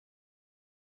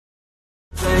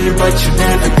but you're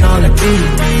never gonna beat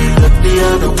me. Look the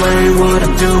other way, what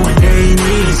I'm doing ain't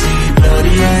easy.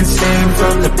 Bloody hands stained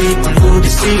from the people who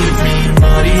deceive me.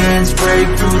 Muddy hands break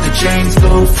through the chains,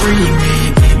 go free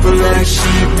me. People like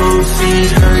sheep move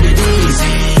feet, hurt it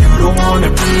easy. You don't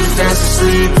wanna be fast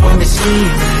asleep when they see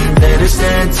me. Better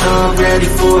stand tall, ready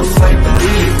for a fight,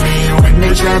 believe me. When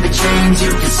they try to change, you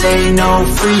can say no,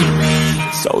 free me.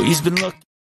 So he's been looking.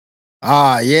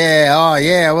 Oh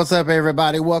yeah. What's up,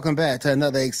 everybody? Welcome back to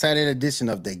another exciting edition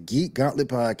of the Geek Gauntlet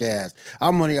podcast.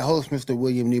 I'm one of your hosts, Mr.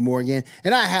 William D. Morgan,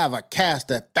 and I have a cast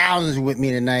of thousands with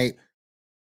me tonight,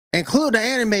 including the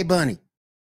anime bunny.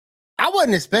 I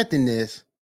wasn't expecting this.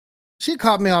 She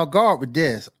caught me off guard with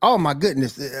this. Oh my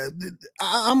goodness.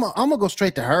 I'm gonna go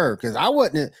straight to her because I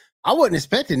wasn't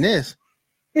expecting this.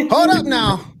 Hold up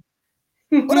now.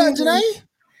 What up, Janae?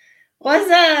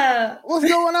 What's up? What's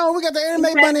going on? We got the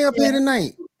anime bunny up here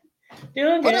tonight.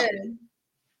 Doing good.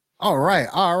 All right.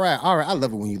 I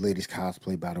love it when you ladies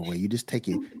cosplay, by the way. You just take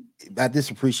it. I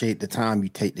just appreciate the time you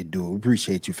take to do it. We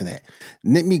appreciate you for that.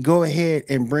 Let me go ahead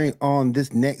and bring on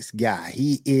this next guy.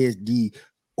 He is the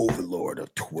overlord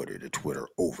of Twitter, the Twitter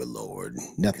overlord.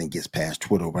 Nothing gets past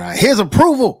Twitter without his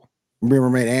approval. Bring my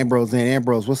man Ambrose in.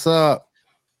 Ambrose, what's up?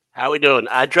 How we doing?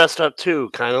 I dressed up too,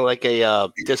 kind of like a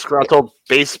disgruntled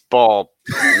baseball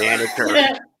manager.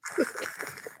 Yeah,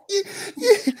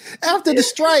 after the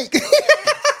strike.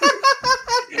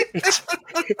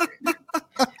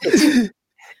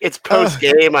 It's post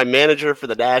game. I'm manager for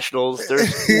the Nationals.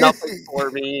 There's nothing for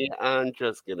me. I'm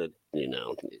just gonna,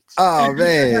 Oh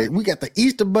man, we got the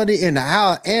Easter Bunny in the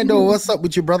house. Ando, what's up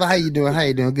with you, brother? How you doing?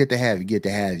 Good to have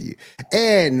you.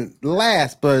 And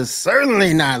last but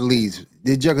certainly not least,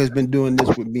 the Jugger's been doing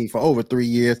this with me for over 3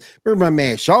 years. Bring my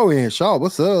man Shaw in. Shaw,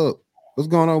 what's up? What's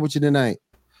going on with you tonight?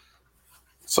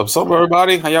 What's up,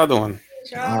 everybody? How y'all doing?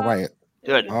 All right.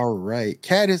 Good. All right.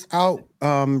 Kat is out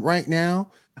right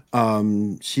now.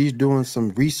 She's doing some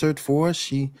research for us.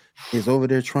 She is over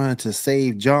there trying to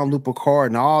save John Luke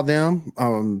Picard and all them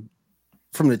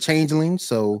from the changelings.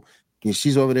 So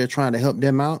she's over there trying to help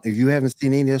them out. If you haven't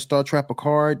seen any of Star Trek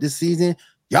Picard this season,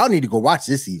 y'all need to go watch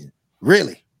this season.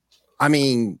 Really. I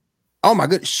mean, oh my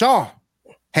goodness, Shaw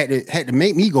had to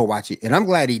make me go watch it, and I'm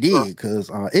glad he did because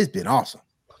it's been awesome.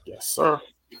 Yes, sir.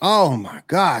 Oh my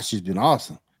gosh, it's been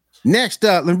awesome. Next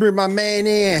up, let me bring my man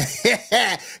in.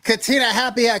 Cantina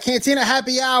Happy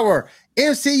Hour,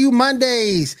 MCU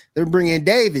Mondays. They're bringing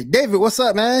David. David, what's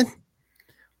up, man?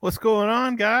 What's going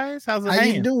on, guys? How's it? How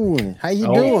you doing?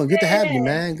 Doing? Good to have you,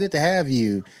 man. Good to have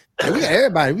you. And we got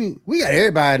everybody. We got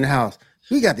everybody in the house.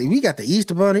 We got the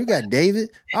Easter Bunny. We got David.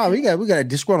 Oh, we got a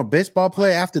disgruntled baseball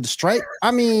player after the strike.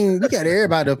 I mean, we got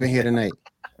everybody up in here tonight.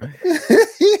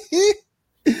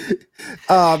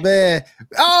 Oh man!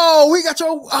 Oh, we got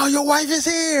your wife is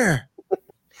here.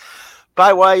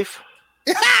 Bye, wife.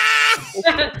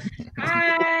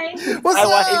 Hi. What's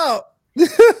up?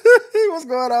 What's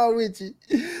going on with you?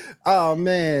 Oh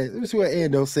man, let me see what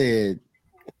Ando said.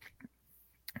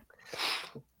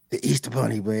 The Easter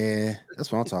Bunny, man.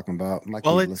 That's what I'm talking about.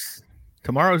 It's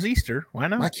tomorrow's Easter. Why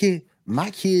not?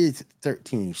 My kid's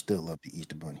 13. Still love the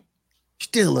Easter Bunny.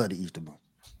 Still love the Easter Bunny.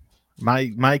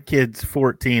 My kid's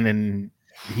 14 and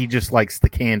he just likes the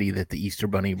candy that the Easter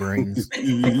Bunny brings.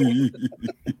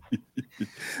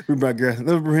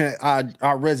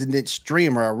 our resident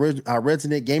streamer, our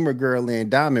resident gamer girl in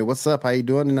Diamond. What's up? How you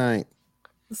doing tonight?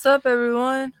 What's up,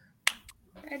 everyone?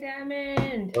 Hi,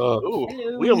 Diamond.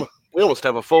 We almost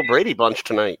have a full Brady bunch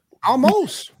tonight.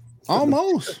 Almost.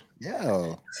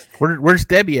 Yeah. Where's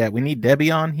Debbie at? We need Debbie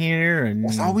on here, and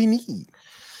that's all we need.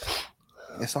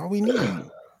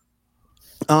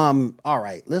 All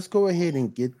right, let's go ahead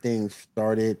and get things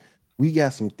started. We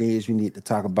got some things we need to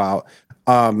talk about.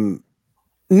 Normally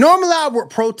I would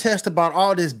protest about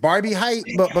all this Barbie hype,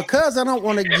 but because I don't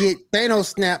want to get Thanos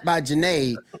snapped by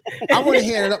Janae, I went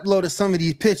ahead and uploaded some of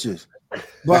these pictures.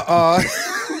 But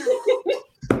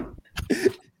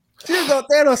she was gonna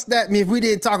Thanos snap me if we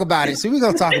didn't talk about it. So we're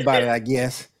gonna talk about it, I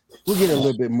guess. We'll get a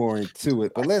little bit more into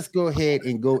it, but let's go ahead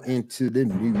and go into the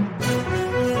news.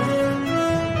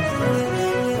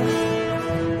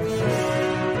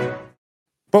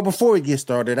 But before we get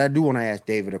started, I do want to ask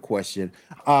David a question.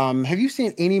 Have you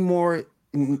seen any more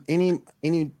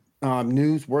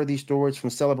newsworthy stories from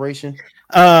Celebration?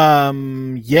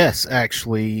 Yes,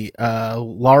 actually.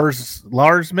 Lars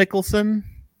Mikkelsen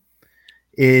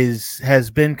has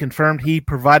been confirmed. He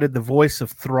provided the voice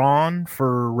of Thrawn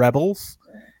for Rebels,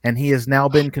 and he has now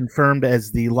been confirmed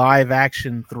as the live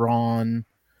action Thrawn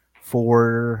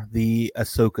for the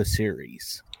Ahsoka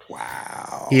series.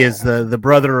 Wow. He is the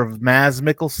brother of Maz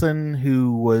Mikkelsen,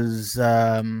 who was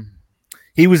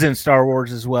He was in Star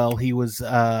Wars as well. He was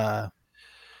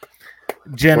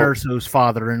Jen Erso's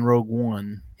father in Rogue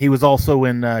One. He was also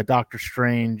in Doctor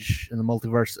Strange in the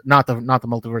Multiverse, not the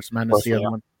Multiverse of Madness, the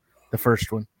other one, the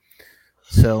first one.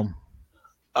 So,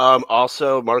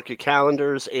 also mark your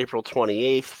calendars. April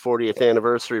 28th, 40th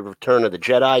anniversary of Return of the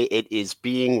Jedi. It is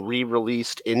being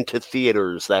re-released into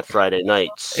theaters that Friday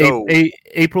night. So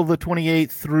April the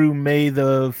 28th through May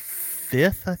the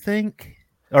 5th, I think.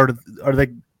 Or are they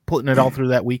putting it all through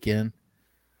that weekend?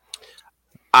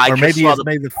 Or maybe it's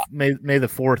May the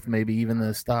 4th, maybe even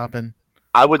the stopping.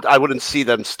 I wouldn't see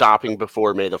them stopping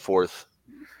before May the 4th.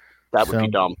 That would be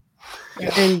dumb.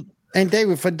 And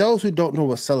David, for those who don't know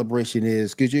what Celebration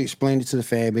is, could you explain it to the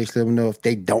fan base? Let them know if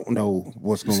they don't know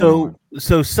what's going on.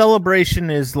 So Celebration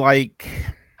is like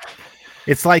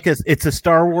it's a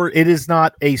Star Wars. It is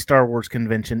not a Star Wars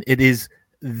convention. It is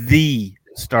the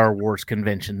Star Wars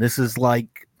convention. This is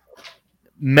like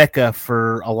Mecca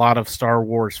for a lot of Star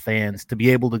Wars fans. To be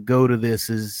able to go to this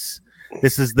is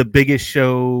the biggest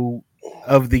show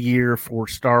of the year for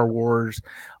Star Wars.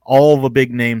 All the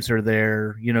big names are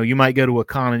there. You know, you might go to a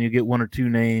con and you get one or two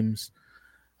names,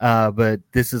 but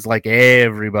this is like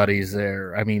everybody's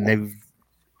there. I mean, they've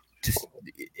just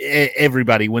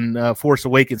everybody. When Force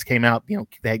Awakens came out, you know,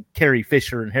 they had Carrie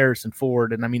Fisher and Harrison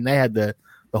Ford, and I mean, they had the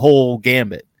whole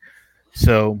gambit.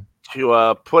 So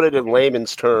to put it in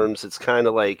layman's terms, it's kind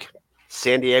of like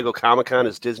San Diego Comic-Con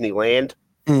is Disneyland.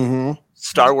 Mm-hmm.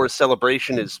 Star Wars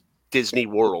Celebration is Disney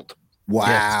World.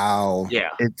 Wow. Yeah.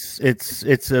 It's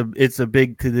a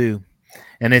big to do.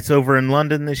 And it's over in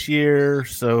London this year,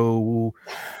 so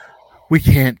we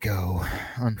can't go,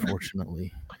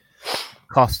 unfortunately.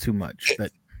 Costs too much.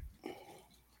 But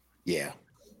yeah.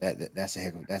 That's a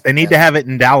heck of they need to have it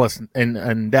in Dallas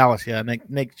in Dallas, yeah,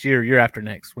 next year after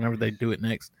next, whenever they do it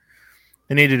next.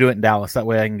 They need to do it in Dallas, that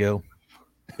way I can go.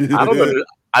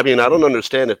 I don't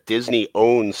understand if Disney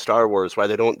owns Star Wars, why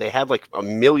they have like a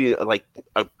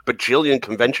bajillion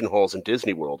convention halls in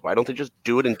Disney World. Why don't they just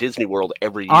do it in Disney World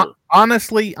every year?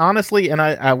 Honestly, and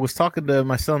I was talking to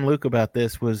my son Luke about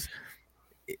this, was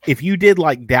if you did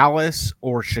like Dallas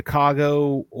or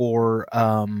Chicago or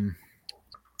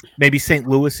maybe St.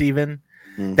 Louis even,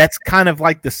 that's kind of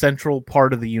like the central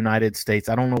part of the United States.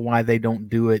 I don't know why they don't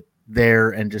do it there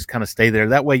and just kind of stay there.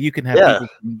 That way you can have people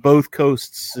from both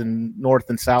coasts and north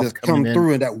and south just come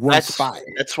through in that one spot.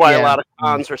 That's why a lot of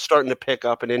cons are starting to pick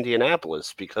up in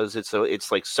Indianapolis, because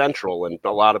it's like central and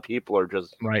a lot of people are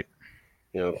just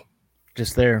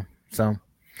just there. So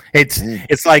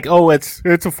it's like, oh, it's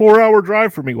a 4-hour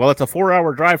drive for me. Well, it's a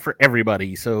 4-hour drive for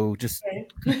everybody. So just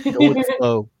go with the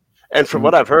flow. And from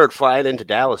what I've heard, flying into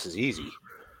Dallas is easy.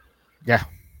 Yeah,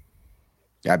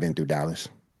 I've been through Dallas.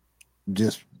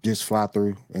 Just fly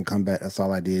through and come back. That's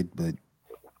all I did, but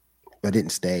I didn't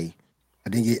stay. I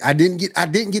didn't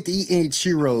get to eat any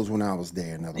churros when I was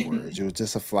there. In other words, it was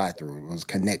just a fly through. It was a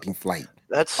connecting flight.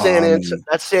 That's San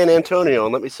Antonio.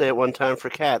 And let me say it one time for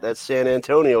Kat. That's San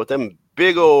Antonio with them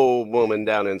big old woman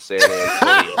down in San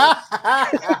Antonio.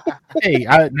 Hey,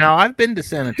 I've been to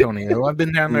San Antonio. I've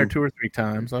been down there 2 or 3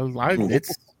 times.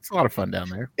 It's a lot of fun down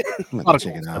there. I'm gonna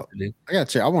check it out. I gotta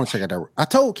check. I want to check it out. I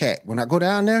told Kat when I go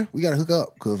down there, we gotta hook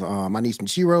up because I need some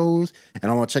churros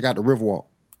and I want to check out the Riverwalk.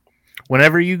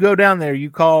 Whenever you go down there,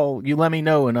 you let me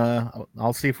know, and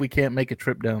I'll see if we can't make a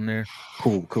trip down there.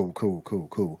 Cool. We'll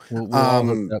all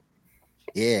hook up.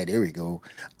 Yeah, there we go.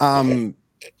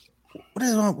 What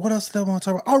else did I want to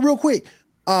talk about? Oh, real quick.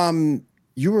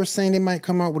 You were saying they might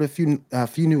come out with a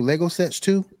few new Lego sets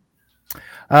too.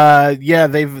 Yeah,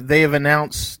 they have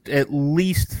announced at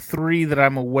least 3 that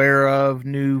I'm aware of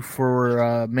new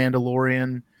for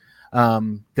Mandalorian.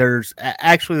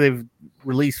 They've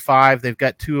released 5. They've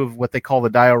got 2 of what they call the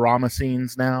diorama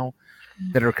scenes now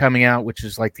that are coming out, which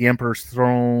is like the Emperor's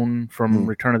Throne from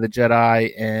Return of the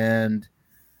Jedi and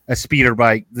the speeder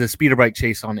bike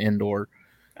chase on Endor.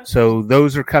 So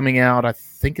those are coming out, I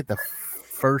think, at the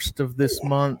 1st of this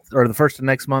month or the 1st of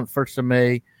next month, 1st of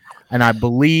May. And I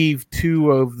believe 2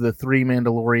 of the 3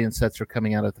 Mandalorian sets are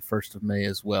coming out at the 1st of May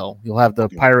as well. You'll have the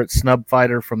Pirate Snub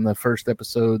Fighter from the first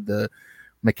episode, the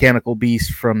Mechanical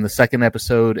Beast from the second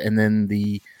episode, and then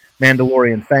the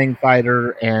Mandalorian Fang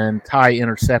Fighter and TIE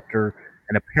Interceptor.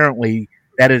 And apparently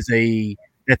that's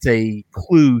a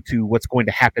clue to what's going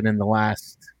to happen in the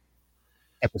last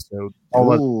episode.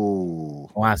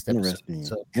 Last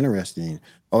episode. Interesting.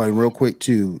 Oh, and real quick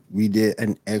too, we did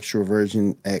an extra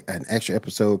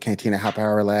episode, Cantina Hop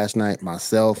Hour last night.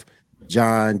 Myself,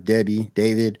 John, Debbie,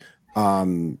 David.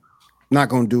 Not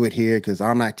gonna do it here because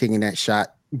I'm not taking that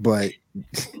shot. But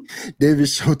David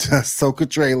showed us Ahsoka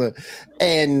trailer,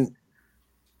 and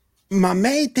My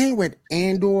main thing with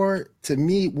Andor, to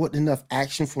me, wasn't enough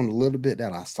action from the little bit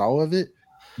that I saw of it.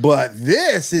 But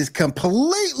this is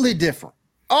completely different.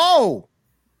 Oh,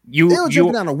 they were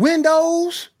jumping down the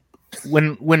windows.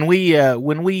 When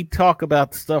we talk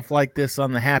about stuff like this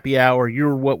on the happy hour,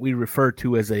 you're what we refer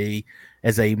to as a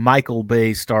Michael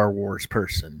Bay Star Wars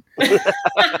person.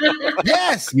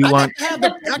 Yes, I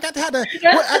got to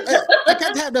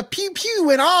have the pew pew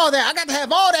and all that. I got to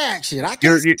have all the action. I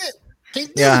can't do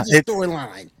the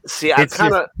storyline. See, I'm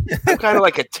kind of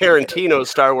like a Tarantino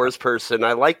Star Wars person.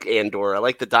 I like Andor. I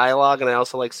like the dialogue, and I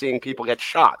also like seeing people get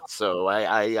shot. So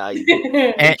I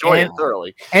enjoy it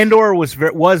thoroughly. Andor was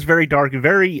very dark,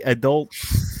 very adult.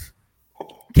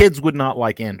 Kids would not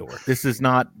like Andor. This is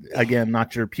not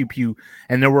your pew pew,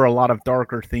 and there were a lot of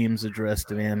darker themes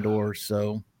addressed in Andor.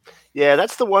 So yeah,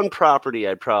 that's the one property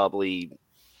I'd probably,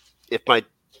 if my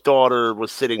daughter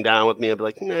was sitting down with me, I'd be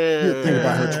like, nah. You'd think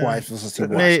about her twice.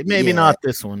 Maybe not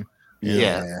this one.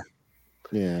 Yeah.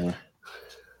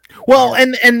 Well,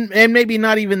 and maybe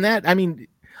not even that. I mean,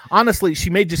 honestly, she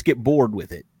may just get bored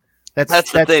with it.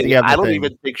 That's the thing. I don't thing.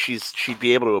 even think she'd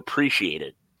be able to appreciate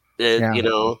it. You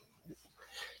know,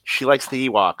 she likes the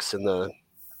Ewoks and the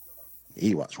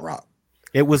Ewoks rock.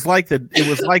 It was like the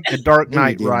Dark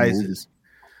Knight Rises.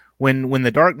 When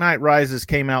the Dark Knight Rises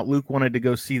came out, Luke wanted to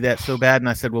go see that so bad, and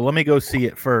I said, well, let me go see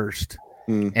it first.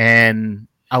 And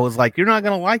I was like, you're not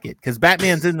going to like it, because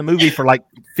Batman's in the movie for like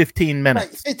 15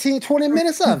 minutes. Like 15, 20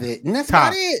 minutes of it, and that's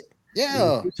about it.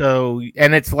 Yeah. So,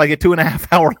 and it's like a 2.5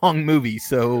 hour long movie,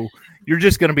 so you're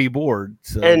just going to be bored.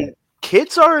 So. And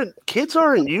kids aren't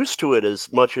used to it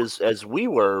as much as we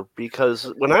were,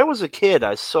 because when I was a kid,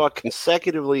 I saw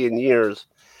consecutively in years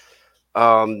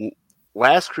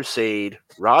Last Crusade,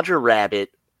 Roger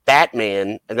Rabbit,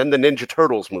 Batman, and then the Ninja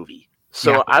Turtles movie.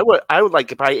 So I would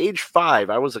like, by age 5,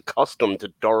 I was accustomed to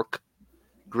dark,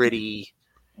 gritty,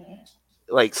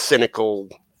 like cynical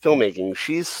filmmaking.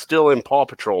 She's still in Paw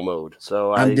Patrol mode.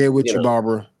 So I'm there with you,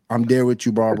 Barbara. I'm there with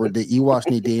you, Barbara. The Ewoks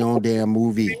need their own damn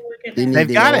movie.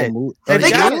 They've got it.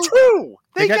 They got two.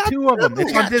 They got two of them.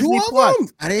 It's on Disney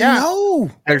Plus. I didn't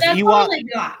know. There's Ewok.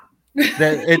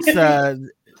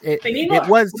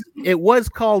 It was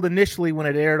called initially, when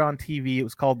it aired on TV, it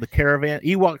was called the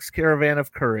Ewok's Caravan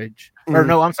of Courage. Or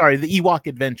no, I'm sorry, the Ewok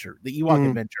Adventure. The Ewok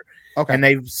Adventure. Okay. And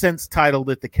they've since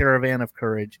titled it the Caravan of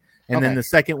Courage. And then the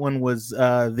second one was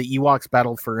the Ewoks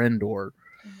Battled for Endor,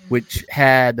 which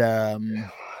had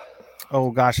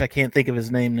oh gosh, I can't think of his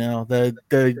name now.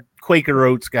 The Quaker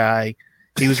Oats guy.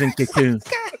 He was in Cocoon.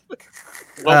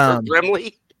 Wilford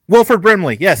Brimley. Wilford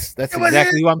Brimley, yes, that's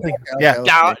exactly what I'm thinking. Yeah,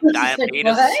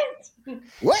 diabetes.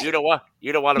 What? You don't want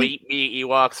to eat me,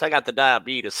 Ewoks. I got the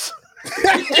diabetes.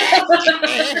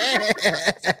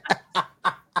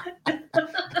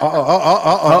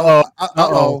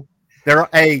 Uh-oh.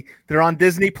 They're on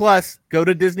Disney Plus. Go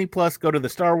to Disney Plus. Go to the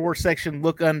Star Wars section.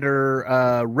 Look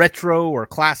under retro or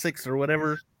classics or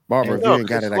whatever. Barbara, if you ain't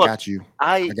got it, look, I got you.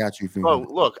 I got you. Oh,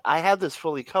 look, I have this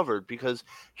fully covered because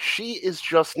she is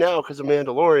just now, because of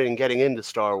Mandalorian, getting into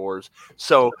Star Wars.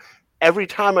 So every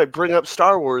time I bring up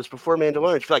Star Wars before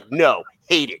Mandalorian, she's like, no,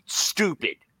 hate it,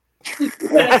 stupid. Go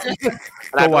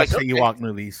watch the Ewok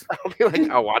movies. I'll be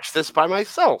like, I'll watch this by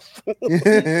myself. I'm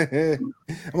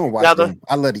gonna watch them.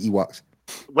 I love the Ewoks.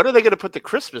 When are they going to put the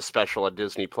Christmas special on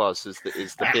Disney Plus? Is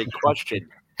the big question.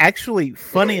 Actually,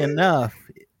 funny enough,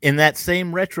 in that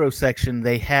same retro section,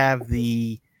 they have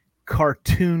the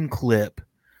cartoon clip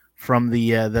from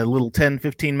the little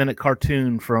 10-15 minute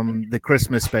cartoon from the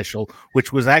Christmas special,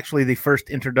 which was actually the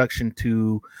first introduction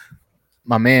to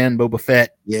my man Boba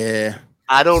Fett. Yeah.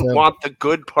 I don't want the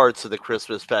good parts of the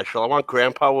Christmas special. I want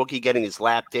Grandpa Wookiee getting his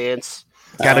lap dance.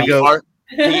 Gotta go.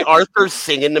 The Arthur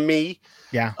singing to me.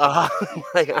 Yeah.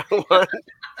 Like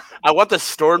I want the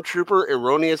stormtrooper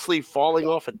erroneously falling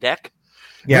off a deck.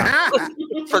 Yeah.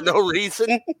 For no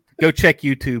reason. Go check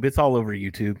YouTube. It's all over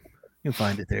YouTube. You'll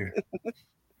find it there.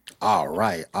 All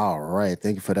right.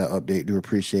 Thank you for that update. Do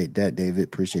appreciate that, David.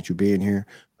 Appreciate you being here.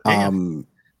 Diamond,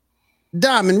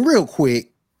 real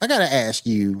quick, I gotta ask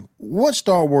you, what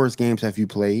Star Wars games have you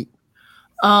played?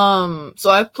 So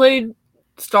I played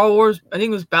Star Wars, I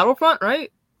think it was Battlefront,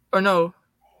 right? Or no.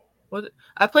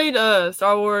 I played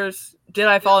Star Wars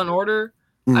Jedi Fallen Order.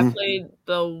 I played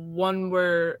the one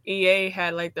where EA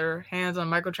had like their hands on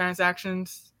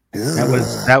microtransactions.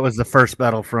 That was the first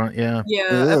Battlefront, yeah.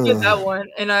 Yeah, I played that one,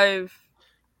 and I've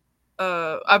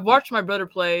watched my brother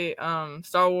play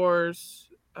Star Wars.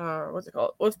 What's it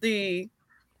called?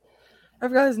 I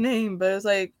forgot his name, but it's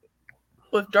like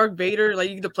with Darth Vader. Like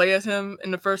you get to play as him in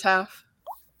the first half.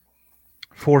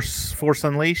 Force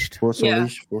Unleashed. Force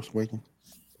Unleashed. Force Awakens.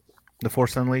 The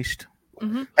Force Unleashed.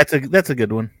 Mm-hmm. That's a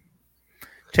good one.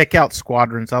 Check out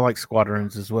Squadrons. I like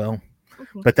Squadrons as well.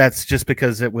 Okay. But that's just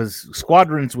because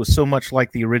Squadrons was so much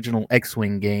like the original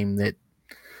X-Wing game that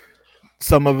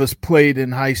some of us played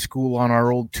in high school on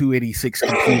our old 286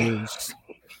 computers.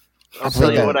 I'll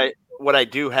tell you what I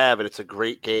do have, and it's a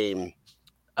great game,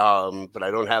 but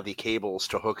I don't have the cables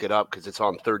to hook it up because it's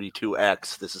on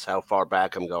 32X. This is how far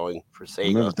back I'm going for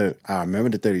Sega. I remember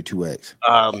the 32X.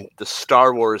 The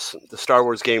Star Wars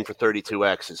game for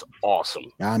 32X is awesome.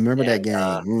 I remember that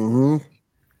game.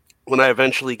 When I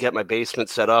eventually get my basement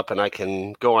set up and I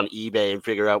can go on eBay and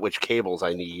figure out which cables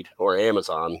I need, or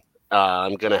Amazon,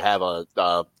 I'm going to have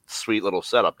a sweet little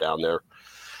setup down there.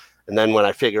 And then when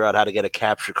I figure out how to get a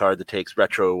capture card that takes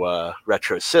retro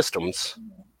systems,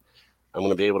 I'm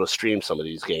going to be able to stream some of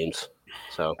these games.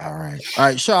 So all right,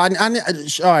 Shaw. All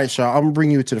right, Shaw. I'm gonna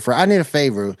bring you to the front. I need a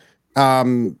favor.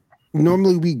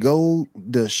 Normally we go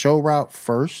the show route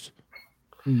first,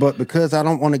 but because I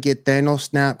don't want to get Thanos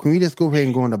snap, can we just go ahead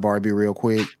and go into Barbie real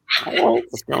quick? All right,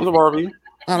 let's go on to Barbie.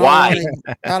 Why?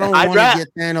 I don't want to get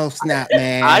Thanos snap,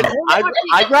 man.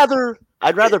 I'd rather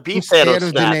be Thanos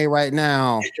snap Janae right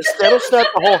now. Just Thanos snap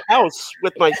the whole house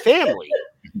with my family,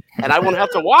 and I won't have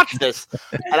to watch this,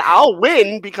 and I'll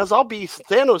win because I'll be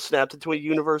Thanos snapped into a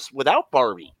universe without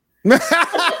Barbie. But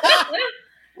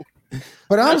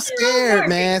I'm scared,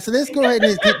 man. So let's go ahead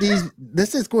and get these.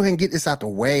 Let's just go ahead and get this out the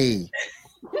way.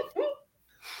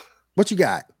 What you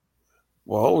got?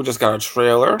 Well, we just got a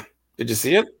trailer. Did you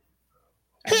see it?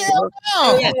 Hell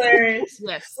no! Yes.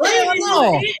 Hell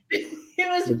no! It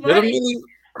was Legitimately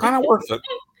kind of worth it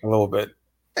a little bit.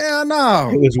 Hell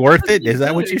no! It was worth it. Is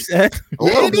that what you said?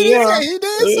 Yeah, he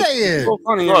did say it. So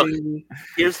funny. Look,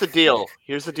 here's the deal.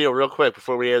 Here's the deal, real quick,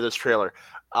 before we air this trailer.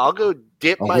 I'll go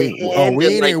dip my hand. I'll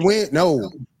go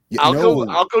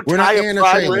tie a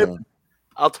prime rib.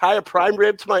 I'll tie a prime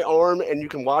rib to my arm, and you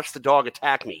can watch the dog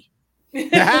attack me.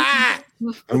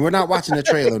 And we're not watching the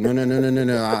trailer. No. No,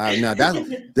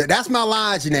 that's my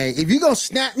line, Janae. If you're gonna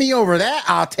snap me over that,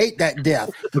 I'll take that death.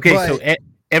 Okay, so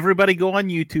everybody go on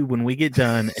YouTube when we get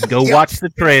done and go watch the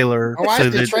trailer.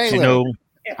 Watch the trailer. You know,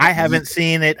 I haven't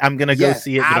seen it. I'm gonna go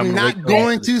see it. But I'm not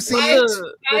going to see it.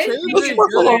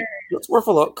 It's worth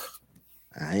a look.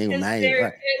 I ain't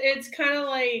mad. It's kind of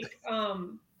like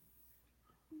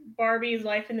Barbie's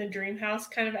Life in the Dream House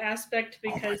kind of aspect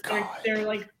because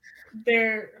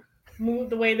they're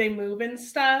the way they move and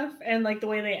stuff and like the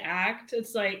way they act.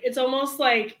 It's almost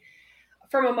like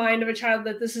from a mind of a child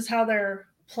that this is how they're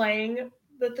playing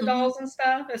with the dolls and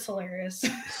stuff. It's hilarious.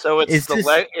 So it's the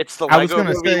Lego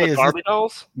movie with Barbie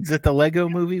dolls? Is it the Lego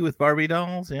movie with Barbie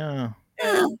dolls? Yeah.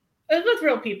 It's with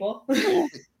real people.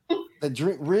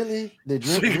 Really?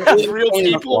 Real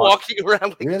people walking around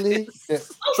like really?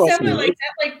 this. Something like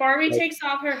that. Like Barbie takes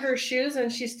off her shoes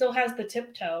and she still has the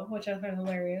tiptoe, which I find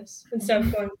hilarious, instead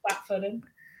of going flat-footed.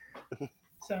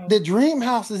 So the Dream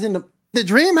House is in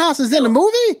the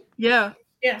movie? Yeah.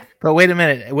 Yeah. But wait a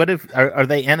minute. What if are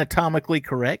they anatomically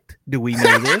correct? Do we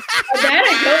know this?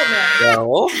 That I don't know.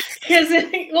 Well, Because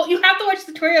you have to watch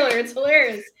the trailer. It's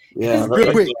hilarious. yeah.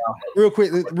 Real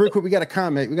quick. We got a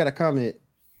comment.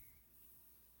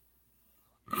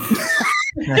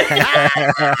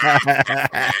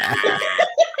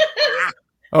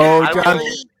 Oh,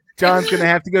 John's gonna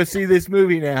have to go see this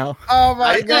movie now. Oh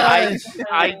my gosh!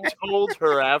 I told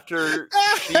her after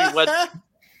she went.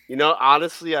 You know,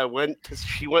 honestly,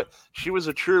 she was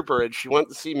a trooper and she went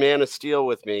to see Man of Steel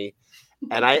with me.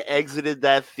 And I exited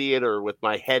that theater with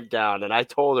my head down. And I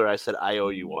told her, I said, I owe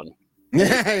you one.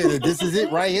 This is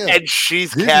it right here. And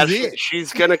she's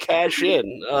going to cash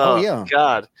in. Oh, yeah.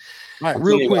 God. All right,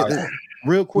 real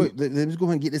quick. Let's go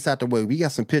ahead and get this out the way. We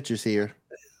got some pictures here.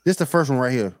 This is the first one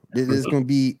right here. This is going to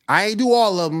be, I ain't do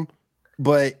all of them,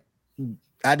 but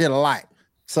I did a lot.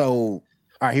 So, all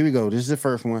right, here we go. This is the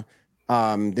first one.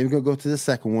 Then we're gonna go to the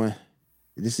second one.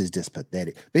 This is just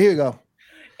pathetic. But here we go.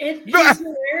 It is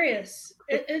hilarious.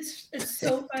 It's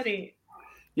so funny.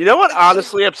 You know what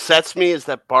honestly upsets me is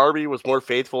that Barbie was more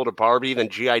faithful to Barbie than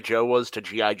G.I. Joe was to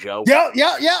G.I. Joe. Yeah.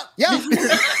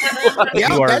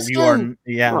 That's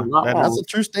a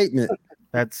true statement.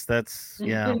 That's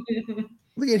yeah.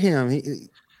 Look at him. He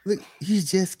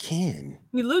just Ken.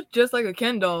 He looked just like a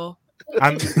Ken doll.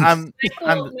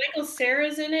 Michael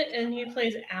Cera's in it, and he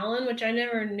plays Alan, which I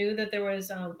never knew that there was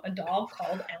a doll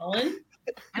called Alan.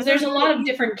 Because there's a lot of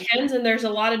different Kens, and there's a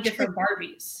lot of different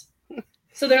Barbies.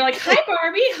 So they're like, "Hi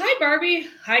Barbie,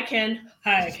 hi Ken,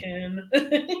 hi Ken."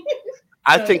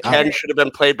 I think Ken should have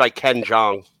been played by Ken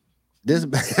Jeong. This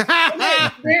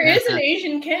There is an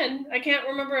Asian Ken. I can't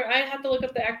remember. I have to look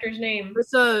up the actor's name.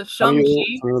 It's Shang-Chi.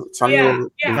 Yeah, that's Shang-Chi?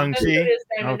 what it is,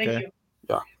 Simon. Okay. Thank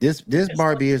you. This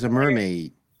Barbie is a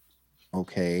mermaid.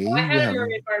 Okay. Oh, I we had a have-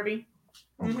 mermaid Barbie.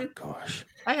 Oh my gosh.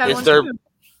 I had Is one there- too.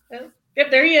 Yep,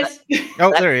 there he is.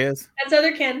 Oh, there he is. That's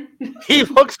other Ken. He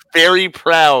looks very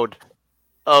proud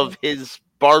of his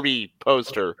Barbie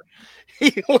poster.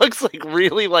 He looks like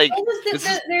really like What was this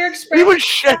is- their expression?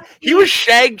 he was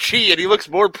Shang-Chi, and he looks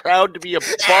more proud to be a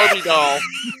Barbie doll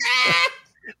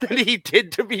than he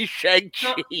did to be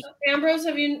Shang-Chi. Ambrose,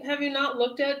 have you not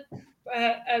looked at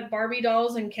Barbie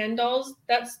dolls and Ken dolls?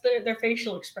 That's their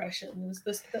facial expression.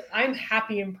 I'm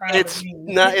happy and proud. It's of you.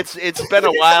 not. It's been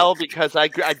a while because I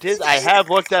have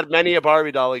looked at many a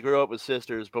Barbie doll. I grew up with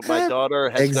sisters, but my daughter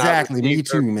has Exactly. not Me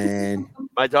received too, her, man.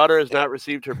 my daughter has not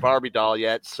received her Barbie doll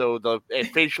yet, so the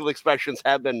facial expressions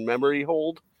have been memory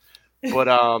hold. But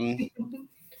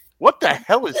what the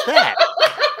hell is that?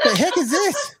 What the heck is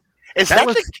this? Is That that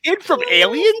looks- the kid from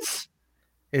Aliens?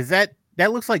 Is that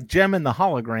looks like Gem and the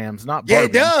Holograms, not Yeah, Barbie.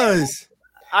 it does.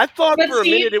 I thought But for a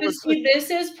minute it but was. see,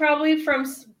 this is probably from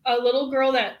a little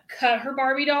girl that cut her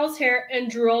Barbie doll's hair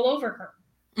and drew all over her.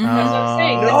 That's what I'm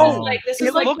saying. This It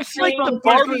is like looks like the the same-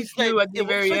 Barbies that at the it looks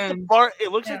very like end.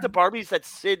 it looks like Yeah. the Barbies that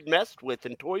Sid messed with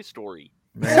in Toy Story.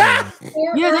 Man.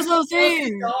 Or, Yeah, or that's what I'm a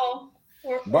saying. doll.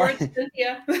 Or Bar-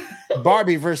 Cynthia.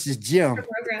 Barbie versus Jim.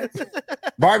 Rugrats.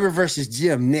 Barbie versus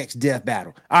Jim next death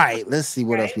battle. All right, let's see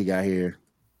what else we got here.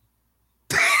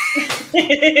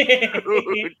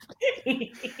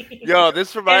 Yo,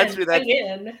 this reminds me that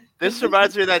Again. this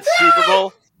reminds me of that Super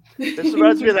Bowl. This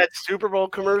reminds me of that Super Bowl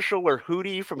commercial where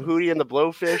Hootie from Hootie and the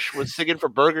Blowfish was singing for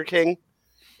Burger King,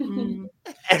 Mm.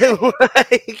 and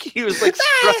like he was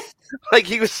like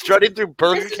he was strutting through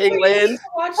Burger This is King where you need land. to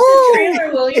watch the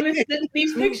trailer, William.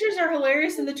 These pictures are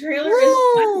hilarious, and the trailer is.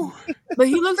 Woo! But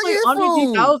he looks Look like at this Andre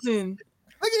fool. 3000.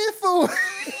 Look at this fool.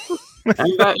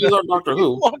 And that is our Doctor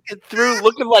Who. Walking through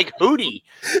looking like Hootie.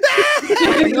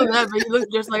 I know that, but he looks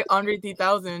just like Andre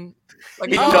 3000. Like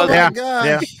He Oh does. my Yeah,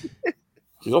 gosh.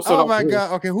 He's also Oh my Doctor Who.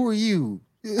 god. Okay, who are you?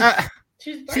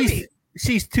 She's Barbie.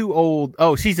 She's too old.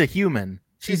 Oh, she's a human.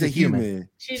 She's a human.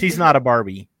 She's not a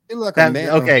Barbie. You look like That, a man.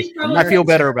 okay, She's probably I feel rich.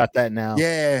 better about that now.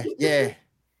 Yeah, yeah.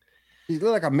 You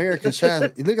look like American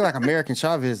Chavez. You look like American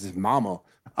Chavez's mama.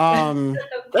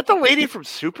 That the lady from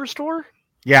Superstore?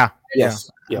 Yeah, Yes.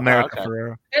 Yeah. America okay.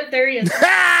 Ferrera. There he is.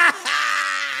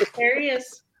 There he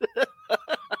is.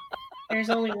 There's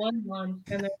only one,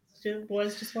 and there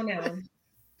was just one Alan.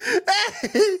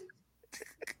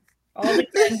 All the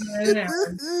kids are in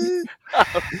Alan.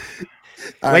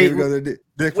 All right, Wait, here we go.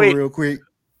 This wait. one real quick.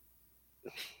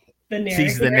 The narrator.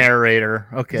 She's the narrator.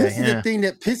 Okay, This is yeah. the thing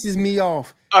that pisses me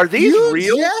off. Are these You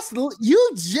real? just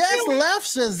left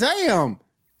Shazam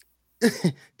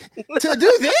to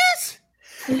do this.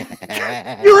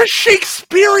 You're a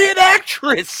Shakespearean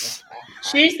actress.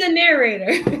 She's the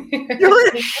narrator. You're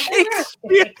a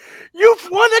Shakespeare. You've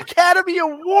won Academy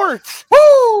Awards.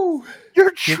 Woo!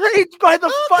 You're trained by the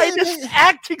Okay, finest man.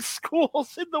 acting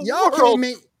schools in the Y'all world.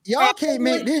 can't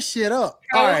make this shit up.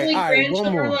 All Probably right, one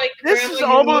grandchildren more. like, This Grandma, is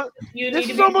almost- you this need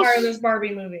to is be almost- part of this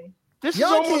Barbie movie. This Y'all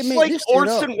is can't almost make like this shit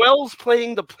Orson up. Welles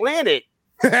playing the planet.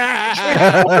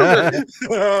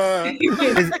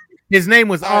 His name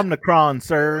was Omnicron,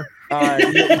 sir. All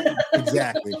right,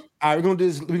 exactly. All right, we're gonna do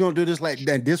this. We're gonna do this like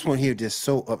that. This one here just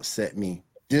so upset me.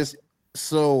 Just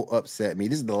so upset me.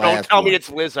 This is the Don't last. tell one. me it's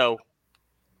Lizzo.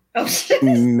 Oh, shit.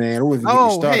 Man, I wasn't getting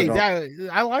Oh, started hey, on-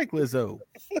 I like Lizzo,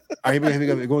 All right, here we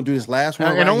go. We're gonna do this last one,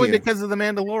 and right only here. because of the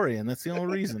Mandalorian. That's the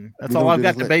only reason. That's We're all gonna I've do got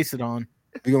this to la- base it on.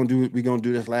 We're gonna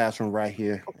do this last one right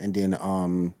here, and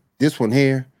then this one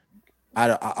here,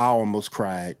 I almost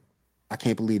cried. I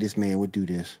can't believe this man would do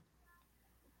this.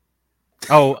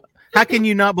 Oh, how can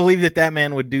you not believe that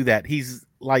man would do that? He's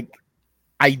like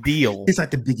ideal. He's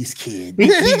like the biggest kid.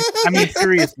 I mean,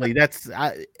 seriously,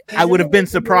 I would have been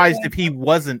surprised if he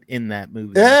wasn't in that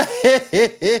movie.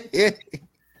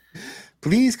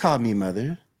 Please call me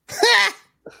mother.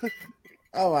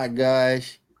 Oh my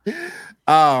gosh.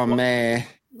 Oh man.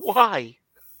 Why?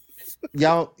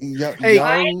 Y'all, Hey,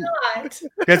 Why y'all not?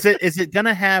 Is it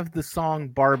gonna have the song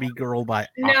 "Barbie Girl" by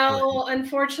No,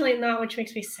 unfortunately not, which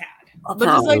makes me sad. But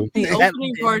just like the That-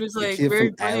 opening part is the like kid very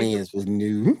from funny. Aliens was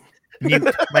new.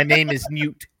 Newt? My name is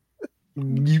Newt.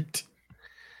 Mute.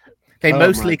 They Oh,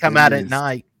 mostly my come out at goodness.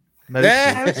 night.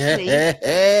 Mostly.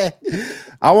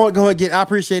 I want to go and get. I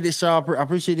appreciate it, Shaw. I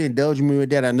appreciate you indulging me with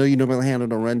that. I know you normally handle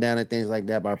the rundown and things like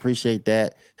that, but I appreciate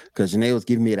that because Janae was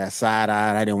giving me that side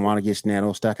eye. I didn't want to get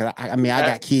Snatto stuck. I mean, I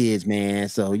got kids, man,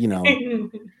 so you know. I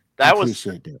That was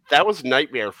appreciate that. that was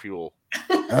nightmare fuel.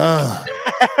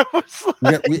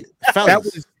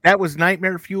 That was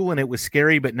nightmare fuel, and it was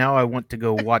scary. But now I want to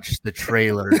go watch the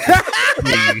trailer.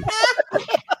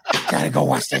 Gotta go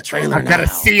watch that trailer. I gotta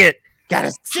see it.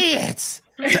 Gotta see it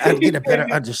to get a better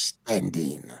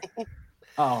understanding.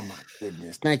 Oh my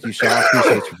goodness! Thank you, Shaw. I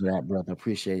appreciate you for that, brother.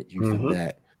 Appreciate you for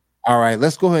that. All right,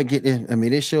 let's go ahead and get in. I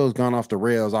mean, this show has gone off the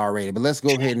rails already, but let's go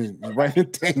ahead and run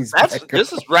things.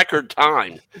 This is record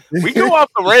time. We go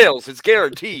off the rails; it's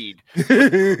guaranteed.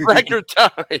 Record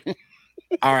time.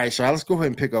 All right, Shaw. Let's go ahead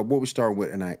and pick up what we start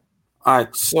with tonight. All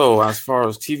right. So, as far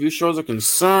as TV shows are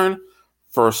concerned,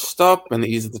 first up, and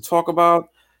easy to talk about,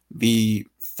 the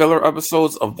filler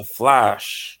episodes of The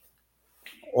Flash.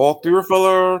 All three were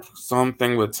filler.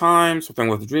 Something with Time, something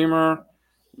with Dreamer.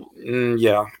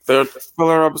 Yeah, they're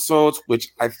filler episodes, which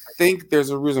I think there's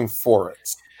a reason for it.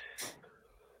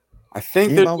 I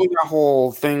think they're doing a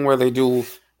whole thing where they do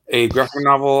a graphic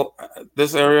novel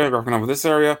this area, graphic novel this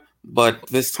area, but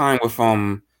this time with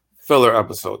filler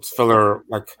episodes, filler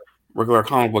like regular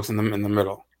comic books in the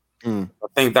middle. I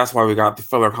think that's why we got the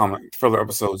filler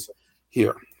episodes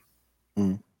here.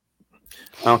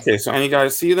 Okay, so any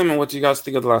guys see them, and what do you guys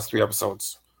think of the last 3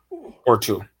 episodes? Or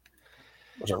 2?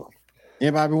 Whichever.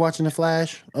 Anybody watching The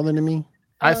Flash other than me?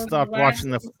 I stopped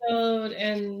watching the episode,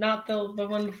 and not the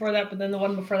one before that, but then the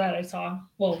one before that I saw,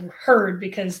 heard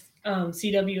because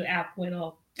CW app went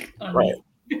off on me.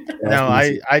 No,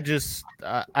 I just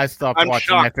I stopped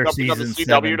watching after season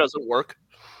 7. CW doesn't work.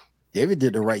 David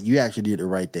did the right. You actually did the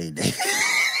right thing, David.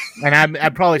 And I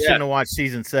probably shouldn't have watched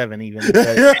season 7 even.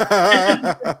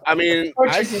 I mean,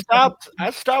 I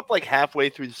stopped like halfway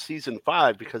through season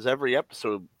 5 because every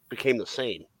episode became the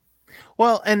same.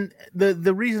 Well, and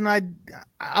the reason I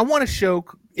want to show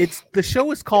the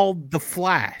show is called The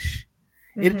Flash.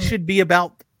 It should be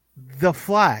about the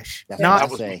Flash, not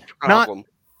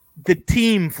the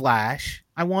Team Flash.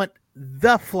 I want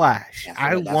the Flash.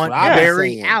 I want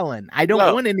Barry Allen. I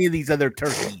don't want any of these other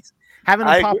turkeys. Having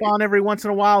them pop on every once in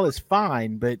a while is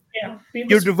fine, but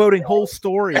you're devoting whole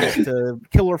stories to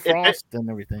Killer Frost and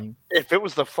everything. If it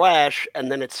was the Flash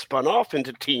and then it spun off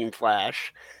into Team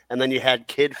Flash, and then you had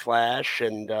Kid Flash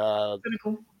and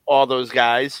all those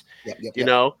guys, you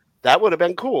know, that would have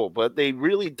been cool. But they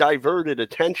really diverted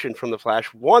attention from the Flash.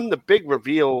 One, the big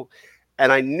reveal,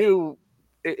 and I knew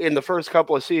in the first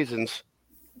couple of seasons,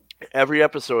 every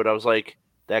episode, I was like,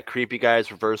 that creepy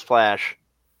guy's Reverse Flash.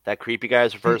 That creepy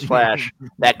guy's Reverse Flash.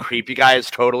 That creepy guy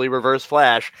is totally Reverse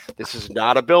Flash. This is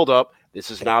not a build-up. This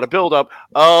is not a build-up.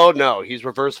 Oh, no, he's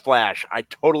Reverse Flash. I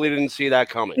totally didn't see that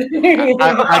coming.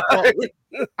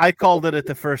 I called it at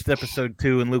the first episode,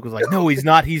 too, and Luke was like, no, he's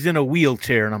not. He's in a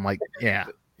wheelchair. And I'm like, yeah.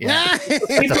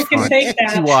 People can take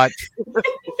that. Watch.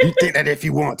 You think that if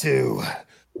you want to.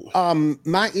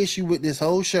 My issue with this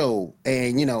whole show,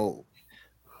 and, you know,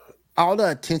 all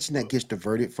the attention that gets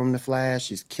diverted from the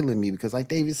Flash is killing me because, like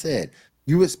David said,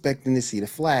 you expecting to see the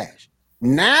Flash.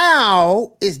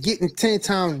 Now it's getting 10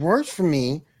 times worse for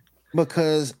me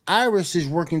because Iris is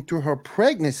working through her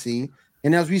pregnancy,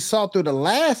 and as we saw through the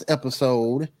last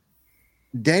episode,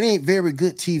 that ain't very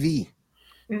good TV.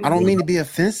 I don't mean to be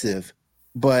offensive,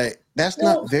 but that's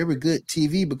not very good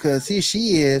TV because here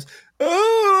she is.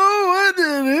 Oh, what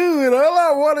to do? And all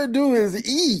I want to do is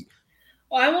eat.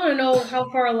 Well, I want to know how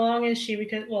far along is she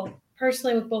because,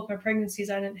 personally, with both my pregnancies,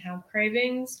 I didn't have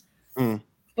cravings,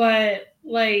 but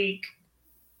like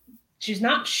she's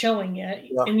not showing yet.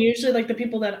 Yeah. And usually, like the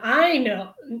people that I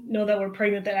know that were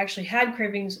pregnant that actually had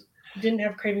cravings didn't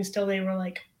have cravings till they were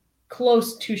like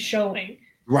close to showing.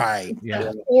 Right.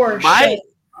 Yeah. Or my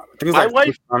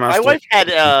wife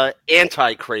had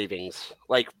anti cravings,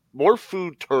 like. More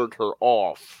food turned her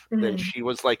off than she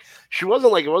was like. It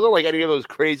wasn't like any of those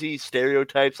crazy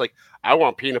stereotypes. Like I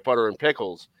want peanut butter and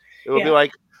pickles. It would be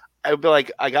like,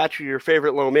 I got you your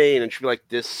favorite lo mein, and she'd be like,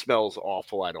 this smells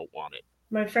awful. I don't want it.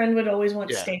 My friend would always want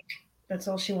steak. That's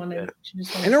all she wanted. She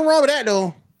just wanted ain't no wrong with that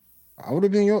though. I would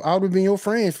have been your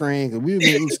friend's friend because we would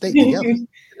be eating steak together.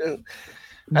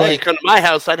 Hey, you come to my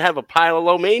house, I'd have a pile of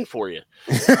lo mein for you.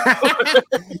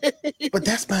 But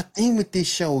that's my thing with this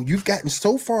show. You've gotten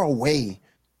so far away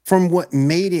from what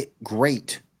made it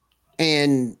great.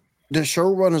 And the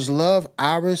showrunners love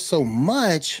Iris so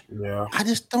much. Yeah. I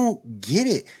just don't get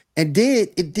it. And then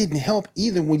it didn't help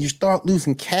either when you start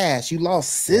losing cast. You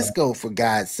lost Cisco, for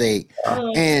God's sake.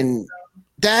 And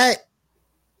that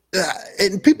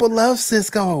and people love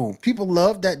Cisco. People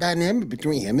love that dynamic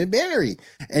between him and Barry.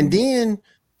 And then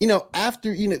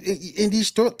after, in these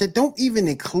stories that don't even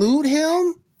include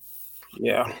him.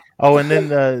 Yeah. Oh, and then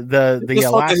the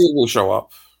Elastic will show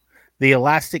up. The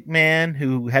Elastic Man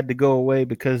who had to go away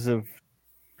because of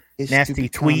His Nasty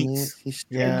stupid tweets. Comments, his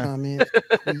stupid Yeah. comments,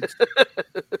 tweets.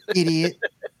 Idiot.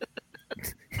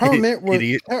 Herm Edwards,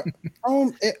 Idiot.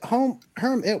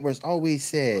 Herm Edwards always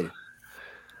said,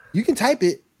 "You can type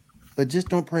it, but just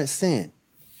don't press send."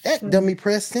 That dummy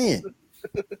press send.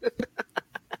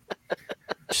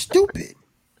 Stupid.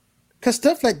 Because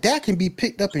stuff like that can be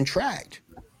picked up and tracked.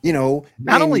 You know,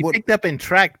 Not only picked up and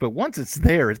tracked, but once it's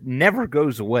there, it never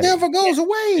goes away. Never goes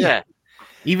away. Yeah.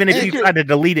 Even if you try to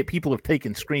delete it, people have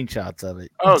taken screenshots of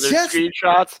it. Oh, there's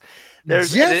screenshots.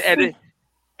 There's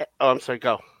I'm sorry,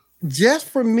 go. Just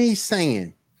for me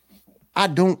saying I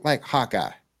don't like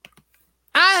Hawkeye,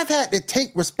 I've had to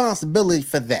take responsibility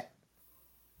for that.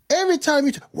 Every time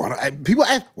people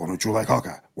ask, why don't you like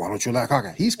Hawkeye? Why don't you like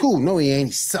Hawkeye? He's cool. No, he ain't.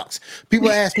 He sucks.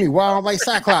 People ask me why I don't like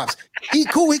Cyclops. He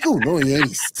cool. He cool. No, he ain't.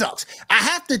 He sucks. I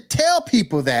have to tell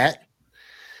people that,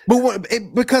 but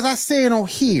because I say it on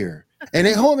here, and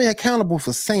they hold me accountable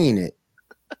for saying it.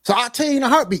 So I'll tell you in a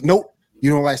heartbeat. Nope, you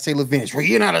don't like Sailor Venus. Well,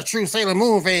 you're not a true Sailor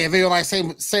Moon fan if you don't like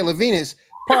Sailor Venus.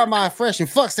 Part of my impression,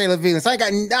 fuck Sailor Venus. I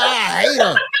hate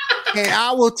her. And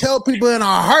I will tell people in a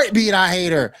heartbeat I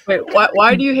hate her. Wait,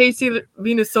 why do you hate Sailor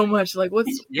Venus so much? Like, what's...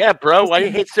 Yeah, bro, why do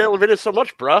you hate Sailor Venus so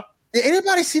much, bro? Did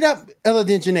anybody see that, other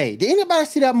than Janae? Did anybody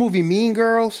see that movie Mean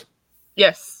Girls?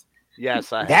 Yes.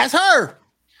 Yes, I have. That's her.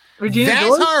 Regina That's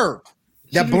George? her.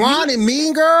 The blonde in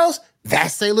Mean Girls,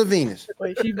 that's Sailor Venus.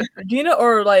 Wait, she Regina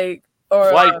or like...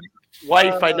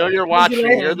 Wife, I know you're watching.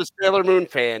 Regina. You're the Sailor Moon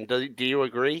fan. Do you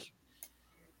agree?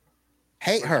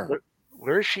 Hate her.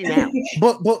 Where is she now?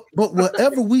 But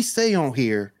whatever we say on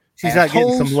here, she's not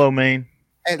getting some low main.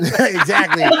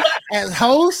 Exactly. As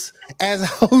host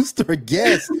or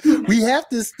guest, we have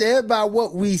to stand by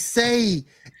what we say.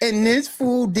 And this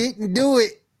fool didn't do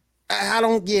it. I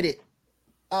don't get it.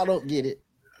 I don't get it.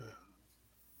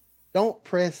 Don't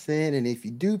press send, and if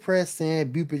you do press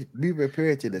send, be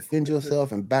prepared to defend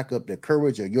yourself and back up the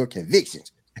courage of your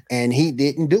convictions. And he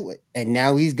didn't do it, and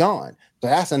now he's gone. So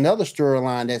that's another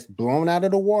storyline that's blown out of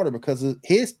the water because of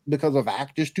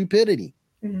actor stupidity.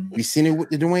 Mm-hmm. We've seen it with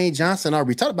the Dwayne Johnson already.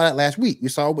 We talked about it last week. We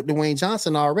saw it with Dwayne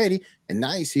Johnson already, and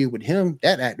now you see it with him,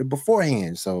 that actor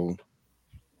beforehand. So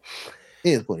it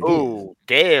is what it is. Oh,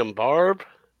 damn, Barb.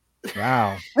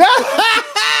 Wow.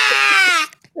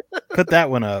 Put that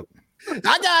one up.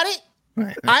 I got it.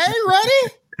 I ain't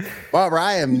ready. Barbara,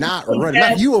 I am not running.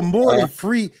 Like, you are more than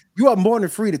free. You are more than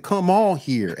free to come on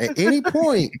here at any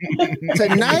point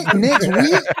tonight, next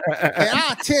week, and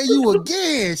I'll tell you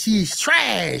again, she's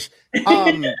trash.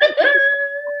 The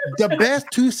best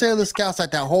two Sailor Scouts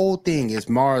at that whole thing is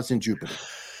Mars and Jupiter.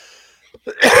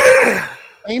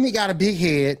 Amy got a big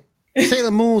head.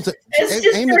 Sailor Moon's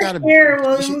Amy got a hair.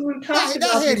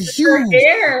 That head is huge.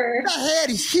 That head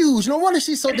is huge. No wonder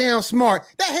she's so damn smart.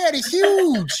 That head is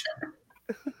huge.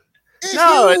 It's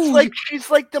like she's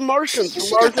like the Martians from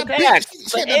Mars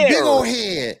Attacks. She got a big old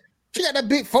head. She got a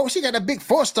big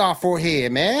 4-star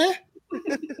forehead, man.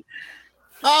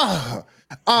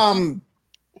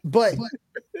 But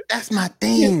that's my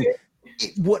thing.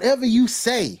 Whatever you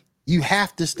say, you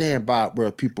have to stand by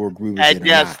where people agree with you. And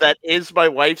yes, that is my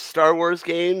wife's Star Wars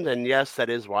game, and yes, that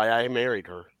is why I married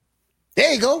her.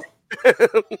 There you go.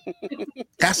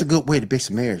 That's a good way to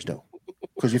base a marriage, though,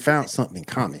 because you found something in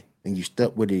common. And you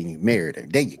stuck with it and you married her.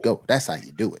 There you go. That's how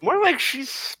you do it. More like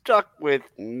she's stuck with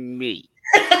me.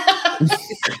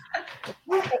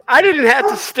 I didn't have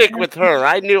to stick with her.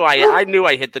 I knew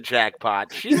I hit the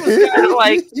jackpot. She was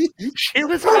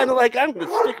kind of like, I'm gonna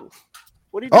stick with.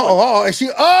 What are you doing? Is she?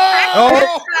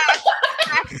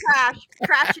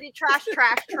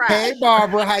 Trash. Hey,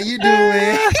 Barbara, how you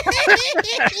doing?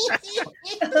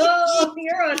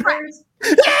 You're on hers.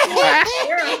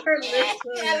 You're on her list.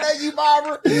 I love you,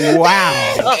 Barbara.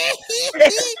 Wow.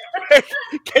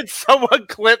 Can someone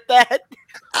clip that?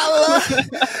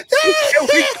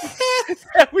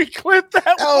 Can we clip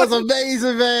that? That was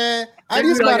amazing, man. I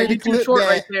just wanted to clip that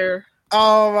right there.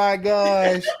 Oh my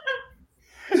gosh.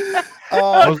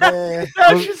 Oh man.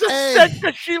 No, she's upset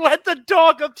because she let the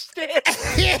dog upstairs.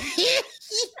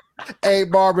 Hey,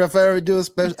 Barbara, if I ever do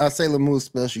a Sailor Moon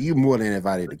special, you're more than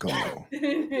invited to come on.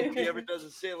 If he ever does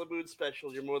a Sailor Moon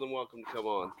special, you're more than welcome to come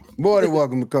on. More than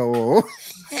welcome to come on.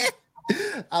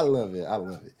 I love it.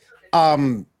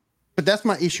 But that's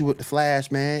my issue with the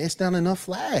Flash, man. It's not enough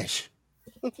Flash.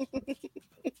 How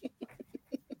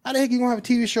the heck you gonna have a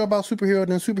TV show about superhero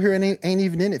and then superhero ain't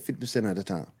even in it 50% of the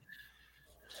time?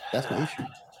 That's my issue.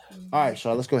 All right,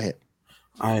 Shaw, let's go ahead.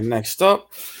 All right, next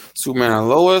up, Superman and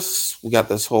Lois. We got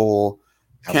this whole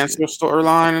cancer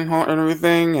storyline and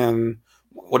everything. And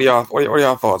what are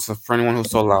y'all thoughts for anyone who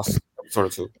saw the last episode or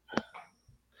two?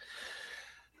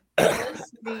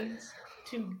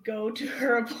 to go to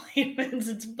her appointments.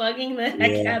 It's bugging the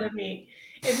heck out of me.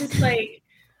 It's just like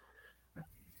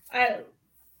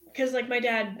because like my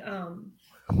dad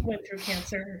went through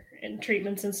cancer and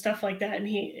treatments and stuff like that,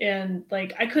 and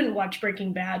like I couldn't watch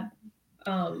Breaking Bad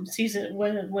season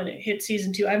when it hit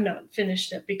season 2. I've not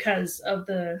finished it because of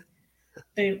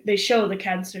they show the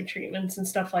cancer treatments and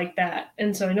stuff like that,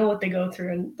 and so I know what they go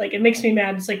through, and like it makes me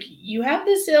mad. It's like you have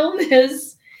this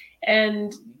illness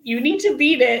and you need to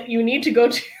beat it. You need to go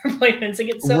to your appointments. Like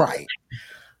it's so right.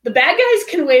 The bad guys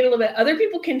can wait a little bit. Other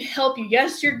people can help you.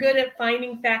 Yes, you're good at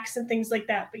finding facts and things like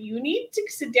that, but you need to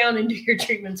sit down and do your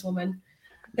treatments, woman.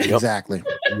 Yep. Exactly.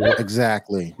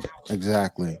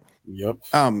 Exactly. Yep.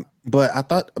 But I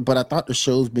thought the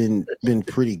show's been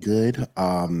pretty good.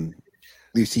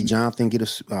 You see Jonathan get a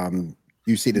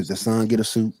you see the son get a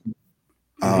suit.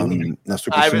 I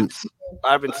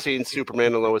haven't seen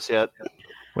Superman and Lois yet.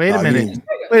 Wait a minute.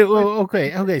 Wait,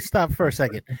 okay, stop for a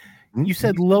second. You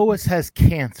said Lois has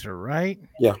cancer, right?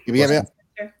 Yeah.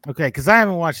 Okay, because I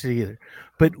haven't watched it either.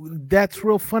 But that's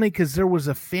real funny because there was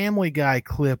a Family Guy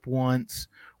clip once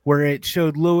where it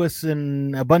showed Lois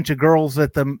and a bunch of girls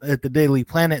at the Daily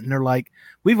Planet, and they're like,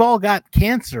 "We've all got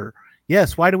cancer."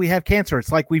 Yes, why do we have cancer?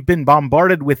 It's like we've been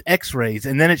bombarded with X-rays,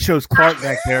 and then it shows Clark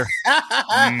back there.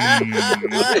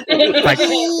 Like,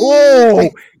 whoa!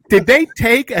 Did they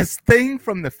take a thing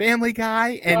from the Family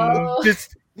Guy and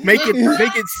just make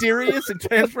it serious and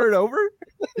transfer it over?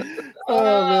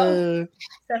 Oh man!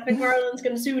 Seth MacFarlane's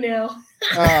gonna sue now.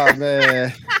 Oh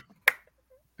man!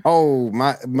 Oh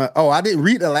my! Oh, I didn't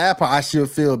read the last part. I should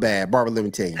feel bad, Barbara. Let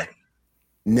me tell you,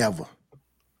 never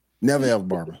ever,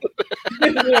 Barbara.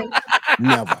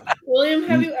 Never. William,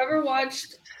 have you ever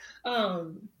watched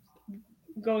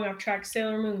going off track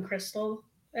Sailor Moon Crystal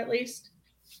at least?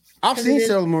 I've seen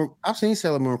Sailor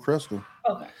Moon Crystal.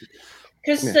 Okay.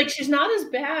 Because like she's not as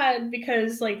bad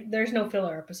because like there's no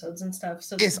filler episodes and stuff.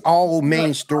 So it's all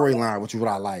main storyline, which is what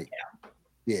I like.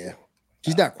 Yeah.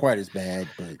 She's not quite as bad,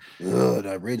 but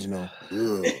the original.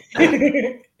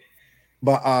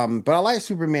 But I like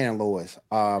Superman and Lois.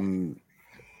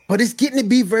 But it's getting to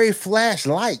be very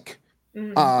Flash-like.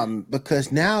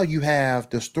 Because now you have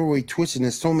the story twitching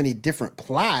in so many different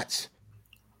plots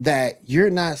that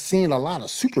you're not seeing a lot of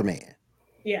Superman.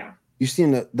 Yeah. You're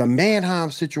seeing the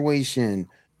Mannheim situation.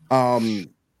 You're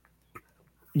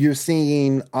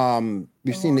seeing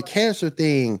the cancer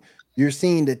thing. You're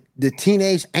seeing the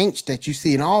teenage angst that you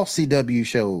see in all CW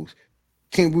shows.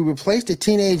 Can we replace the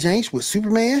teenage angst with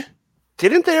Superman?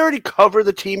 Didn't they already cover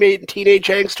the teenage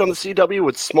angst on the CW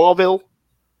with Smallville?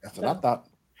 That's what I thought.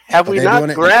 Have we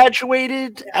not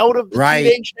graduated out of the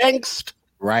teenage angst?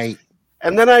 Right.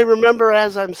 And then I remember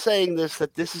as I'm saying this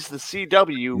that this is the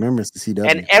CW. Remember, it's the CW.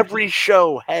 And every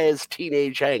show has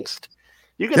teenage angst.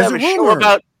 You could have a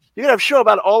show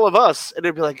about all of us, and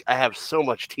it'd be like, I have so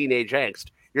much teenage angst.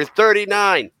 You're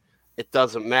 39. It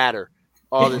doesn't matter.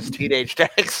 All this teenage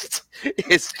angst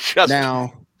is just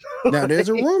now. There's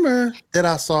a rumor that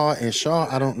I saw in Shaw.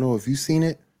 I don't know if you've seen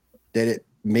it, that it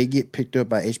may get picked up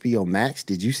by HBO Max.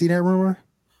 Did you see that rumor?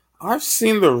 I've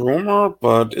seen the rumor,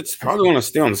 but it's probably going to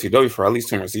stay on the CW for at least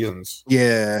 2 more seasons.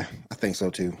 Yeah, I think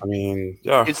so too. I mean,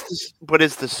 yeah. Is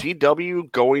the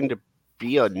CW going to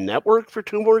be a network for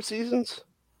 2 more seasons?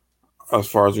 As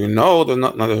far as we know, there's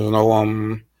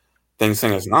no thing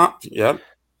saying it's not yet.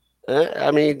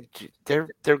 I mean, they're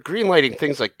greenlighting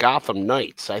things like Gotham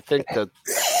Knights. I think that.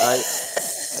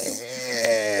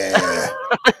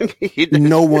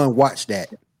 No one watched that.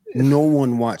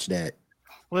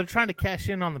 Well, they're trying to cash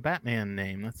in on the Batman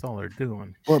name. That's all they're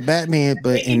doing. Well, Batman,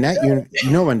 but in that in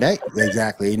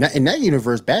that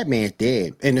universe, Batman's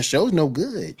dead, and the show's no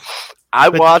good.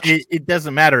 It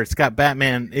doesn't matter. It's got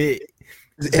Batman.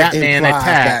 Batman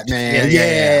attacked. Batman.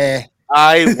 Yeah.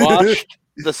 I watched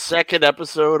the second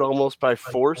episode almost by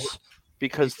force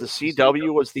because the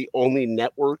CW was the only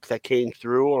network that came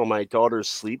through on my daughter's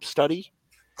sleep study.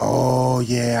 Oh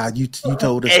yeah, you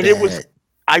told us and that.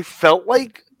 I felt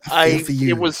like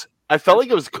it was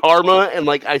karma, and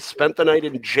like I spent the night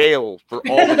in jail for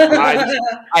all the times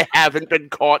I haven't been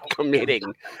caught committing.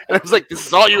 And I was like, "This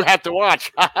is all you have to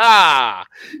watch." Ha ha!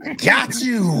 Got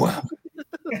you.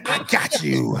 I got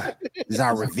you. This is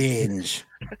our revenge.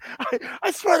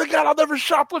 I swear to God, I'll never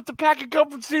shoplift a pack of gum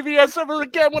from CVS ever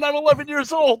again when I'm 11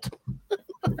 years old.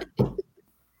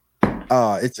 What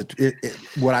I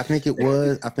think it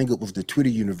was. I think it was the Twitter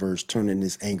universe turning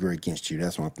this anger against you.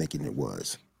 That's what I'm thinking it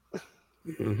was.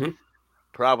 Mm-hmm.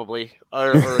 Probably,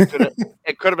 or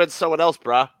it could have been someone else,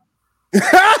 brah.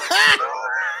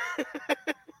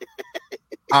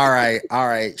 All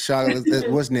right. Sean,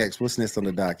 what's next? What's next on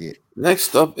the docket?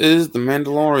 Next up is The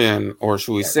Mandalorian, or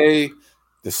should we say,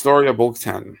 the story of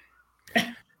Bo-Katan.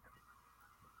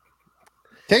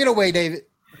 Take it away, David.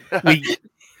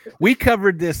 We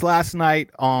covered this last night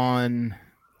on.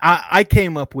 I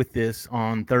came up with this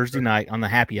on Thursday night on the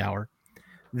happy hour.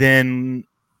 Then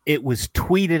it was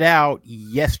tweeted out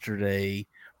yesterday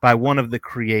by one of the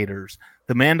creators.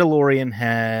 The Mandalorian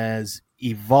has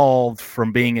evolved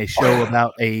from being a show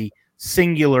about a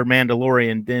singular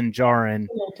Mandalorian, Din Djarin,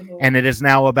 and it is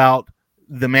now about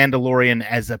the Mandalorian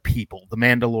as a people, the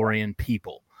Mandalorian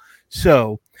people.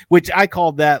 So, which I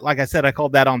called that, like I said, I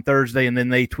called that on Thursday, and then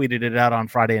they tweeted it out on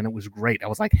Friday, and it was great. I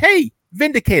was like, hey,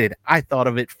 vindicated. I thought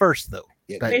of it first, though.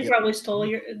 They probably stole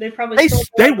your.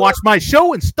 They watched my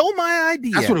show and stole my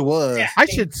idea. That's what it was. Yeah. I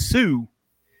should sue.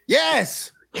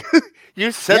 Yes.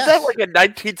 You said that like a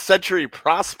 19th century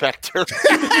prospector.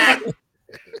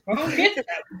 They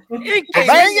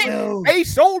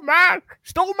stole my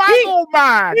gold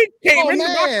mine.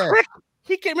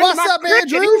 He came What's up,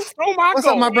 Andrew? What's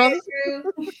up, my brother?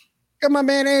 Got my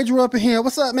man Andrew up in here.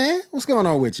 What's up, man? What's going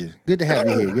on with you? Good to have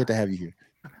you here. Good to have you here.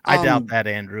 I doubt that,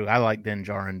 Andrew. I like Din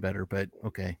Djarin better, but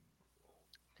okay.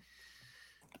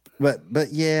 But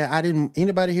yeah, I didn't.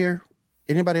 Anybody here?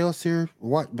 Anybody else here?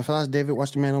 What besides David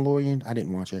watched The Mandalorian? I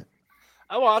didn't watch it.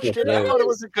 I watched it. I thought it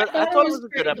was a good. I thought it was a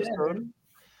good episode.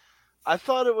 I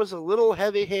thought it was a little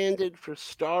heavy-handed for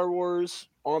Star Wars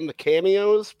on the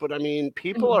cameos, but I mean,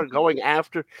 people are going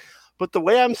after. But the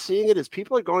way I'm seeing it is,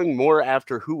 people are going more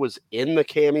after who was in the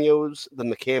cameos than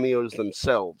the cameos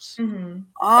themselves. I'm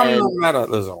not mad at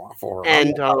Lizzo for her.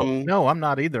 And no, I'm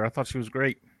not either. I thought she was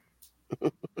great. Yeah,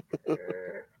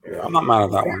 I'm not mad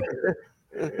at that one.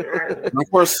 And of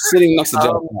course, sitting next to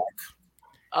Jeff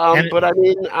Black. But I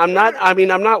mean, I'm not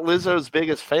Lizzo's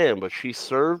biggest fan, but she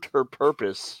served her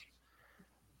purpose,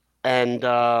 and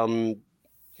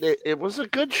it was a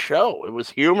good show. It was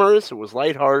humorous, it was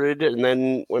lighthearted, and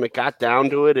then when it got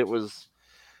down to it,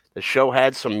 the show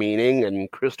had some meaning, and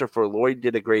Christopher Lloyd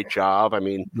did a great job. I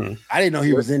mean, I didn't know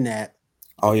he was in that.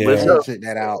 Oh yeah, Lizzo, check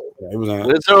that out. Yeah,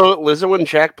 Lizzo and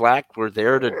Jack Black were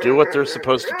there to do what they're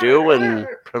supposed to do and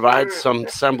provide some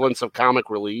semblance of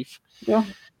comic relief. Yeah,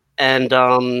 and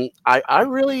I'm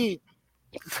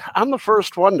the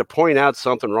first one to point out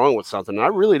something wrong with something. I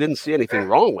really didn't see anything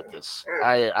wrong with this.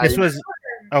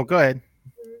 Oh, go ahead.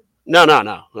 No.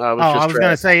 I was going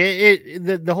to say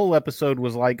the whole episode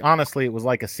was like, honestly, it was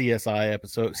like a CSI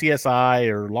episode, CSI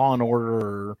or Law and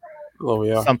Order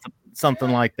or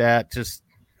something like that. Just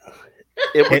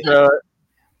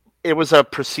it was a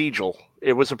procedural.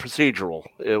 It was a procedural.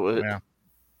 It was. Yeah.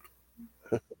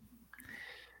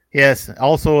 Yes,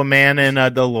 also a man in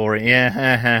a DeLorean.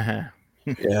 Yeah.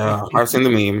 Yeah, I've seen the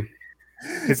meme.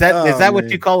 Is that what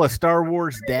you call a Star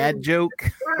Wars dad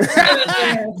joke?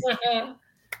 I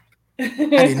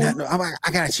did not know.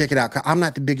 I gotta check it out. I'm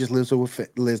not the biggest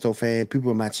Lizzo fan.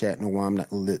 People in my chat know I'm not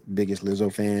the biggest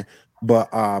Lizzo fan, but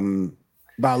I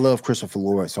love Christopher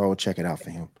Lloyd, so I'll check it out for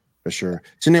him for sure.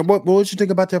 So then, what did you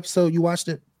think about the episode? You watched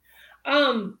it?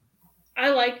 I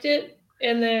liked it,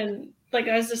 and then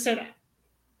as I said,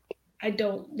 I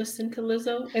don't listen to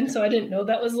Lizzo, and so I didn't know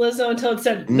that was Lizzo until it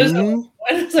said Lizzo.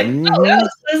 And I was like, oh, that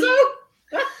was Lizzo.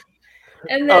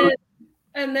 and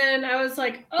then I was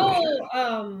like,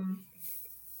 oh,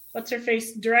 what's her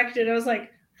face directed? I was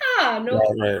like, no.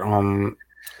 Right.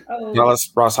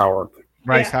 That's Ross Howard.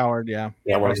 Bryce Howard, yeah.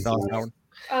 Yeah, Bryce Howard.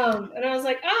 And I was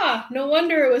like, no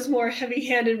wonder it was more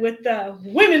heavy-handed with the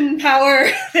women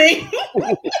power thing.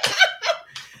 I'm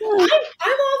all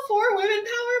for women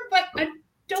power, but I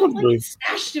don't like it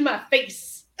smashed in my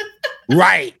face.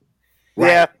 Right.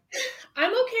 Yeah.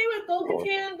 I'm okay with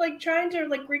Bo-Katan trying to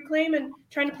reclaim and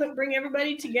trying to bring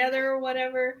everybody together or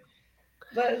whatever.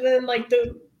 But then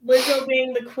the Lizzo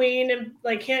being the queen and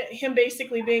him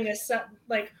basically being a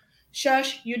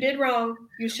shush, you did wrong,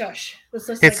 you shush.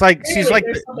 It's like she's like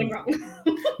something wrong.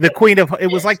 the queen of it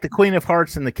was like the Queen of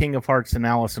Hearts and the King of Hearts in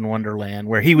Alice in Wonderland,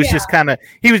 where he was just kind of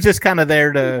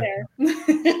there to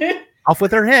off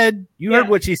with her head. You heard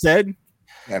what she said.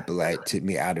 That blight took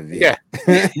me out of it. Yeah.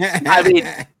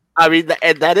 I mean,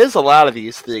 and that is a lot of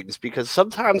these things, because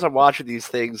sometimes I'm watching these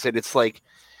things and it's like,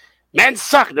 men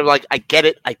suck. And I'm like, I get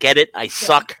it. I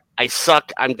suck.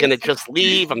 I'm going to just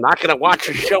leave. I'm not going to watch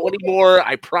your show anymore.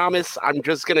 I promise. I'm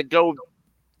just going to go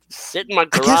sit in my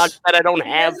garage that I don't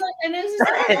have.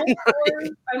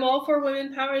 I'm all for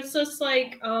women power. It's just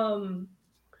like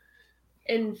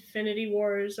Infinity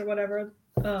Wars or whatever.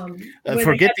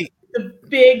 Forget the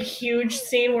big, huge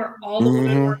scene where all the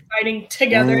women were fighting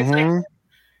together. It's like,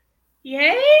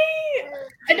 Yay!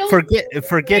 I don't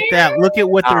Forget that. Look at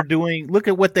what they're doing. Look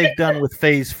at what they've done with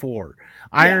Phase 4.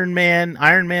 Iron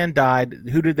Man died.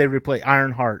 Who did they replace?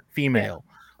 Ironheart, female.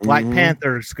 Black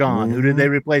Panther's gone. Who did they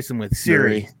replace him with?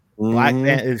 Siri.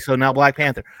 So now Black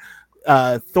Panther.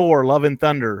 Thor, Love and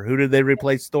Thunder. Who did they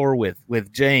replace Thor with?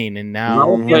 With Jane, and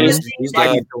now he's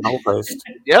dead.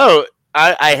 Yo,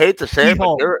 I hate to say it,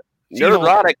 but She-Hulk.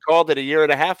 Neurotic called it a year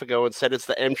and a half ago and said it's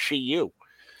the MCU.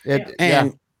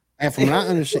 And from what I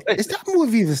understand, is that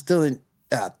movie even still in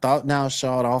thought now,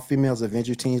 Shaw? All females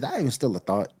Avenger teams. That even still a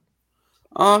thought.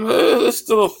 It's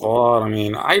still a thought. I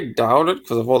mean, I doubt it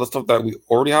because of all the stuff that we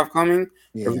already have coming.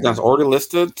 Everything's already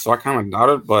listed, so I kind of doubt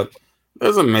it. But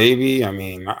there's a maybe. I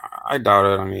mean, I doubt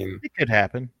it. I mean, it could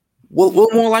happen. We'll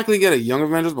more likely get a Young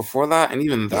Avengers before that, and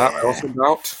even that I also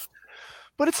doubt.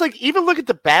 But it's like, even look at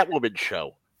the Batwoman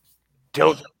show.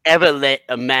 Don't ever let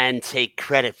a man take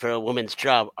credit for a woman's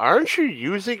job. Aren't you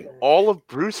using all of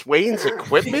Bruce Wayne's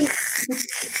equipment?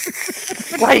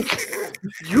 Like,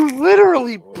 you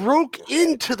literally broke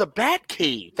into the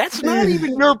Batcave. That's not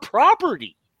even your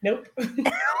property. Nope.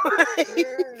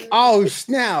 Oh,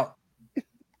 snap. I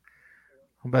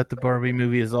bet the Barbie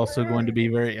movie is also going to be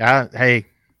very. Hey,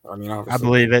 I mean, I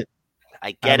believe it.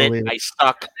 I get it. I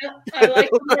suck. I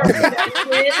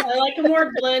like a more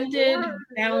blended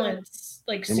balance,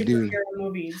 like superhero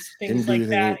movies, things like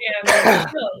that, and like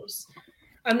shows.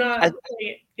 I'm not,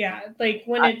 like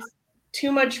when it's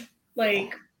too much,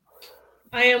 like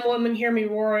I Am Woman, Hear Me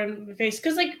Roar in the face,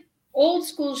 because like old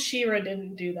school She-Ra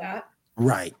didn't do that.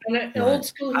 Right. And old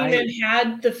school He-Man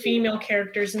had the female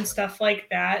characters and stuff like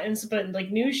that, and so, but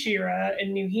like new She-Ra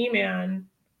and new He-Man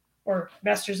or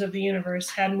Masters of the Universe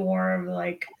had more of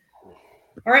like,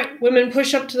 all right, women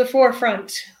push up to the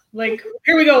forefront. Like,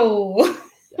 here we go.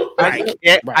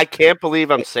 I can't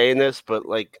believe I'm saying this, but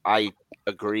like I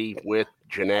agree with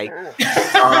Janae.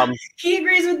 He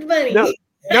agrees with Bunny.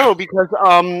 No, because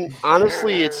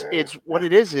honestly, it's what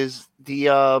it is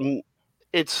the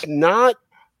it's not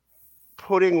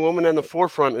putting women in the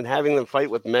forefront and having them fight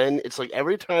with men. It's like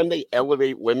every time they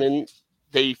elevate women,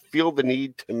 they feel the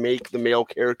need to make the male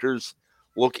characters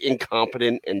look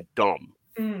incompetent and dumb.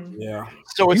 Yeah.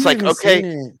 So it's like,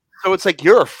 okay, so it's like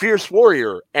you're a fierce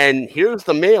warrior, and here's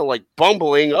the male like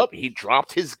bumbling up. He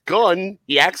dropped his gun.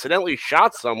 He accidentally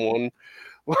shot someone.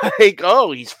 Like,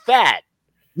 oh, he's fat.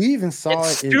 We even saw it.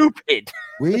 Stupid.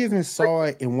 We even saw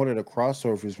it in one of the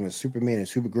crossovers when Superman and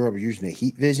Supergirl were using the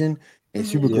heat vision, and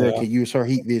Supergirl could use her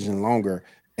heat vision longer.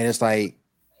 And it's like,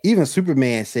 even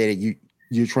Superman said that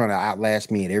you're trying to outlast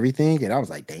me and everything, and I was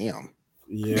like, damn.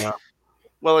 Yeah.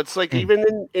 Well, it's like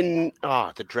even in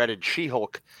the dreaded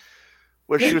She-Hulk,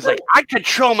 where she was like, I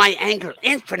control my anger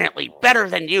infinitely better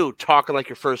than you, talking like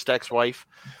your first ex-wife.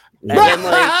 And then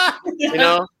like, you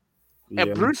know,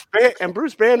 and Bruce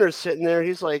Banner's sitting there,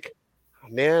 he's like,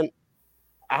 man,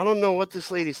 I don't know what this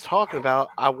lady's talking about.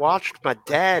 I watched my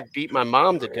dad beat my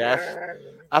mom to death.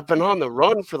 I've been on the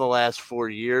run for the last 4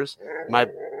 years. My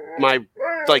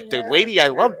like the lady I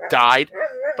love died.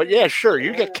 But yeah, sure,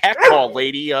 you get catcalled,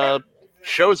 lady.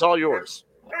 Show's all yours.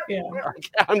 Yeah.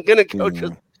 I'm gonna go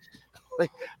just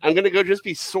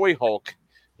be Soy Hulk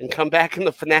and come back in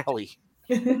the finale.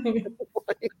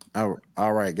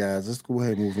 All right, guys, let's go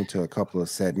ahead and move into a couple of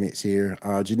segments here.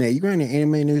 Janae, you got any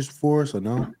anime news for us or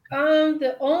no?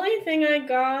 The only thing I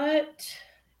got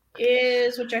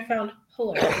is, which I found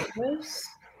hilarious.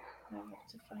 I have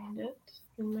to find it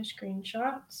in my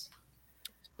screenshots.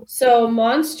 So,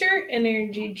 Monster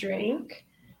Energy Drink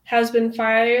has been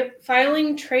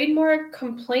filing trademark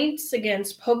complaints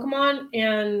against Pokemon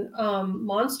and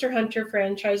Monster Hunter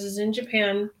franchises in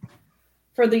Japan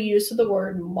for the use of the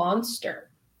word monster.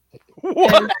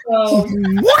 What?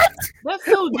 What? That's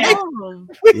so dumb.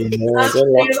 They've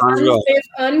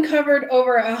uncovered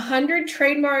over 100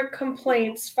 trademark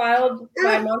complaints filed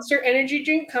by Monster Energy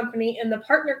Drink Company and the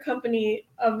partner company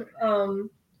of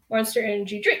Monster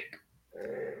Energy Drink.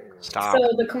 Stop.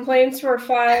 So the complaints were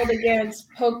filed against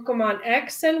Pokemon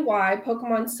X and Y,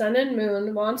 Pokemon Sun and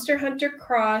Moon, Monster Hunter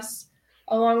Cross,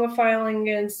 along with filing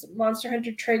against Monster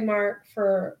Hunter trademark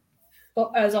for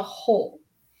as a whole.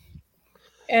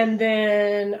 And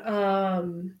then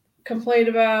complained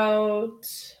about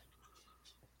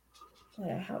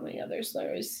how many others?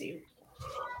 Let me see.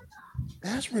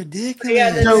 That's ridiculous.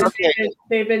 Yeah,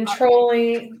 they've been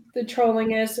trolling. The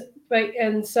trolling is like,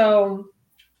 and so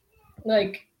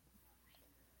like.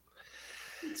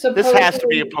 This has to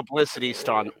be a publicity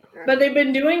stunt. But they've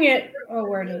been doing it. Oh,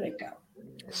 where did it go?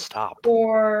 Stop.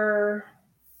 For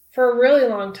a really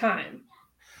long time.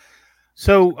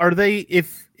 So, are they?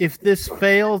 If this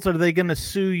fails, are they going to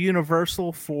sue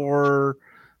Universal for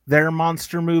their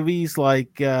monster movies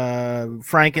like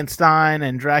Frankenstein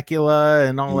and Dracula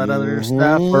and all that other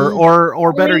stuff,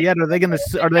 or better yet, are they going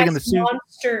to sue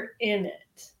monster in it?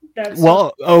 That's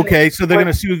okay, so they're going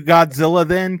to sue Godzilla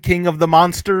then, King of the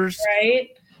Monsters, right?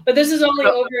 But this is only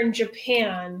over in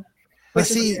Japan. But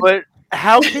see,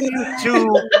 how can you sue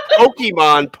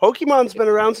Pokemon? Pokemon's been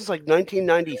around since like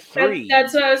 1993.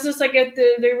 That's what I was just like.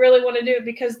 They really want to do it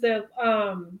because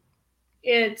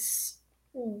it's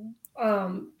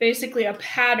basically a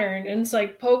pattern, and it's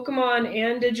like Pokemon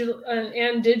and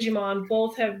Digimon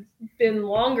both have been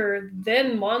longer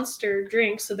than Monster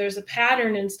drinks, so there's a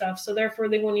pattern and stuff. So therefore,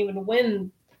 they won't even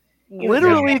win.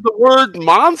 Literally, the word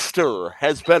monster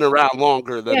has been around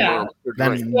longer than Monster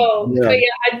drink.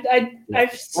 I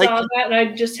saw that and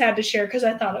I just had to share because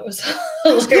I thought it was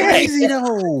crazy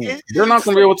though. They're not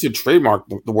going to be able to trademark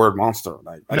the word monster.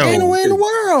 Ain't no way in the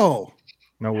world.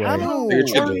 No way. They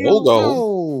trade the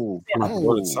logo, not the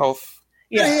word itself.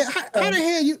 Yeah. How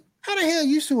the hell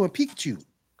you suing Pikachu?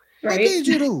 Right? What did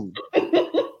you do?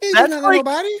 That's like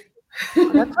nobody.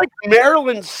 That's like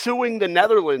Maryland suing the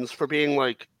Netherlands for being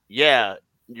like, yeah,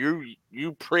 you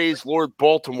praise Lord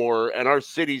Baltimore, and our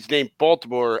city's named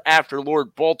Baltimore after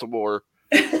Lord Baltimore,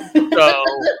 so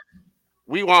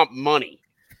we want money.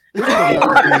 This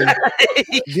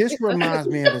reminds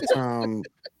me of the time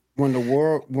when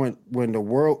the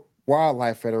World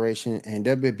Wildlife Federation and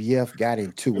WWF got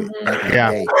into it back in the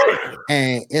day.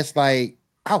 And it's like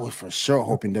I was for sure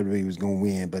hoping WWE was going to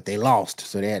win, but they lost,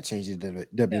 so they had to change it to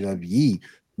WWE.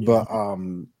 But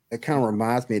it kind of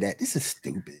reminds me that this is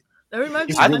stupid. That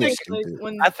reminds me.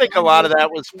 I think a lot of that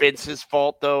was Vince's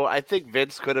fault, though. I think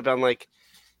Vince could have been like,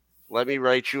 "Let me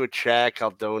write you a check.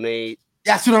 I'll donate."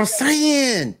 That's what I'm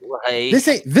saying. Like,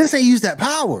 Vince ain't used that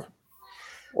power.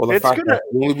 Well, the fact that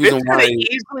the only reason why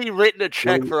easily written a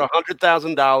check for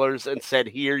 $100,000 and said,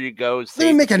 "Here you go." Let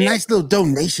me make a nice little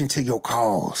donation to your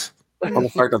cause. Well, the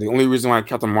fact that the only reason why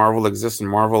Captain Marvel exists in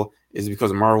Marvel is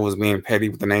because Marvel was being petty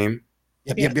with the name.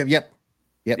 Yep.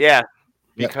 Yeah,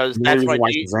 because that's why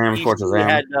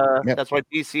DC that's why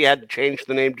DC had to change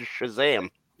the name to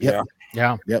Shazam. Yep.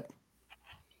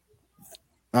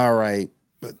 All right.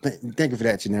 But thank you for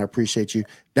that, Janelle. I appreciate you.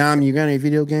 Dom, you got any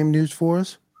video game news for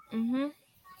us? Mm-hmm.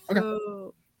 Okay.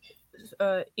 So,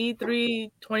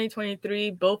 E3 2023,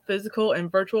 both physical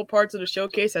and virtual parts of the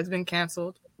showcase has been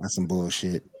canceled. That's some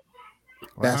bullshit.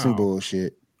 Wow. That's some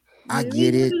bullshit. I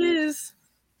get it. It is.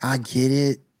 I get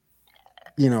it.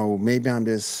 You know, maybe I'm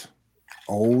just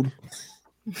old,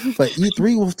 but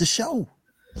E3 was the show.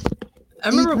 I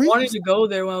remember wanting to go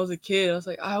there when I was a kid. I was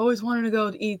like, I always wanted to go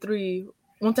to E3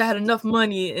 once I had enough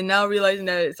money, and now realizing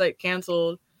that it's like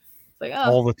canceled. It's like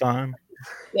all the time.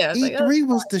 Yeah, E3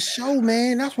 was the show,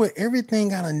 man. That's where everything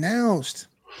got announced.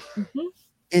 Mm-hmm.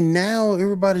 And now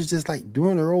everybody's just like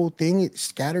doing their own thing at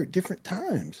scattered different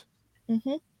times.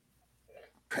 Mm-hmm.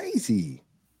 Crazy.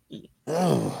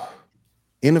 Oh,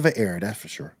 end of an era, that's for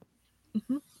sure.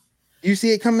 Mm-hmm. You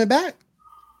see it coming back?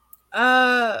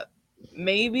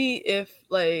 Maybe if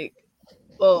I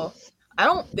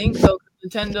don't think so.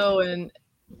 Nintendo and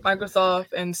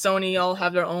Microsoft and Sony all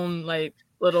have their own like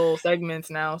little segments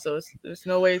now, so there's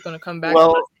no way it's gonna come back.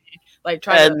 Well,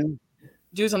 try to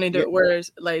do something where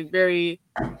it's like very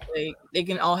like they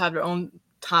can all have their own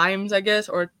times, I guess,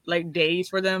 or like days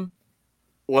for them.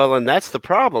 Well, and that's the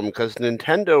problem because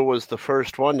Nintendo was the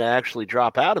first one to actually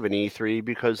drop out of an E3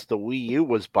 because the Wii U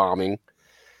was bombing,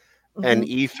 and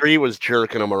E3 was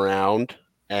jerking them around,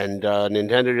 and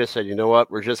Nintendo just said, "You know what?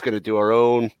 We're just going to do our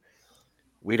own.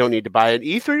 We don't need to buy it."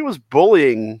 E3 was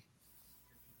bullying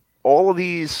all of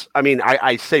these. I mean,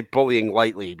 I say bullying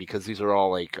lightly because these are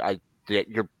all like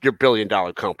you're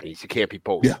billion-dollar companies. You can't be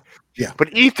bullied. Yeah. But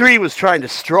E3 was trying to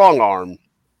strong arm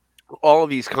all of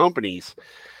these companies.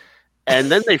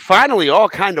 And then they finally all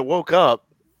kind of woke up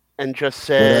and just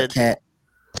said,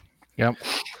 "Yep."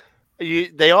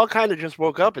 They all kind of just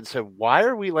woke up and said, "Why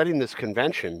are we letting this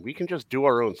convention? We can just do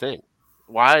our own thing.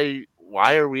 Why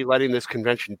are we letting this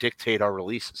convention dictate our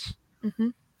releases? Mm-hmm.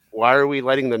 Why are we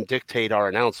letting them dictate our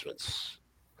announcements?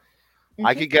 Mm-hmm.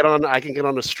 I can get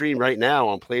on a stream right now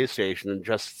on PlayStation and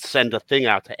just send a thing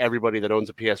out to everybody that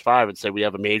owns a PS5 and say we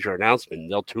have a major announcement.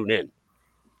 And they'll tune in.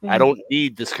 Mm-hmm. I don't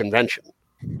need this convention."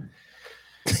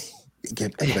 It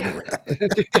kept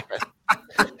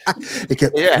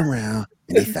around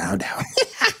and they found out.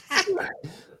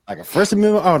 Like a First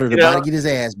Amendment order to get his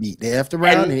ass beat. They effed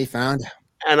around and they found out.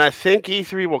 And I think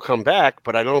E3 will come back,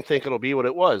 but I don't think it'll be what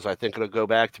it was. I think it'll go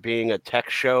back to being a tech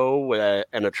show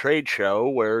and a trade show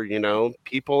where,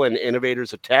 people and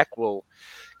innovators of tech will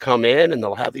come in and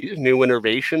they'll have these new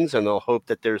innovations, and they'll hope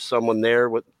that there's someone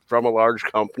there from a large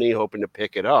company hoping to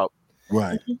pick it up.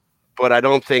 Right. But I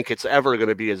don't think it's ever going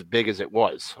to be as big as it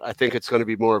was. I think it's going to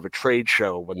be more of a trade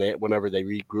show whenever they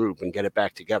regroup and get it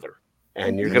back together.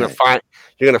 And you're going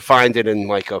to find it in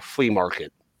like a flea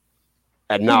market,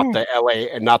 and not the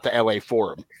LA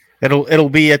Forum. It'll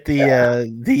be at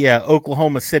the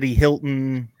Oklahoma City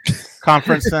Hilton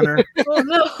Conference Center. Oh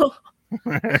no!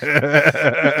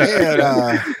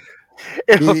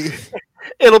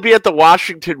 It'll be at the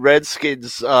Washington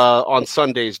Redskins on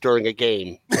Sundays during a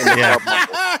game.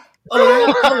 Yeah.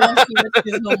 No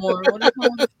more. What is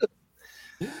called?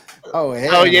 Oh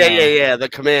yeah. The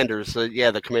Commanders.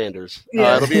 The Commanders.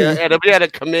 Yeah. It'll be at a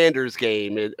Commanders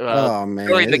game.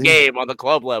 During the game on the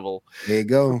club level. There you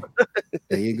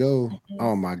go.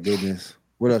 Oh my goodness.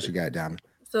 What else you got, Donna?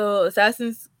 So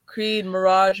Assassin's Creed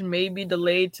Mirage may be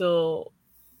delayed till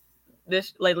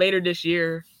later this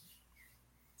year,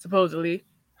 supposedly.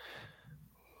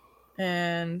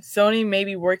 And Sony may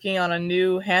be working on a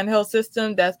new handheld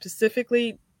system that's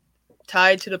specifically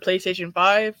tied to the PlayStation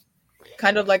 5,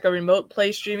 kind of like a remote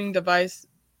play streaming device.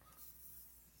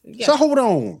 Yeah. So hold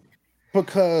on,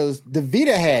 because the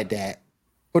Vita had that,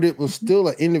 but it was still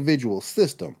an individual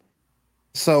system.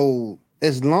 So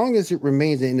as long as it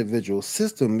remains an individual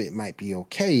system, it might be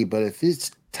okay. But if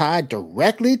it's tied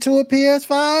directly to a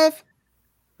PS5,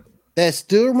 that's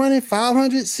still running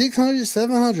 $500, $600,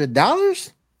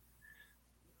 $700.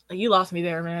 You lost me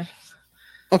there, man.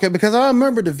 Okay, because I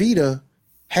remember the Vita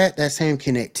had that same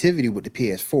connectivity with the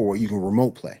PS4 where you can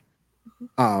remote play.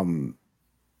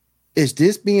 Is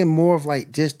this being more of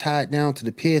like just tied down to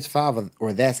the PS5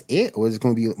 or that's it? Or is it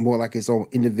going to be more like its own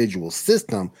individual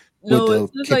system with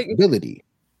the capability?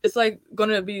 It's like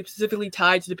going to be specifically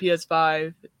tied to the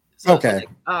PS5. So okay.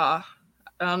 I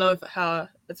don't know how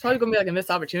it's probably going to be like a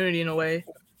missed opportunity in a way.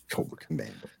 Cobra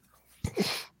Commander.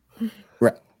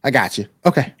 Right. I got you.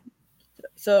 Okay.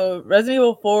 So Resident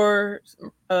Evil 4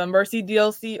 Mercy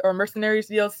DLC or Mercenaries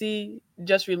DLC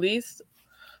just released,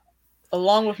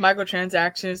 along with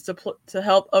microtransactions to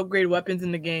help upgrade weapons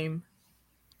in the game.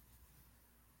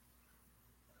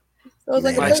 So it's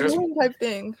like a win type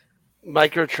thing.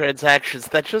 Microtransactions.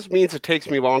 That just means it takes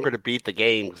me longer to beat the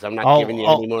game because I'm not giving you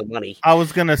any more money. I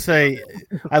was gonna say,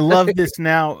 I love this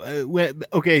now.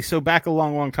 Okay, so back a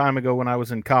long time ago when I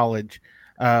was in college,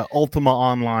 Ultima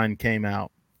Online came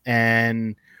out,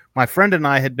 and my friend and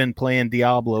I had been playing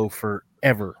Diablo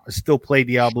forever. I still play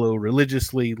Diablo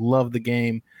religiously, love the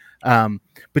game.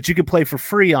 But you could play for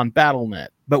free on Battle.net.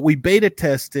 But we beta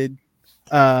tested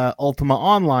Ultima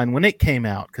Online when it came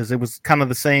out because it was kind of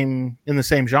in the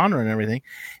same genre and everything.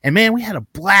 And man, we had a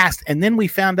blast. And then we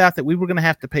found out that we were going to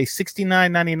have to pay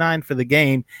 $69.99 for the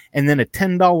game and then a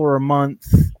 $10 a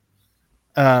month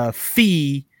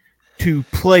fee to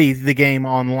play the game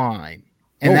online.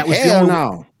 And that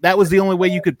was the only way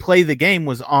you could play the game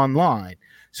was online.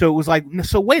 So it was like,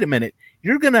 so wait a minute,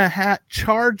 you're going to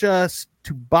charge us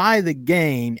to buy the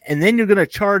game, and then you're going to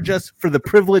charge us for the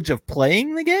privilege of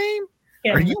playing the game?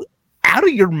 Yeah. Are you out of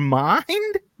your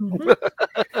mind? Yeah,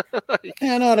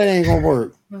 no, that ain't going to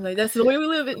work. I'm like, that's the way we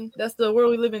live in. That's the world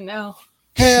we live in now.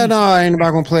 Hell no, ain't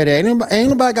nobody going to play that. Ain't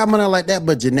nobody got money like that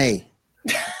but Janae.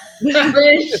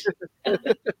 I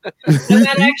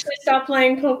actually stopped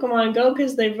playing Pokemon Go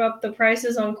because they've upped the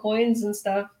prices on coins and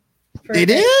stuff. They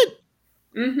did?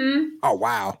 Mm-hmm. Oh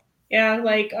wow. Yeah,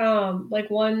 like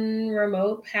one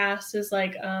remote pass is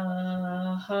like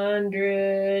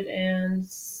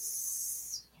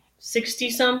 160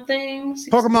 something.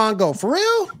 Pokemon Go for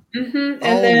real? Mm-hmm.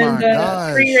 And then the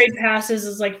free raid passes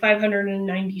is like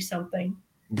 590 something.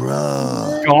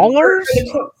 Bruh. Dollars?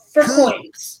 For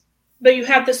coins. But you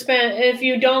have to spend, if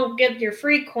you don't get your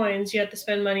free coins, you have to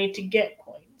spend money to get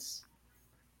coins.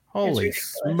 Holy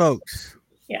smokes.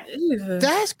 Yeah.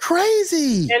 That's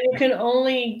crazy. And you can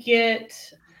only get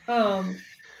a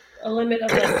limit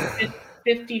of like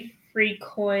 50 free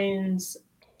coins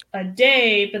a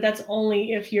day, but that's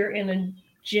only if you're in a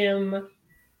gym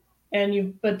and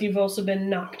you've also been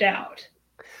knocked out.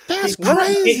 That's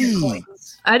crazy.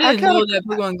 I didn't know that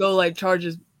Pokemon Go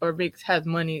charges or has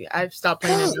money. I've stopped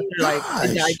playing it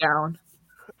after it died down.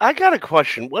 I got a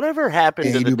question. Whatever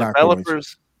happened to the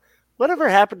developers? Whatever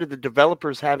happened to the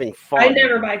developers having fun? I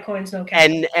never buy coins, no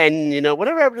cash. And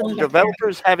whatever happened to the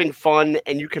developers having fun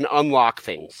and you can unlock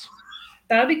things?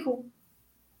 That'd be cool.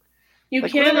 You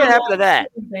can whatever happened to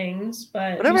that? Things,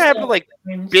 but whatever happened to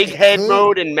Big Head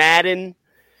mode in Madden?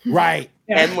 Right.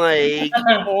 And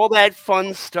all that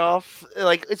fun stuff.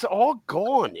 It's all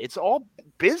gone. It's all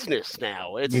business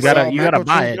now. It's you gotta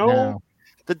buy it now.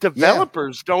 The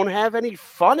developers don't have any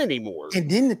fun anymore.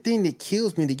 And then the thing that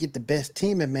kills me, to get the best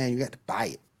team, man, you got to buy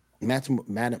it. Madam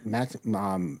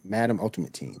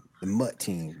Ultimate Team, the MUT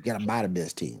team. You got to buy the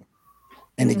best team.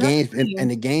 And the game's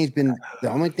been the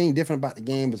only thing different about the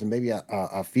game is maybe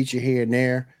a feature here and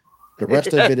there. The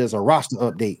rest of it is a roster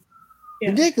update.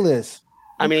 Yeah. Ridiculous.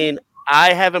 I mean,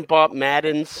 I haven't bought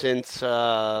Madden since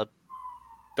the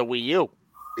Wii U.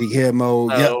 Big head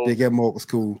mode. So, big head mode was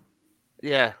cool.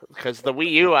 Yeah, because the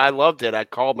Wii U, I loved it. I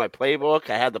called my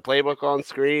playbook. I had the playbook on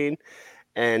screen,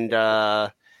 and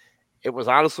it was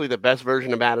honestly the best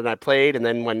version of Madden I played. And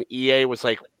then when EA was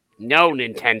like, "No,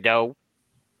 Nintendo,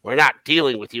 we're not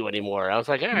dealing with you anymore," I was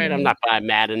like, "All right, I'm not buying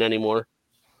Madden anymore."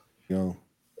 Yo,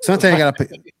 sometimes you gotta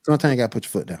put your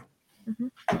foot down. Mm-hmm.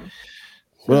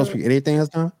 What else? Anything else,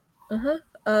 Tom?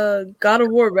 God of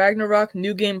War Ragnarok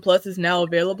New Game Plus is now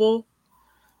available.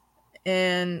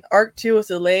 And Arc 2 is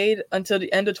delayed until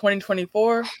the end of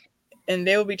 2024, and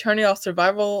they will be turning off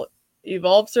Survival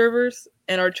Evolved servers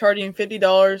and are charging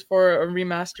 $50 for a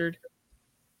remastered.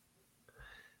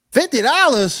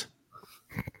 $50?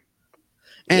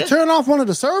 And turn off one of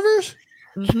the servers?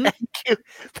 Mm-hmm.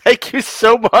 Thank you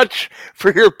so much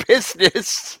for your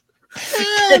business.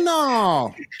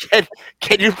 No.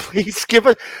 Can you please give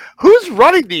us who's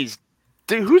running these?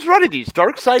 Dude, who's running these?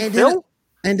 Dark Side Phil?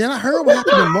 And then I heard what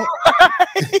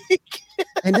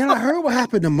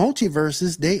happened to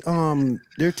multiverses.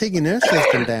 They're taking their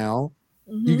system down.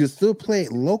 Mm-hmm. You can still play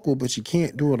it local, but you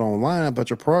can't do it online. But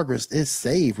your progress is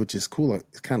saved, which is cool.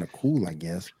 It's kind of cool, I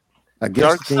guess. I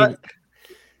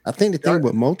think the thing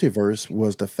with multiverse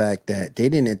was the fact that they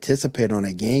didn't anticipate on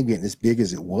a game getting as big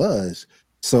as it was.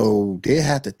 So they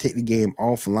had to take the game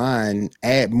offline,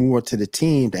 add more to the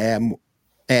team to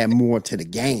add more to the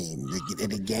game.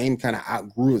 The game kind of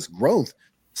outgrew its growth.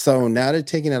 So now they're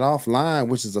taking it offline,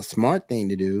 which is a smart thing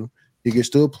to do. You can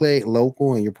still play it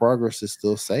local and your progress is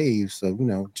still saved. So,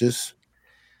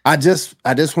 I just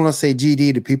want to say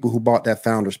GD to people who bought that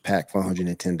Founders Pack for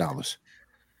 $110.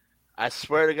 I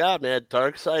swear to God, man,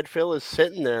 Darkside Phil is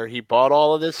sitting there. He bought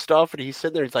all of this stuff, and he's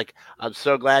sitting there. He's like, "I'm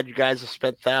so glad you guys have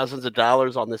spent thousands of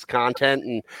dollars on this content,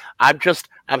 and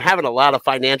I'm having a lot of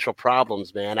financial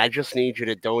problems, man. I just need you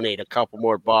to donate a couple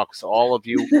more bucks, all of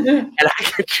you, and I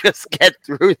can just get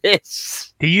through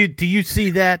this." Do you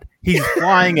see that? He's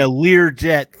flying a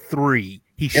Learjet 3.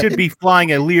 He should be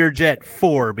flying a Learjet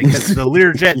 4 because the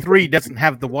Learjet 3 doesn't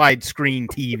have the widescreen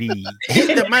TV.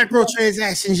 Hit the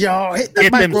microtransactions, y'all. Hit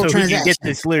them so he can get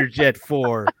this Learjet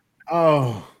 4.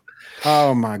 Oh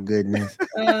my goodness.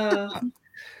 Okay,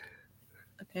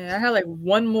 I have like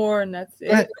one more, and that's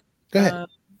it. Go ahead.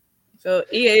 So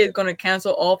EA is going to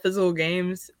cancel all physical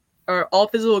game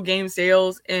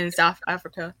sales in South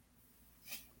Africa.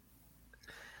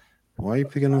 Why are you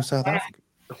picking on South Africa?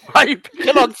 Why are you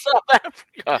picking on South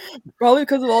Africa? Probably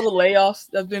because of all the layoffs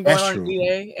that's been going on in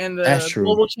EA and the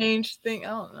global change thing. I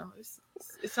don't know.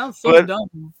 It sounds so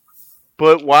dumb.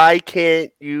 But why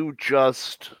can't you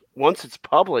just, once it's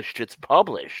published, it's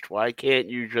published. Why can't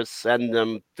you just send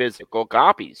them physical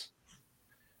copies?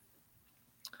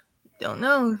 Don't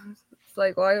know. It's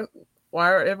like, why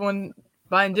are everyone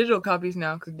buying digital copies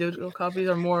now? Because digital copies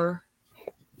are more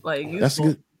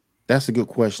useful. That's a good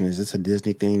question. Is this a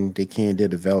Disney thing? They can't do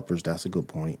developers. That's a good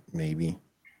point. Maybe.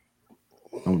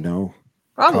 Oh no.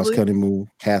 Probably. Cost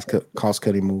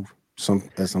cutting move.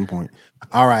 At some point.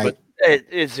 All right. But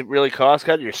is it really cost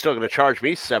cutting? You're still going to charge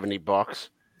me $70.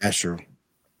 That's true.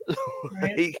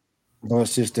 Right?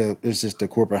 But it's just the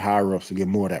corporate higher ups to get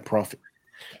more of that profit.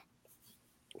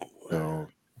 So,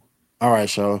 all right,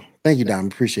 Shaw. Thank you, Dom.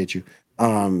 Appreciate you.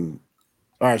 All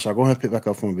right, Shaw. Go ahead and pick back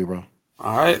up for me, bro.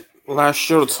 All right. Last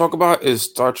show to talk about is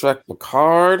Star Trek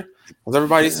Picard. Has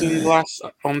everybody seen the last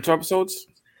 2 episodes?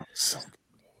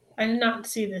 I did not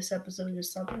see this episode. I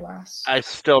just saw the last. I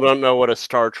still don't know what a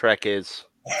Star Trek is.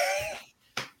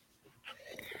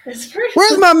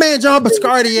 Where's my man John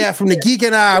Biscardi at from the Geek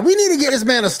and I? We need to get this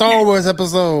man a Star Wars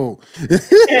episode.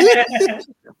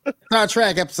 Star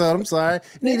Trek episode. I'm sorry.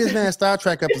 Need this man a Star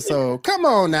Trek episode. Come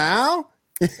on now.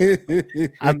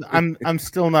 I'm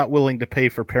still not willing to pay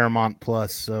for Paramount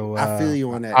Plus, so I feel you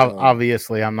on that.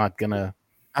 Obviously, I'm not gonna.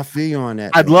 I feel you on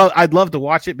that. I'd love to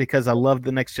watch it because I love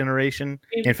The Next Generation.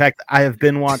 In fact, I have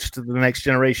been watched The Next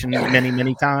Generation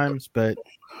many times. But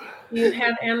you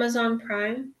have Amazon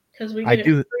Prime because we get it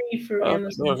free for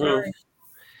Amazon Prime.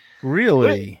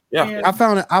 Really? Yeah. I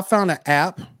found an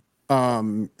app.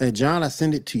 And John, I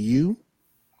send it to you.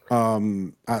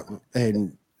 And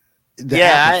the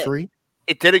app is free.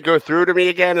 It didn't go through to me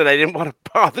again, and I didn't want to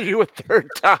bother you a third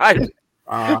time.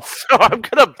 So I'm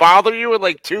gonna bother you in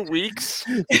like 2 weeks.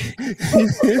 Will,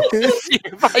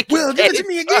 give it to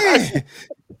me again.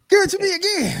 Give it to me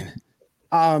again.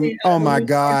 Oh my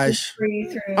gosh.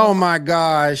 Oh my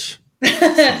gosh.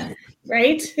 Right?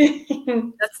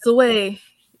 That's the way.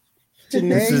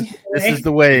 Janae, This is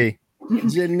the way.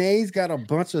 Janae's got a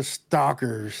bunch of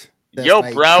stalkers. That's Yo,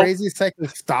 like bro. crazy second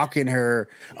stalking her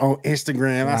on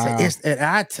Instagram. Wow. I said, and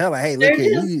I tell her, hey, look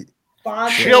They're at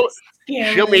you.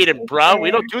 She'll meet him, bro.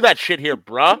 We don't do that shit here,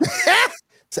 bro.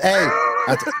 So, hey,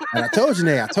 I told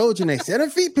Janae, send them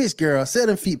feet pics, girl. Send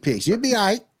them feet pics. You'll be all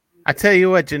right. I tell you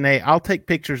what, Janae, I'll take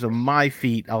pictures of my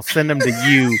feet. I'll send them to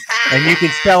you, and you can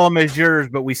sell them as yours,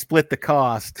 but we split the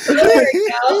cost.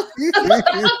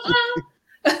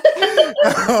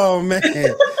 Oh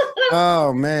man.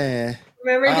 Oh man.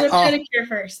 Remember to get a pedicure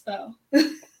first, though.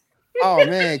 Oh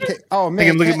man. Oh man. They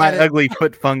can look at my ugly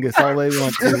foot fungus all they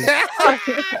want to.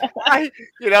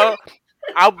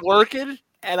 I'm working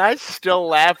and I still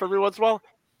laugh every once in a while.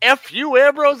 F you,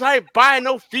 Ambrose. I ain't buying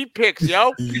no feet pics,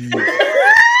 yo.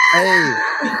 Hey,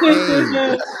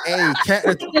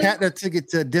 Katna took it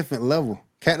to a different level.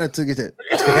 Katna took it to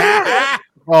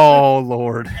Oh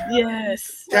Lord.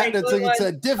 Yes. Katna took it to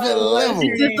a different level.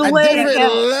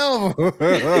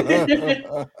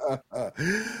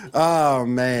 Oh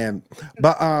man.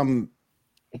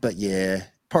 But yeah,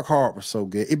 Park Hard was so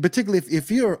good. Particularly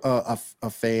if you're a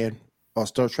fan of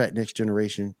Star Trek Next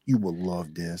Generation, you will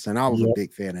love this. And I was a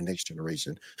big fan of Next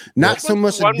Generation. Not so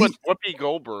much one with Whoopi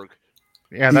Goldberg.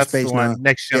 Yeah, Deep that's Space the one. Nine.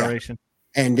 Next Generation. Yeah.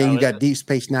 And then you got Deep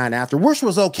Space Nine after, which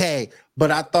was okay, but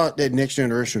I thought that Next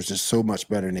Generation was just so much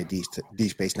better than Deep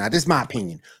Space Nine. This is my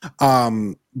opinion.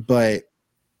 But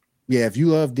yeah, if you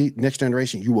love Next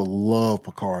Generation, you will love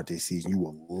Picard this season. You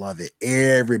will love it.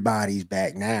 Everybody's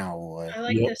back now. Boy. I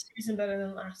like this season better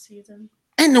than last season.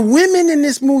 And the women in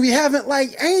this movie haven't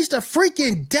like aged a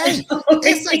freaking day.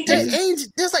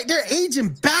 It's like they're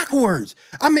aging backwards.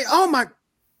 I mean, oh my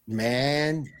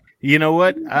man. You know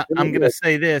what? I'm gonna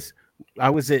say this. I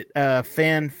was at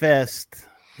Fan Fest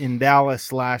in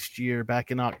Dallas last year, back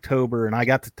in October, and I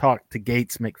got to talk to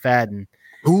Gates McFadden.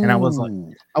 Ooh. And I was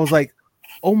like,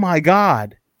 oh my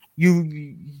God,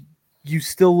 you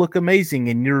still look amazing,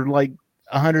 and you're like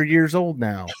 100 years old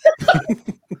now.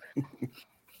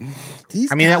 I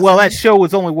mean, that show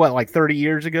was only like 30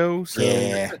 years ago. So.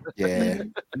 Yeah.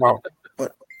 Wow.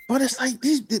 But it's like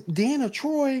these Deanna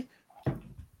Troy,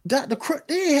 Dr. Crook,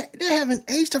 they haven't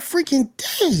aged a freaking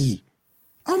day.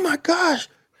 Oh my gosh,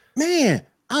 man!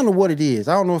 I don't know what it is.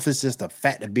 I don't know if it's just the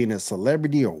fact of being a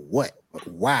celebrity or what. But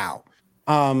wow.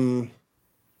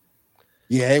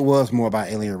 Yeah, it was more about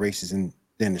alien races than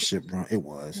the ship. It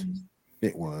was.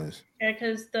 Yeah,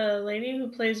 because the lady who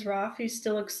plays Rafi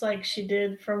still looks like she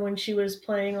did from when she was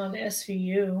playing on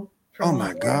SVU. Oh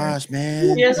my gosh,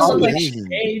 man! She doesn't look like she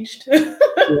aged.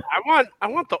 I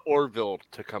want the Orville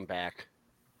to come back.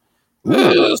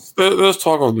 There's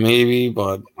talk of maybe,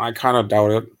 but I kind of doubt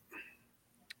it.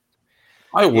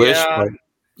 I wish, but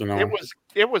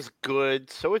it was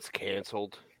good, so it's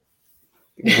canceled.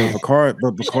 But Picard,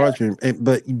 but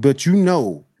you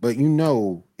know,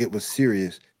 it was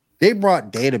serious. They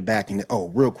brought Data back in.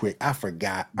 Real quick, I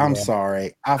forgot. I'm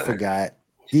sorry, I forgot.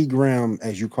 D. Graham,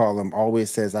 as you call him,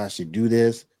 always says I should do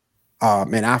this.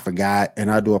 And I forgot, and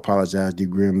I do apologize, D.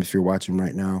 Graham, if you're watching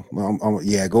right now.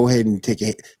 Go ahead and take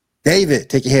it. David,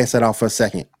 take your headset off for a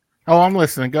second. Oh, I'm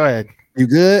listening. Go ahead. You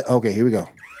good? Okay, here we go.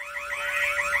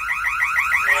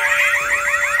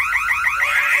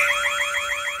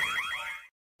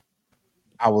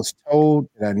 I was told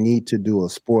that I need to do a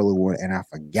spoiler warning, and I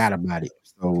forgot about it.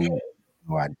 So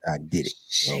I did it.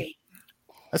 So.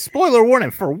 A spoiler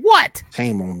warning for what?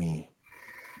 Shame on me.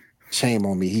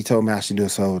 He told me I should do it,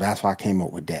 so that's why I came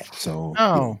up with that. So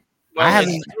well, I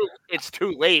haven't. It's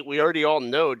too late. We already all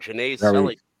know Janae's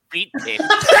selling feet pics.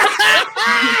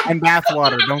 And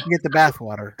bathwater. Don't forget the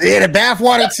bathwater. Yeah, the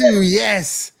bathwater too.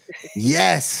 Yes.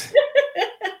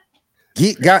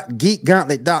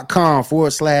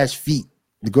 GeekGauntlet.com/feet.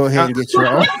 Go ahead and get your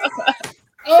own.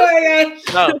 Oh my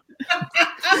gosh. No.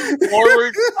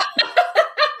 Forward.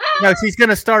 No, she's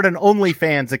gonna start an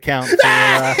OnlyFans account for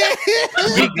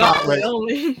Geek Gauntlet.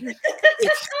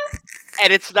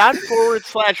 And it's not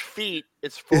 /feet.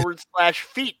 It's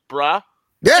 /feet, bruh.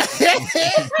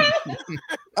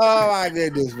 Oh my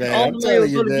goodness, man! All the way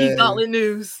we'll go to Geek Gauntlet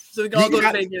News, so we can all go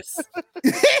to Vegas.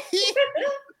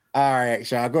 All right,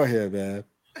 Sean, go ahead, man.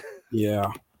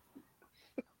 Yeah.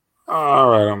 All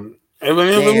right. It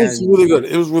was really good.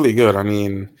 It was really good. I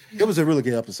mean, it was a really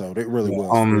good episode. It really was.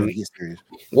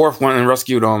 Worf went and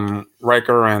rescued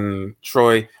Riker and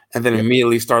Troy, and then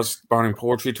immediately starts spouting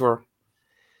poetry to her.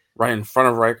 right in front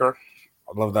of Riker.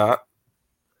 I love that.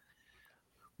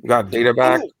 We got Data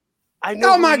back. I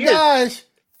know. Oh my gosh!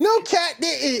 No, Cat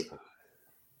did it.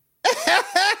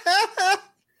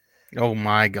 Oh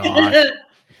my gosh!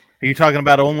 Are you talking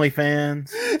about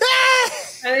OnlyFans?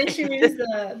 I think she used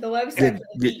the website for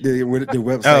the feet. The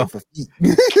website for feet.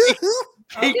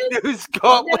 Geek News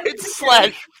Gauntlet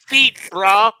 / feet,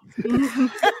 brah.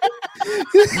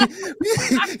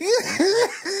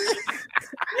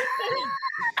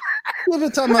 Let me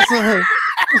tell my son.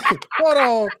 Hold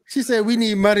on. She said we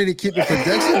need money to keep the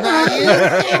production value.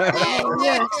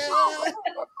 Yeah.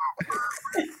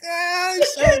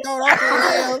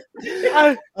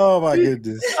 Oh my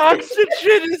goodness.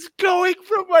 Oxygen is going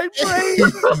from my brain.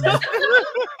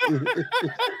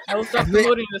 I will start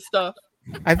promoting this stuff.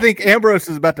 I think Ambrose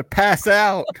is about to pass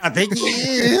out. I think he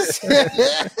is.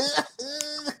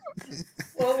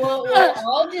 We'll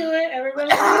all do it. Everybody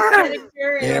will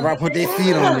pedicure. Everybody put their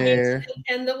feet on there.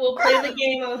 And then we'll play the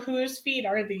game of whose feet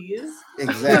are these.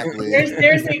 Exactly.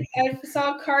 I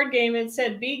saw a card game and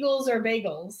said beagles or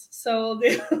bagels. So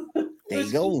there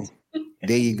you go.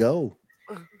 There you go.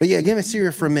 But yeah, give me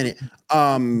serious for a minute.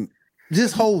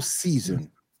 This whole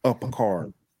season of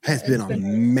Picard has been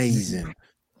amazing.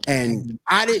 And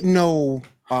I didn't know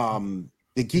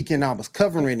the Geek and I was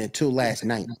covering it until last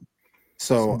night.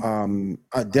 So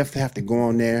I definitely have to go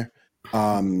on there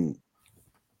and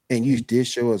use this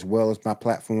show as well as my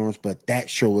platforms. But that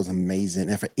show was amazing.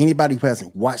 And for anybody who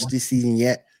hasn't watched this season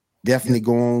yet, definitely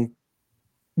go on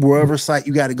wherever site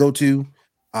you got to go to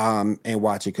and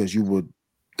watch it, because you would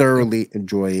thoroughly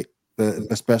enjoy it.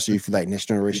 Especially if you like Next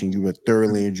Generation, you would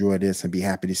thoroughly enjoy this and be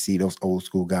happy to see those old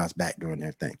school guys back doing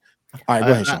their thing. All right,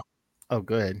 go ahead, Sean. Oh,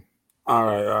 go ahead.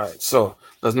 All right. So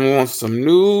let's move on to some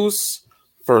news.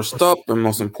 First up, and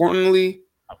most importantly,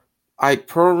 Ike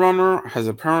Perlrunner has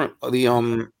apparently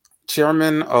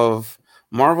chairman of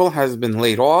Marvel has been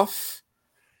laid off.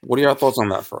 What are your thoughts on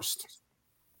that first?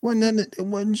 It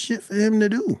wasn't shit for him to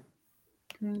do.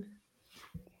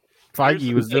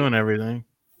 Feige was doing everything.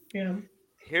 Yeah.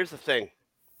 Here's the thing.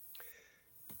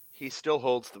 He still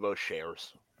holds the most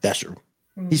shares. That's true.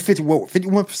 He's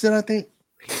 51%, I think.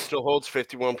 He still holds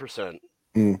 51%.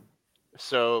 Mm.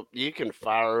 So you can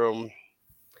fire him.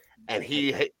 And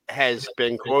he has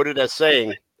been quoted as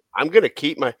saying,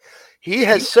 he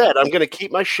has said, I'm going to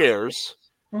keep my shares.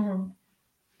 Mm-hmm.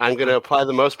 I'm going to apply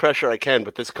the most pressure I can,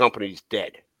 but this company's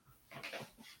dead.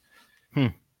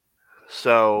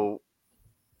 So,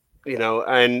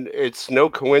 and it's no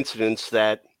coincidence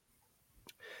that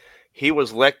he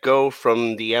was let go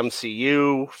from the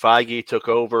MCU. Feige took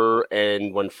over,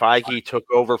 and when Feige took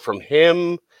over from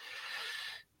him,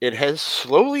 it has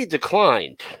slowly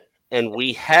declined. And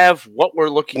we have what we're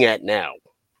looking at now.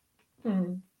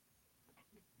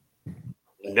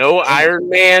 No Iron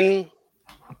Man,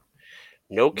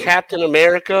 no Captain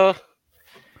America,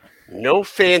 no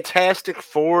Fantastic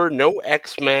Four, no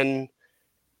X-Men,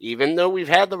 even though we've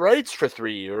had the rights for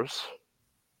 3 years.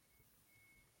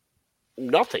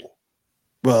 Nothing.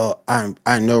 Well,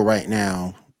 I know right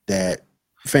now that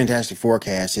Fantastic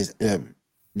Forecast is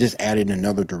just added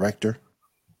another director.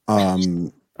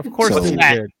 Of course, so they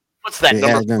did. What's that,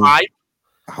 number 5?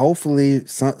 Hopefully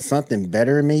something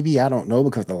better, maybe. I don't know,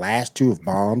 because the last 2 have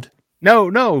bombed. No,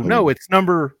 it's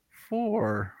number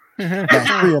 4.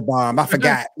 Last 3 have bombed. I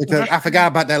forgot, because I forgot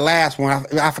about that last one.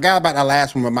 I forgot about that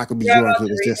last one with Michael B. Jordan, because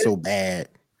it was just so bad.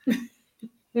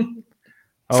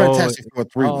 Fantastic Four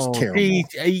 3 was terrible.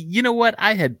 You know what?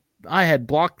 I had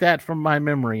blocked that from my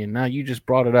memory, and now you just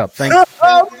brought it up. Thank you.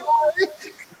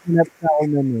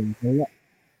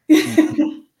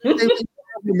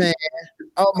 Man,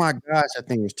 oh my gosh, I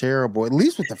think it was terrible. At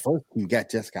least with the first 2, you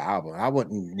got Jessica Alba. I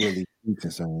wasn't really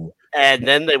concerned. And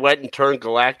then they went and turned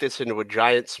Galactus into a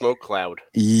giant smoke cloud.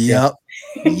 Yep.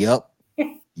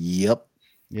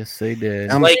 Yes, they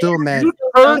did. I'm still mad. You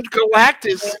turned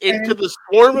Galactus into the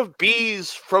swarm of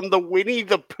bees from the Winnie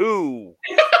the Pooh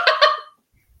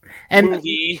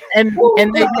movie. And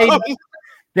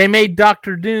they made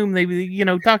Dr. Doom.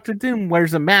 Dr. Doom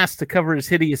wears a mask to cover his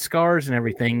hideous scars and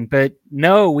everything. But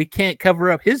no, we can't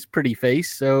cover up his pretty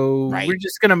face. So we're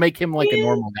just gonna make him like a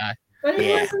normal guy. But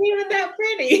he wasn't even that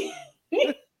pretty.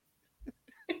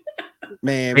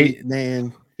 Man.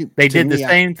 They did the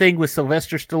same thing with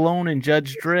Sylvester Stallone and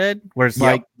Judge Dredd, where it's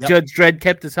Judge Dredd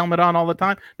kept his helmet on all the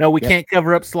time. No, we can't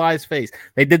cover up Sly's face.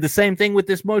 They did the same thing with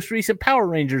this most recent Power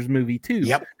Rangers movie too.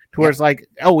 Yep. To where it's like,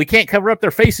 oh, we can't cover up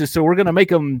their faces, so we're gonna make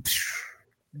them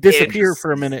disappear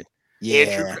for a minute.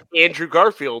 Yeah. Andrew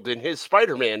Garfield in his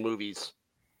Spider-Man movies.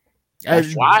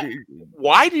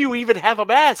 Why do you even have a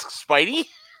mask, Spidey?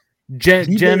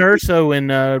 Jen Urso in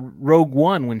Rogue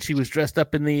One when she was dressed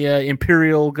up in the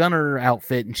Imperial Gunner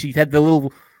outfit and she had the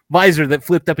little visor that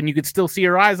flipped up and you could still see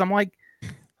her eyes. I'm like,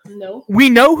 no, we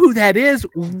know who that is.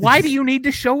 Why do you need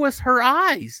to show us her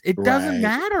eyes? It doesn't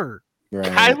matter.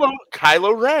 Right.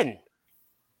 Kylo Ren.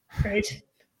 right?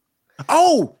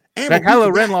 Oh, Amber, That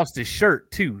Kylo Ren lost his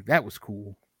shirt too. That was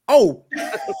cool. Oh,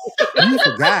 we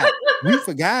forgot. We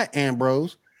forgot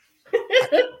Ambrose.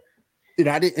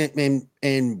 I didn't,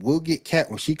 and we'll get Kat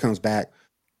when she comes back.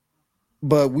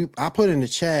 But I put in the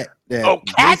chat that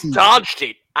Kat dodged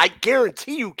it. I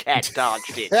guarantee you, Kat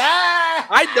dodged it.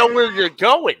 I know where you're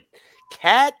going.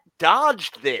 Kat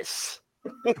dodged this.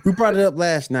 We brought it up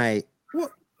last night.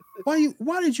 What?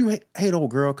 Why did you hate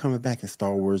old girl coming back in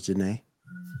Star Wars, Janae?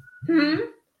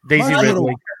 Daisy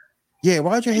Ridley. Yeah,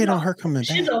 why'd you hate on her coming back?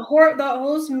 She's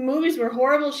those movies were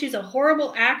horrible. She's a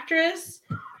horrible actress.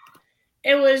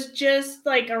 It was just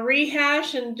like a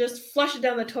rehash and just flush it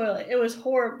down the toilet. It was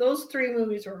horrible. Those 3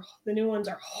 movies the new ones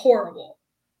are horrible.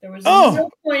 There was no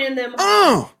point in them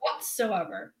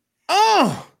whatsoever.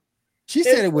 She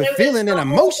said it with feeling and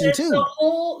emotion too.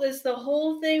 It's the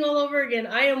whole thing all over again.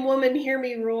 I am woman, hear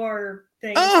me roar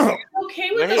thing. I'm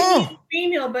okay with it being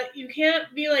female, but you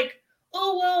can't be like,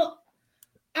 oh well,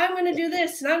 I'm gonna do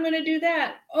this and I'm gonna do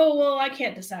that. Oh well, I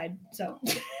can't decide. So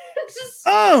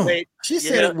she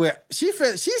said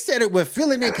it with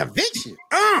feeling and conviction.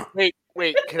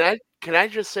 Wait, can I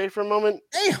just say for a moment?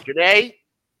 Janae,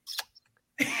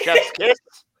 chef's kiss.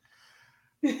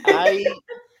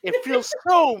 It feels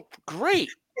so great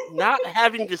not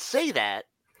having to say that.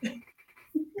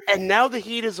 And now the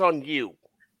heat is on you.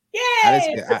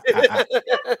 Yay!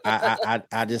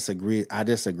 I disagree.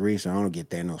 So I don't get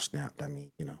that no snapped. I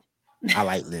mean, I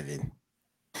like living.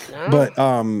 No. But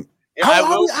I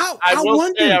will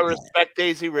say I respect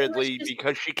Daisy Ridley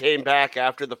because she came back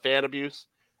after the fan abuse,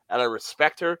 and I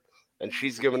respect her, and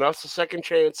she's given us a second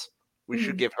chance. We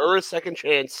should give her a second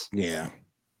chance. Yeah.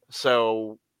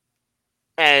 So,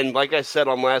 and like I said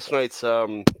on last night's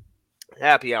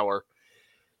happy hour,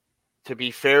 to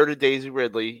be fair to Daisy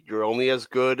Ridley, you're only as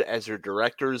good as your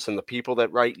directors and the people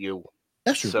that write you.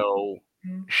 That's true. So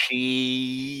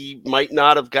she might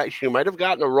have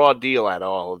gotten a raw deal out of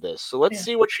all of this. So let's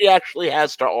see what she actually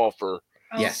has to offer.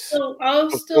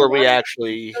 Before we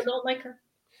actually I don't like her.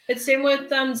 It's same with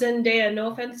Zendaya.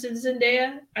 No offense to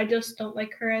Zendaya, I just don't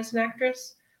like her as an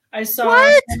actress. I saw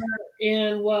her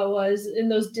in in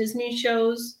those Disney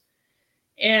shows,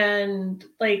 and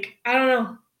like I don't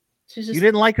know. She's just, you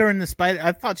didn't like her in the Spider.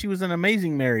 I thought she was an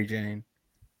amazing Mary Jane.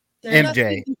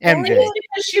 MJ.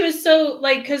 Because she was so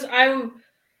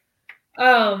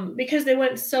because they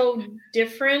went so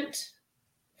different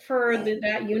for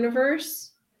that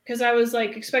universe. Because I was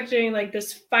expecting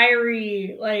this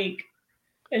fiery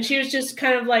and she was just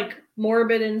kind of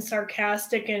morbid and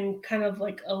sarcastic and kind of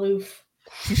aloof.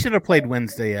 She should have played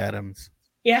Wednesday Addams.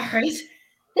 Yeah, right.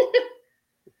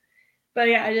 But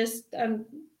yeah, I just don't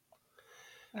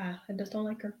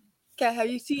like her. Kat, have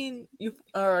you seen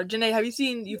Janae? Have you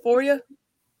seen Euphoria?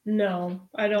 No,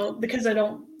 I don't because I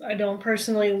don't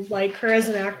personally like her as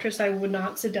an actress. I would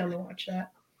not sit down and watch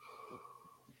that.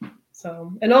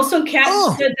 So, and also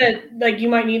Kat said that you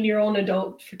might need your own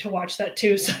adult to watch that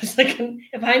too. So it's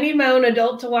if I need my own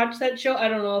adult to watch that show, I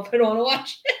don't know if I'd want to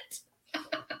watch it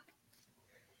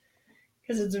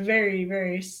because it's very,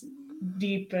 very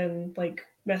deep and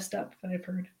messed up. I've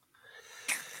heard.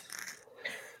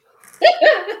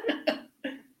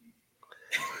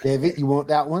 David, you want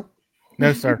that one?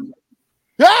 No, sir.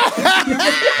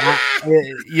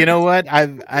 You know what?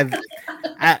 I'm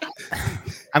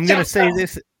gonna say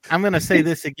this. I'm gonna say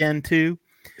this again too,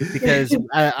 because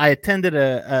I attended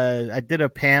I did a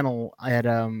panel at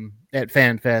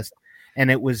FanFest,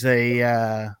 and it was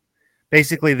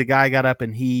basically the guy got up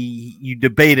and you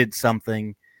debated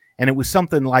something, and it was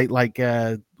something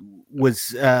was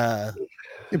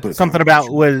something about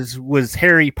was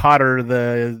Harry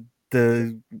Potter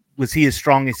was he as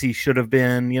strong as he should have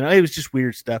been? It was just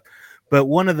weird stuff. But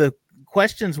one of the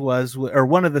questions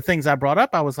one of the things I brought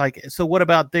up, I was like, so what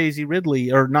about Daisy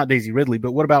Ridley, or not Daisy Ridley,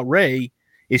 but what about Rey?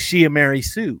 Is she a Mary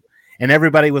Sue? And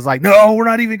everybody was like, no, we're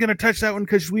not even going to touch that one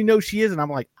because we know she is. And I'm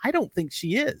like, I don't think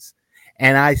she is.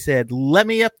 And I said, let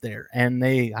me up there. And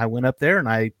I went up there and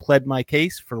I pled my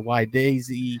case for why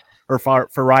Daisy or for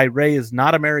why Rey is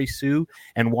not a Mary Sue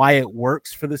and why it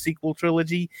works for the sequel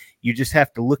trilogy. You just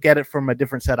have to look at it from a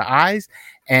different set of eyes.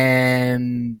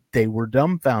 And they were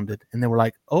dumbfounded. And they were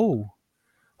like, oh,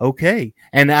 okay.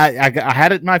 And I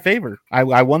had it in my favor.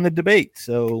 I won the debate.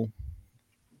 So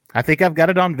I think I've got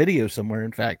it on video somewhere.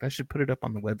 In fact, I should put it up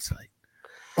on the website.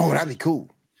 Oh, that'd be cool.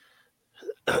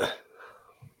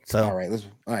 So all right, let's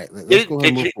go ahead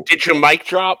and move forward. Did your mic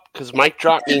drop? Because mic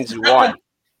drop means you won.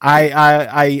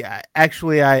 I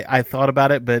actually I thought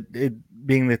about it, but it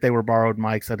being that they were borrowed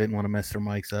mics, I didn't want to mess their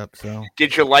mics up. So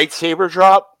Did your lightsaber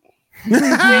drop?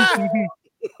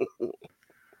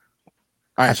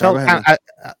 All right, Shaw, go ahead.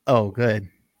 Oh, good.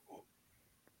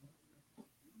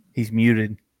 He's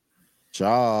muted.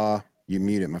 Shaw, you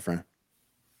muted, my friend.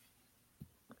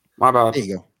 My bad.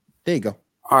 There you go.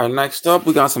 All right, next up,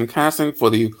 we got some casting for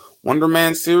the Wonder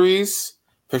Man series.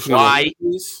 Why?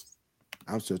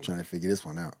 I'm still trying to figure this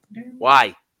one out.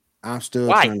 Why? I'm still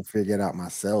trying to figure it out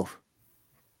myself.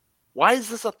 Why is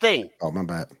this a thing? Oh, my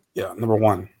bad. Yeah, number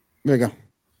 1. There you go.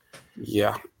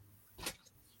 Yeah.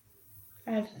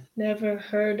 I've never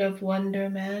heard of Wonder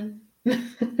Man.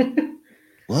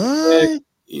 What?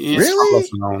 He's Really?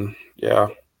 known. Yeah.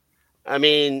 I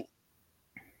mean,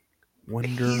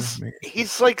 Wonder Man.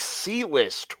 he's like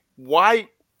C-list. Why?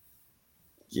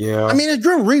 Yeah. I mean, it's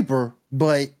Grim Reaper,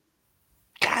 but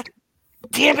God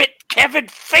damn it, Kevin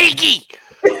Feige!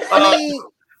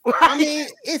 I mean,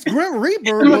 it's Grim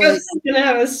Reaper, I'm but gonna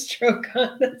have a stroke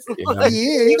on this. yeah,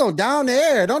 he go down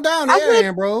there. Don't down there,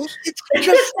 Ambrose. It's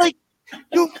just like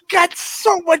you've got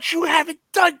so much you haven't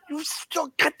done. You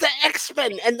still got the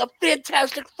X-Men and the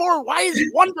Fantastic Four. Why is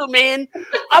Wonder Man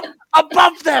up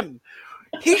above them?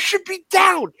 He should be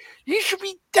down. He should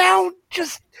be down.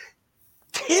 Just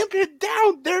tamp it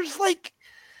down. There's like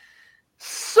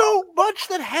so much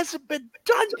that hasn't been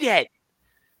done yet.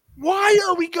 Why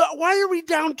are we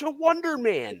down to Wonder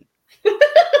Man?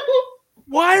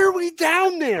 Why are we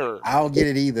down there? I don't get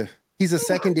it either. He's a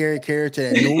secondary character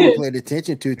that no one paid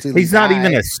attention to. He's not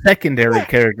even a secondary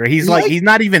character. He's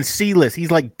not even C-list.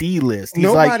 He's like D-list.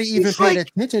 Nobody even paid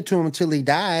attention to him until he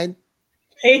died.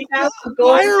 They have a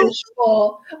goldfish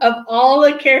bowl of all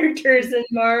the characters in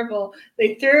Marvel.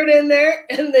 They threw it in there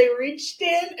and they reached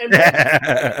in and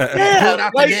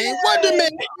Wonder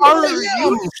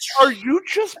Man. Are you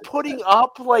just putting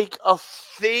up like a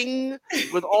thing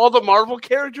with all the Marvel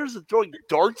characters and throwing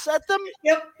darts at them?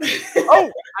 Yep.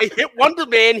 Oh, I hit Wonder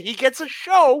Man. He gets a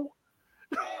show.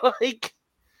 Like,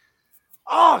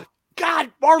 oh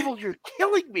God, Marvel, you're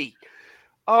killing me.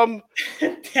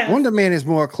 Wonder Man is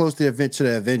more close to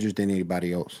the Avengers than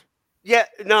anybody else. Yeah,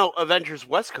 no, Avengers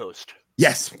West Coast.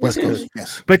 Yes, West Coast.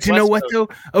 Yes, but you know what though?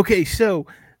 Okay, so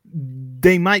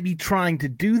they might be trying to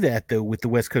do that though with the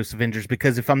West Coast Avengers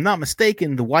because if I'm not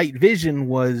mistaken, the White Vision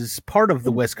was part of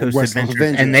the West Coast Avengers,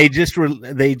 and they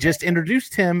just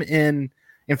introduced him in.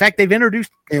 In fact, they've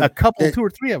introduced a couple, 2 or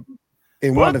 3 of them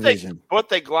in WandaVision. But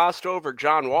they glossed over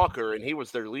John Walker, and he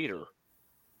was their leader.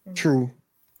 True.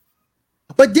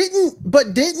 But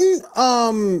didn't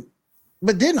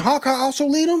Hawkeye also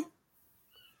lead him?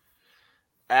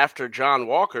 After John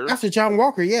Walker. After John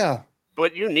Walker, yeah.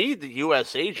 But you need the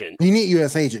U.S. agent. You need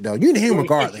U.S. agent, though. You need him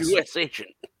regardless. U.S.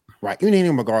 agent. Right. You need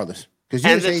him regardless.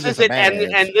 And this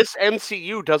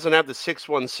MCU doesn't have the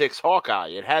 616 Hawkeye.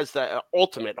 It has the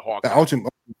ultimate Hawkeye. The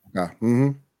ultimate Hawkeye. Mm-hmm.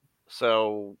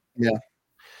 So yeah.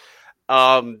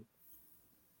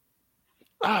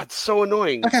 It's so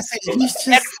annoying. Like I said, he's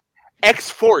just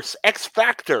X-Force,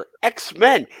 X-Factor,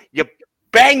 X-Men. You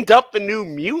banged up the New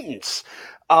Mutants.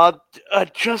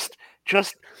 Just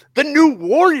the New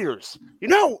Warriors. You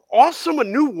know how awesome a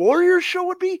New Warriors show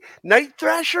would be? Night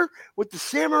Thrasher with the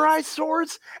samurai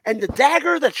swords and the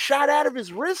dagger that shot out of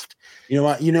his wrist. You know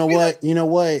what?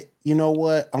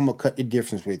 I'm gonna cut the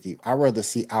difference with you. I'd rather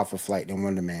see Alpha Flight than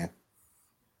Wonder Man.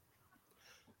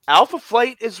 Alpha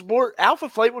Flight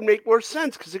would make more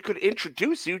sense because it could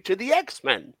introduce you to the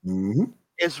X-Men. Mm-hmm.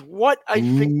 Is what I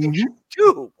think they should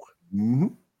do. Mm-hmm.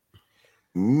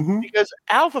 Mm-hmm. Because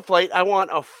Alpha Flight, I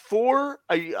want a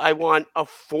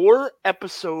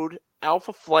 4-episode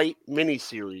Alpha Flight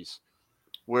miniseries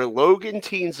where Logan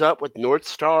teams up with North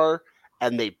Star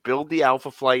and they build the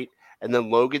Alpha Flight, and then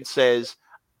Logan says,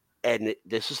 and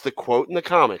this is the quote in the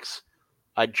comics,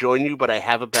 "I'd join you, but I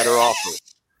have a better offer."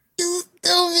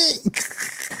 Oh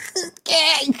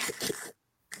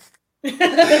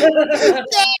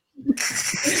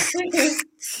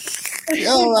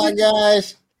my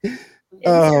gosh.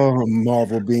 Oh,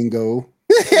 Marvel bingo.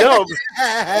 No,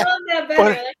 I love that better. I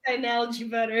like that analogy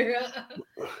better.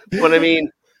 But I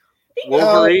mean,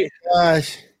 Wolverine. Oh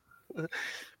gosh.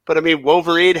 But I mean,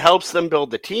 Wolverine helps them build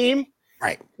the team.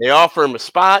 Right. They offer him a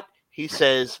spot. He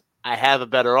says, "I have a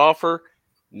better offer,"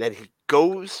 and then he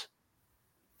goes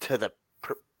to the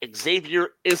Xavier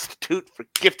Institute for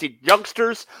Gifted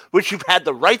Youngsters, which you've had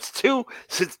the rights to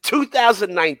since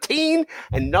 2019,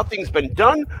 and nothing's been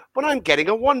done, but I'm getting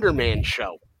a Wonder Man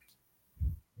show.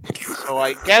 So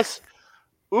I guess,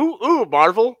 ooh,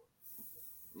 Marvel,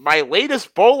 my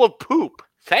latest bowl of poop.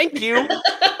 Thank you.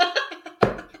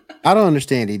 I don't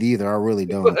understand it either. I really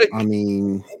don't. I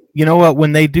mean, you know what?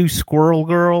 When they do Squirrel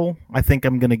Girl, I think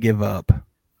I'm gonna give up.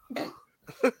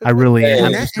 I really am.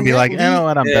 I'm just gonna be like, you know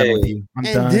what? I'm done with you. I'm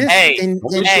done.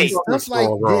 Stuff like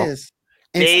this,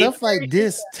 and stuff like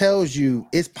this tells you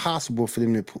it's possible for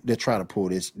them to try to pull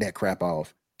that crap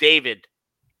off. David,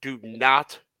 do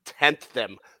not tempt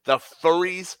them. The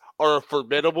furries are a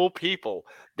formidable people.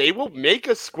 They will make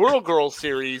a Squirrel Girl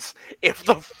series if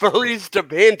the furries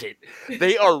demand it.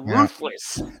 They are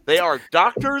ruthless. They are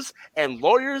doctors and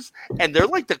lawyers, and they're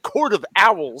like the court of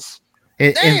owls.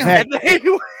 In fact, they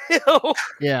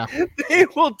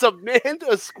will demand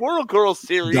a Squirrel Girl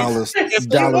series. Dollar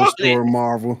store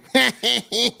Marvel.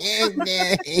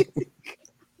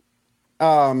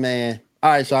 Oh man!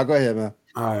 All right, so go ahead, man.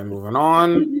 All right, moving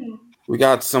on. We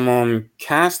got some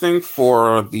casting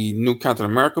for the new Captain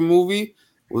America movie.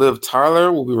 Liv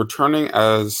Tyler will be returning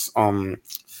as what's her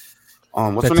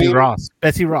name? Betsy Ross.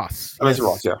 Betsy Ross,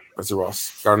 yeah. Betsy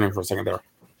Ross. Got her name for a second there.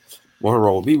 What her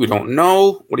role will be, we don't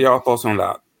know. What are y'all thoughts on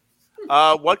that?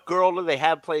 What girl do they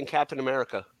have playing Captain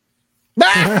America?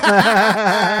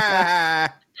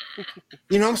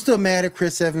 You know, I'm still mad at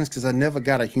Chris Evans because I never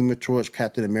got a Human Torch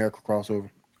Captain America crossover.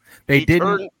 He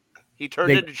turned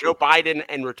into Joe Biden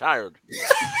and retired.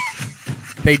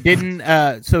 They didn't.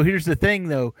 So here's the thing,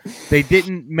 though. They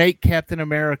didn't make Captain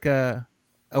America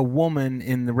a woman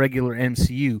in the regular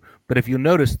MCU. But if you'll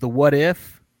notice, the What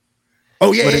If.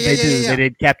 Oh yeah, what did they do? They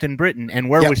did Captain Britain, and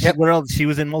where was she? Where else? She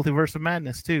was in Multiverse of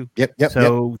Madness too.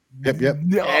 So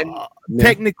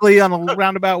technically, on a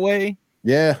roundabout way.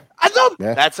 Yeah, I know.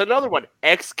 That's another one.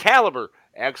 Excalibur.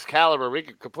 We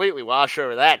could completely wash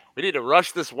over that. We need to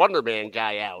rush this Wonder Man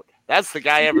guy out. That's the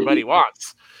guy everybody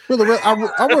wants. I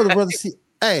would rather see.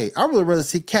 Hey, I would rather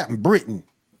see Captain Britain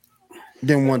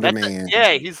than Wonder Man.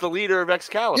 Yeah, he's the leader of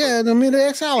Excalibur. Yeah, the leader of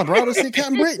Excalibur. I would see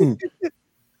Captain Britain.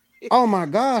 Oh my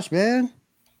gosh, man,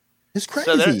 it's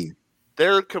crazy.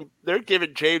 So they're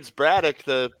giving James Braddock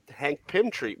the Hank Pym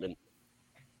treatment.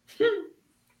 Yeah.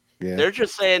 They're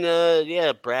just saying,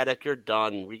 Braddock, you're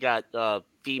done. We got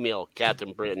female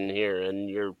Captain Britain here, and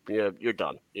you're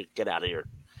done. Get out of here.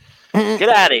 Get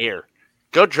out of here.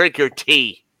 Go drink your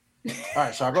tea. All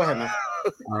right, so go ahead, man.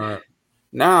 All right.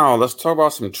 Now let's talk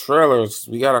about some trailers.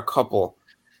 We got a couple.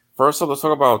 First up, let's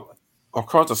talk about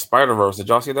Across the Spider-Verse. Did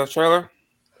y'all see that trailer?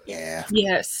 Yeah.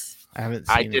 Yes. I haven't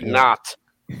seen I did not.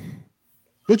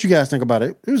 What you guys think about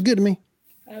it? It was good to me.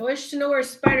 I wish to know where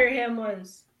Spider-Ham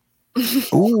was.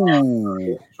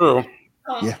 Ooh. True.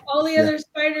 All the other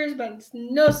spiders, but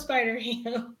no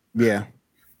Spider-Ham. Yeah.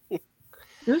 It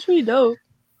was pretty dope.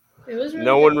 It was really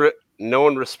no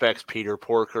one respects Peter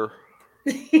Porker.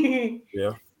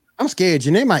 Yeah. I'm scared.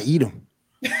 Janae might eat him.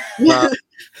 I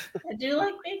do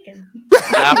like bacon.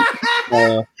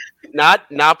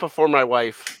 Not before my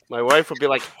wife. My wife would be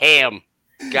like, ham.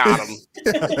 Got him.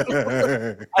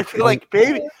 I'd be like,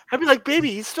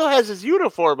 baby, he still has his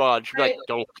uniform on. She'd be like,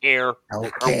 don't care.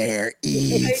 Don't care.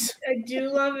 Eat. I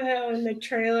do love how in the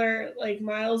trailer, like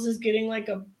Miles is getting like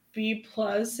a B+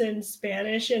 in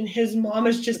Spanish, and his mom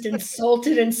is just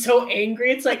insulted and so angry.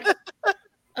 It's like,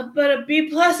 but a B+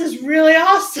 is really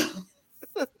awesome.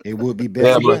 It would be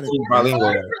better. Yeah, but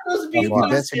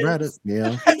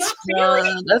yeah.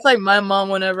 That's like my mom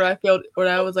whenever I failed, or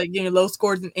I was like getting low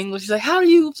scores in English. She's like, "How do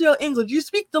you fail English? You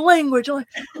speak the language." I'm like,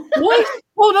 "What?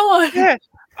 Hold on." Yeah,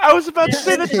 I was about to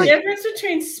say that. The difference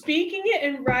between speaking it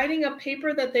and writing a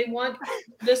paper that they want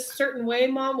this certain way,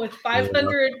 Mom, with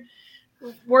 500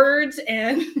 words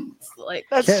and like.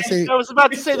 I was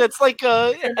about to say that's like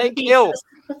Hank Hill.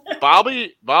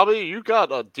 Bobby, you got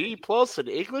a D+ in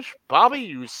English. Bobby,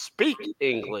 you speak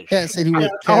English.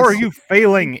 How are you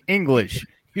failing English?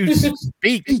 You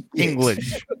speak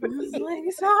English.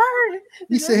 It's hard.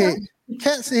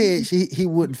 Cat said he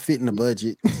wouldn't fit in the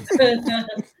budget.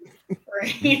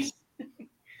 Right.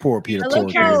 Poor Peter. I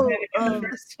like how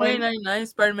 2099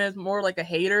 Spider-Man is more like a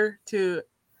hater to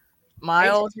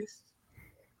Miles.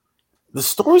 The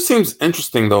story seems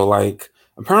interesting though. Like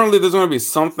apparently there's going to be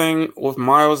something with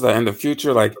Miles that in the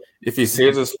future, like if he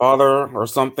saves his father or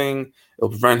something, it'll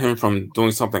prevent him from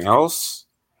doing something else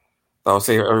that will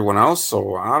save everyone else.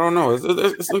 So I don't know. It's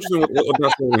interesting what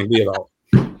that's going to be about.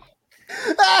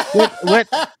 What?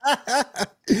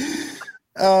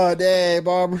 Oh, dang,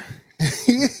 Barbara.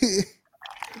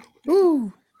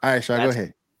 Ooh. All right, Sean, go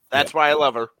ahead. That's why I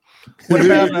love her. What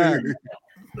about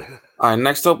all right,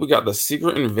 next up, we got the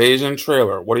Secret Invasion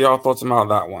trailer. What are y'all thoughts about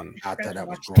that one? I thought that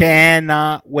was great.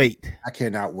 Cannot wait. I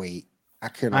cannot wait. I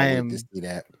cannot wait to see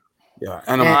that. Yeah,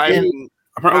 and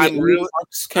apparently I'm really.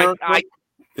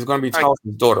 It's going to be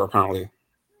Talos' daughter, apparently.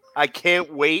 I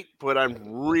can't wait, but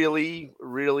I'm really,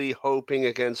 really hoping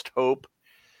against hope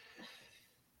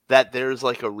that there's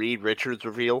like a Reed Richards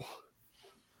reveal.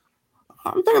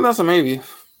 I'm thinking that's a maybe.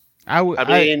 I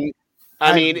mean,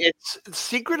 it's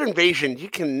Secret Invasion. You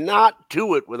cannot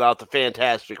do it without the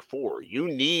Fantastic Four. You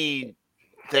need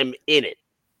them in it.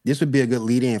 This would be a good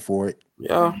lead-in for it.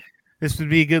 Yeah. This would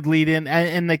be a good lead-in.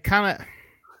 And they kind of...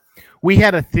 We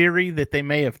had a theory that they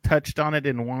may have touched on it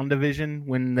in WandaVision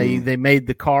when they made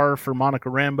the car for Monica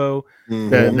Rambeau,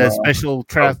 the special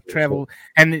travel.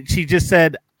 And she just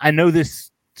said, I know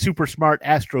this super smart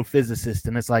astrophysicist.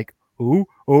 And it's like, oh.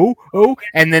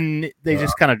 And then they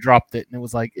just kind of dropped it. And it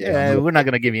was like, yeah, we're not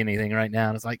going to give you anything right now.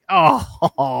 And it's like,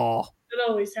 oh. It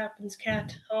always happens,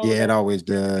 Kat. Yeah, it always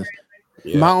does.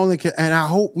 Yeah. My only, and I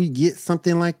hope we get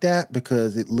something like that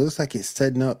because it looks like it's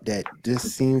setting up that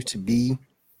this seems to be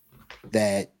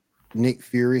that Nick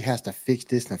Fury has to fix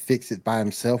this and fix it by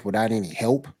himself without any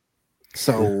help.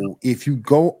 So if you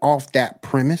go off that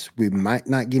premise, we might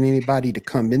not get anybody to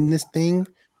come in this thing,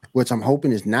 which I'm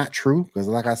hoping is not true. Because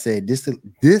like I said,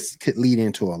 this could lead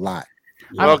into a lot.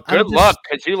 Well, good luck,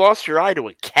 because you lost your eye to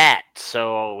a cat.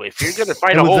 So if you're going to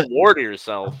fight a whole war to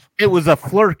yourself. It was a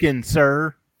flirkin,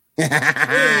 sir.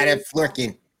 That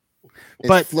flirkin.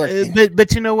 But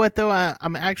you know what though,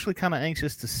 I'm actually kind of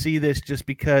anxious to see this just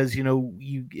because you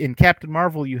in Captain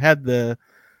Marvel you had the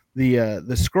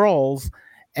Skrulls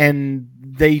and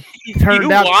they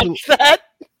turned out to that.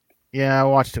 Yeah, I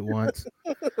watched it once,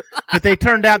 but they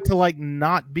turned out to like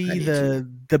not be the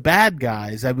bad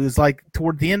guys. I was like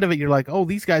toward the end of it, you're like, oh,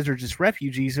 these guys are just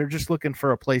refugees. They're just looking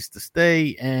for a place to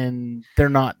stay, and they're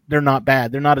not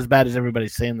bad. They're not as bad as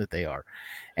everybody's saying that they are,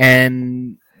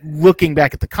 and looking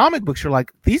back at the comic books, you're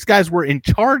like, these guys were in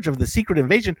charge of the Secret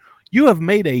Invasion. You have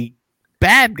made a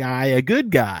bad guy a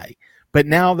good guy, but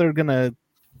now they're gonna.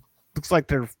 Looks like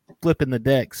they're flipping the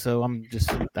deck. So I'm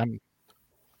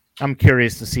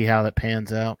curious to see how that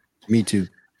pans out. Me too.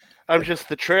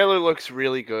 The trailer looks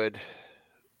really good,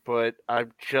 but I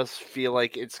just feel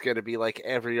like it's gonna be like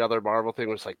every other Marvel thing.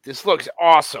 Was like, this looks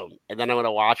awesome, and then I'm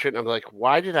gonna watch it, and I'm like,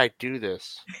 why did I do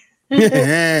this?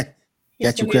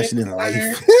 Got you questioning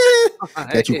life.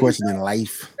 Got you questioning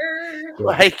life.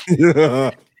 Like,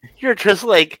 you're just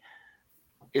like,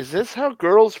 is this how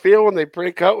girls feel when they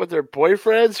break up with their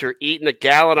boyfriends? You're eating a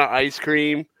gallon of ice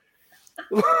cream.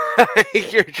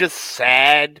 You're just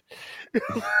sad.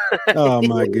 Oh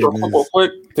my goodness. Real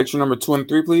quick, picture number 2 and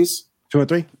 3, please. 2 and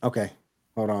 3? Okay.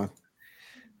 Hold on.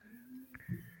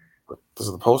 This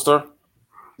is the poster.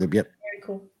 Yep. Very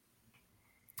cool.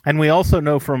 And we also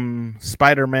know from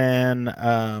Spider-Man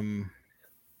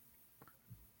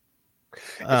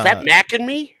Is that Mac and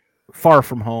Me? Far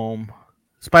From Home.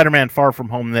 Spider-Man Far From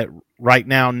Home, that right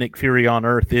now Nick Fury on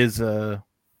Earth is a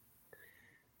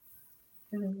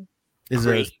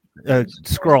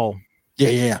Skrull.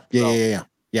 Yeah. Yeah,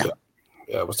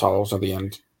 it was Talos at the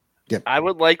end. Yep. I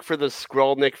would like for the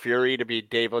Skrull Nick Fury to be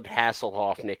David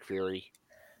Hasselhoff Nick Fury.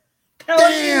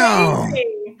 Damn.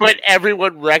 But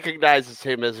everyone recognizes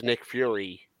him as Nick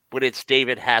Fury, but it's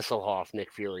David Hasselhoff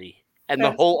Nick Fury. And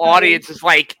the whole audience is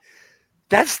like,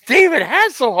 that's David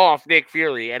Hasselhoff Nick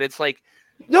Fury. And it's like,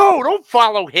 no, don't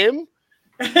follow him.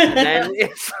 And then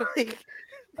it's like,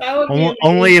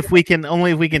 only if we can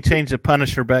change the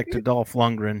Punisher back to Dolph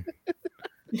Lundgren.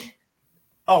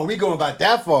 Oh, we going about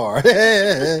that far.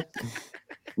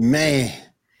 Man.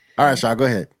 All right, Shaw, go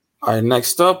ahead. All right,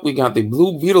 next up, we got the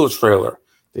Blue Beetle trailer.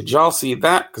 Did y'all see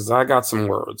that? Because I got some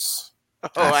words.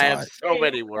 I have so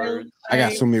many words. I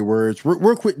got so many words.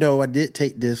 Real quick, though, I did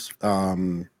take this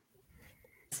for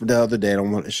the other day. I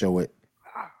don't want to show it.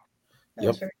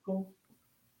 That's very cool.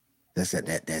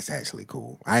 That's actually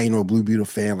cool. I ain't no Blue Beetle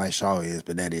fan like Shaw is,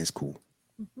 but that is cool.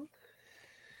 Mm-hmm.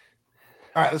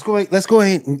 All right, let's go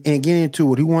ahead and get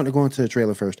into it. Who wanted to go into the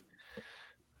trailer first?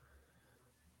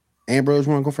 Ambrose,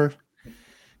 want to go first?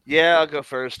 Yeah, I'll go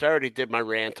first. I already did my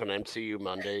rant on MCU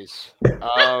Mondays.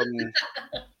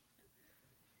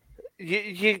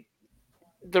 The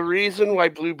reason why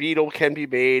Blue Beetle can be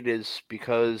made is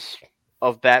because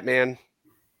of Batman.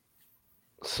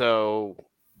 So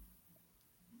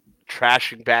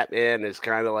trashing Batman is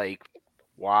kind of like,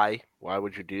 why? Why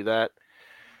would you do that?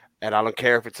 And I don't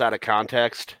care if it's out of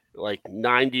context. Like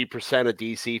 90% of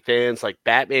DC fans, like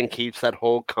Batman keeps that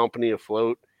whole company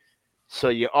afloat. So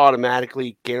you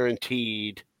automatically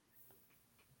guaranteed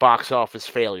box office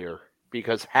failure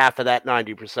because half of that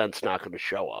 90% is not going to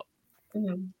show up.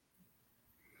 Mm-hmm.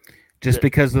 Just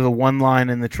because of the one line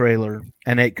in the trailer.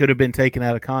 And it could have been taken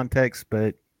out of context,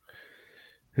 but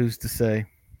who's to say?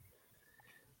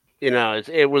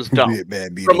 It was dumb. Big bad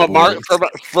From beautiful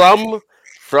boys.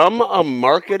 from a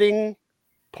marketing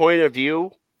point of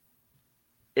view,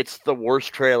 it's the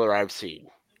worst trailer I've seen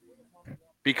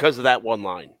because of that one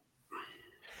line.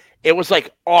 It was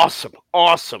like awesome,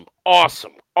 awesome,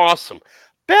 awesome, awesome.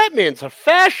 Batman's a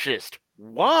fascist.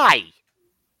 Why?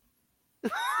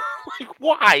 Like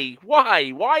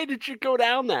why did you go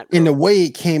down that road? And the way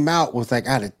it came out was like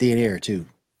out of thin air too.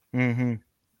 Mm-hmm.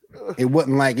 It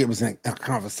wasn't like it was a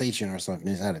conversation or something.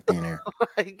 It's out of thin air.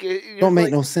 Like, Don't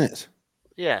make no sense.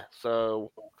 Yeah.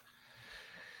 So.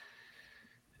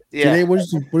 Yeah. Janae, what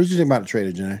did you think about the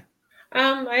trailer, Janae?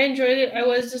 I enjoyed it. I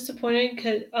was disappointed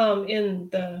because in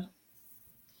the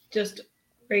just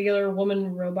regular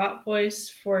woman robot voice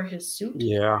for his suit.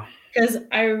 Yeah. Because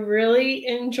I really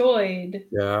enjoyed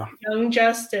Young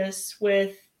Justice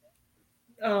with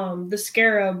the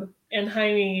Scarab and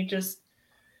Jaime just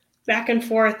back and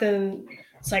forth, and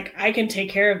it's like, I can take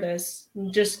care of this.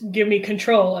 Just give me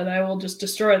control and I will just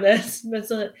destroy this. That's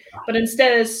it. But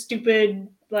instead it's stupid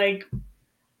like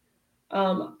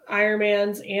Iron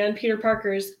Man's and Peter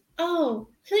Parker's, oh,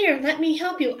 here, let me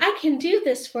help you. I can do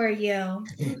this for you.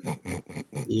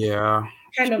 Yeah.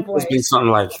 Kind of voice. It's been something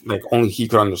like only he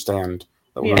could understand.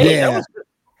 Yeah.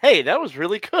 That was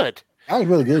really good. That was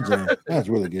really good, Janae. That was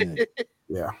really good.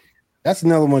 Yeah. That's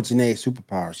another one of Janae's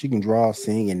superpowers. She can draw,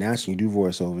 sing, and now she can do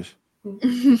voiceovers.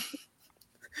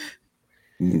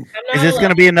 Is this going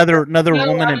to be another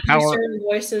woman in power?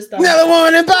 Voices, another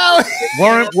woman in power.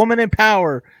 Woman in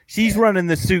power. She's running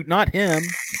the suit, not him.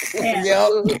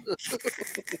 Yep.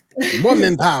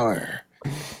 Woman power.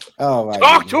 Oh my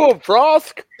Talk to him,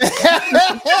 Frost.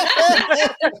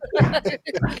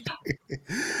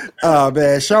 Oh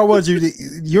man, Sean, what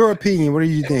your opinion? What do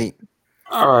you think?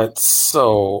 All right,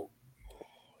 so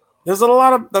there's a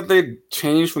lot of that they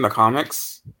changed from the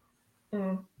comics.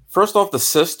 First off, the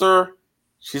sister,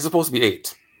 she's supposed to be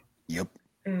 8. Yep.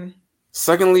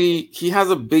 Secondly, he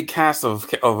has a big cast of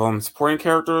supporting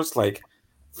characters like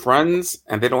friends,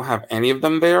 and they don't have any of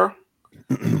them there.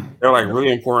 They're like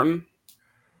really important.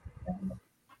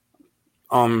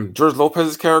 George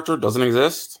Lopez's character doesn't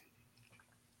exist.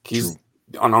 He's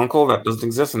an uncle that doesn't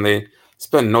exist, and they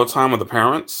spend no time with the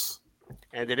parents.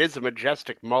 And it is a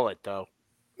majestic mullet, though.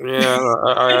 Yeah,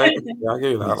 I give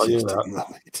you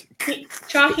that.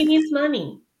 Chalky needs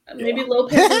money. Maybe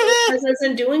Lopez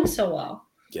isn't doing so well.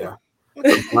 Yeah.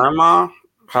 Grandma,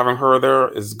 having her there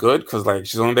is good because like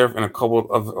she's only there in a couple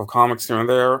of comics here and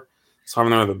there. So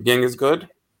having her at the beginning is good.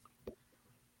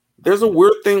 There's a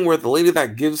weird thing where the lady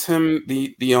that gives him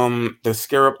the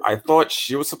scarab, I thought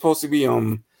she was supposed to be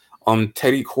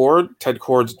Ted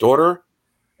Cord's daughter,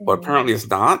 but apparently it's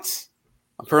not.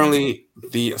 Apparently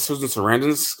the Susan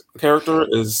Sarandon's character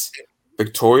is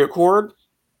Victoria Cord.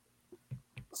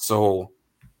 So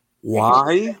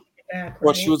why?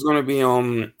 Well, she was going to be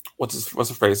what's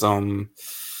her face?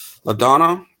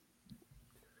 LaDonna,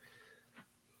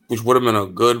 which would have been a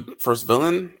good first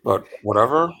villain, but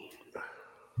whatever.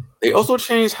 They also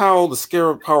changed how the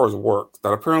Scarab powers work.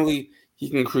 That apparently he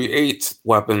can create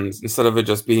weapons instead of it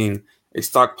just being a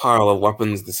stockpile of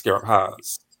weapons the Scarab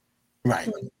has. Right.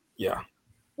 Yeah.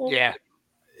 Yeah.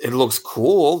 It looks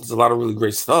cool. There's a lot of really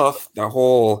great stuff. That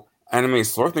whole anime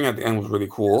sword thing at the end was really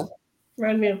cool.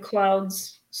 Reminded me of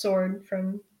Cloud's sword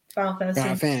from Final Fantasy.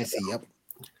 Final Fantasy, yep.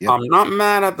 I'm not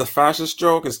mad at the fascist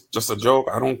joke. It's just a joke.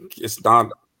 It's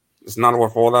not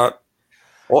worth all that.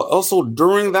 Also,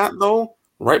 during that though,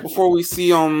 right before we see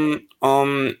George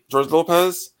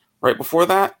Lopez, right before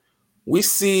that, we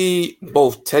see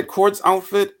both Ted Cord's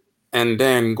outfit and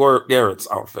Dan Garrett's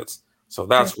outfits. So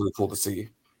that's really cool to see.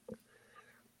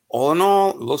 All in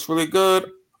all, it looks really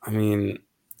good. I mean,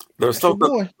 there's stuff that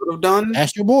they could have done.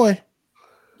 Ask your boy.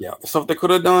 Yeah, stuff they could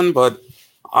have done, but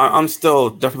I'm still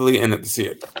definitely in it to see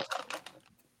it.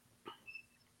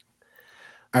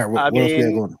 All right, what else we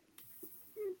got going?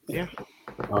 Yeah.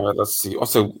 All right, let's see.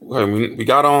 Also, we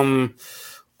got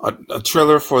a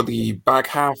trailer for the back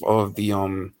half of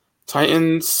the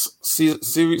Titans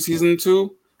season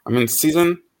 2.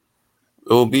 Season.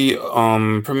 It will be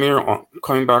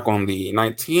coming back on the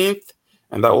 19th,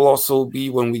 and that will also be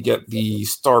when we get the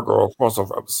Stargirl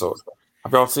crossover episode.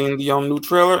 Have y'all seen the new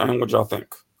trailer, and what y'all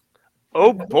think?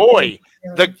 Oh boy,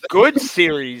 the good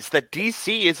series that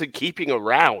DC isn't keeping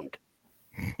around.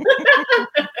 You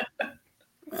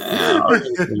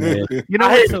know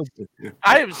what?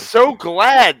 I am so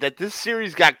glad that this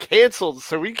series got canceled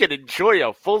so we can enjoy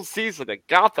a full season of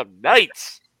Gotham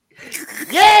Knights.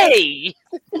 Yay!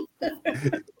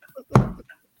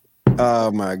 Oh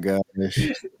my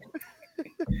gosh!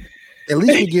 At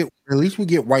least we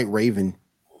get White Raven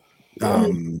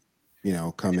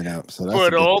coming up. So that's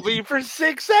but only for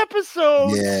 6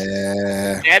 episodes.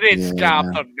 Yeah. And it's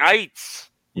Gotham Knights.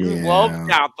 You love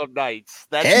Gotham Knights.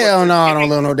 Hell no, I don't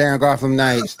love no damn Gotham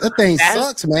Knights. That thing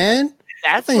sucks, man.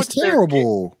 That thing's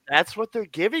terrible. That's what they're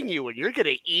giving you, and you're going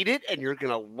to eat it, and you're going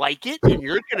to like it, and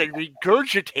you're going to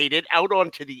regurgitate it out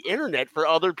onto the internet for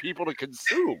other people to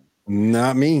consume.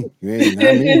 Not me. Man,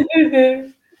 not me.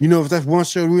 If that's one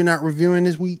show we're not reviewing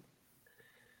this week?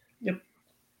 Yep.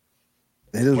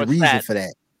 There's a reason for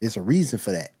that. It's a reason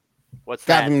for that. What's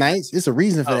Gotham Knights? It's a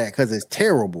reason for that because it's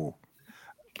terrible.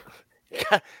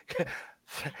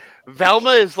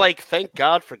 Velma is like, thank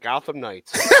God for Gotham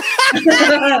Knights.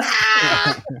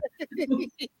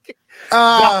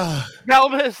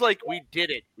 Velma is like, we did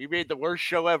it. We made the worst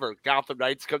show ever. Gotham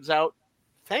Knights comes out.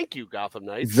 Thank you, Gotham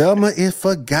Knights. Velma is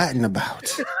forgotten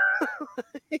about.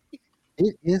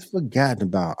 It is forgotten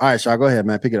about. All right, Shaw, go ahead,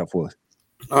 man. Pick it up for us.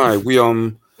 All right, we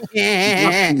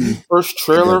the first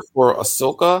trailer for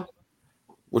Ahsoka,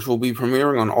 which will be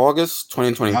premiering on August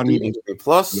 2023 on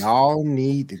Plus. Y'all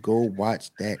need to go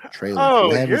watch that trailer.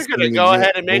 Oh, you're going to go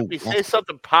ahead and make me say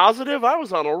something positive? I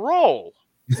was on a roll.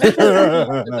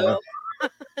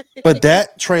 But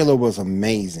that trailer was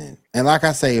amazing. And like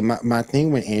I say, my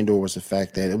thing with Andor was the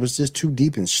fact that it was just too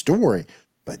deep in story.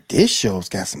 But this show's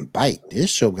got some bite.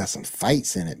 This show got some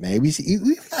fights in it, man.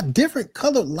 We've got different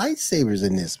colored lightsabers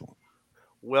in this one.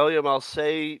 William, I'll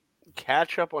say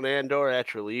catch up on Andor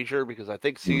at your leisure because I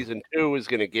think season 2 is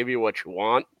going to give you what you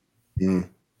want.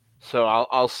 So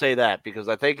I'll say that because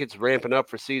I think it's ramping up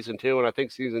for season 2, and I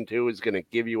think season 2 is going to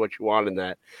give you what you want in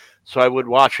that. So I would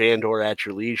watch Andor at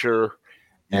your leisure,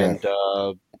 and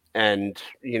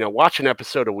watch an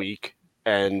episode a week.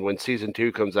 And when season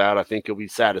 2 comes out, I think you'll be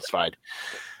satisfied.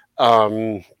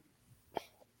 But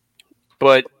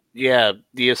yeah,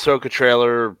 the Ahsoka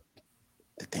trailer.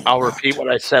 I'll repeat what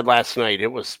I said last night.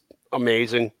 It was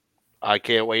amazing. I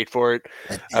can't wait for it.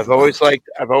 I've always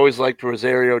liked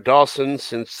Rosario Dawson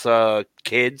since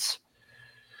Kids.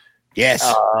 Yes,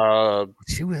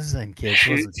 she was in Kids.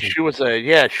 She was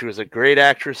a great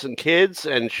actress in Kids,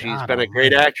 and she's been a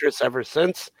great actress ever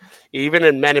since, even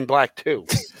in Men in Black 2.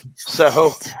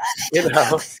 So, what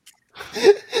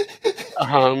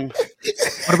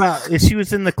about? She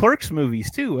was in the Clerks movies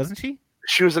too, wasn't she?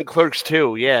 She was in Clerks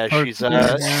too. Yeah,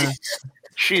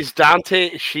 she's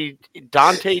Dante.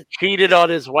 Dante cheated on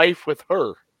his wife with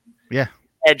her. Yeah,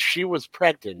 and she was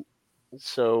pregnant.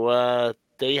 So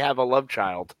they have a love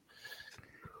child.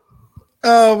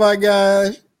 Oh my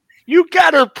gosh! You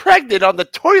got her pregnant on the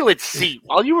toilet seat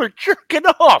while you were jerking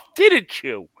off, didn't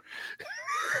you?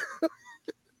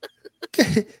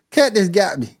 Cat just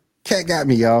got me. Cat got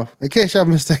me, y'all. In case y'all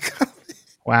missed that comment.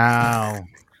 Wow.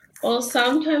 Well,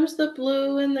 sometimes the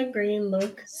blue and the green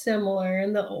look similar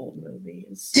in the old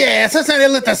movies. Yeah, sometimes they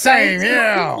look the same.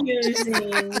 Yeah.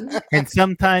 And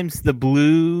sometimes the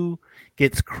blue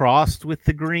gets crossed with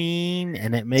the green,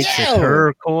 and it makes it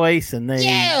turquoise. And they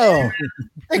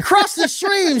cross the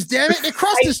streams. Damn it, they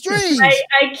cross the streams.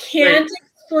 I can't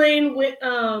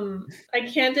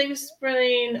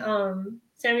explain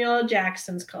Samuel L.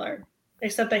 Jackson's color,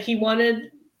 except that he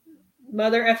wanted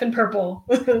mother effing purple,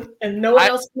 and no one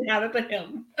else can have it but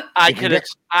him. I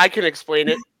can explain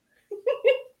it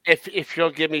if you'll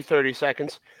give me 30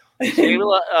 seconds.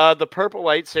 The purple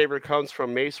lightsaber comes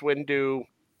from Mace Windu.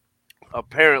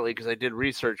 Apparently, because I did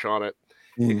research on it,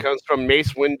 it comes from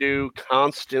Mace Windu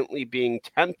constantly being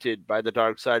tempted by the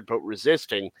dark side but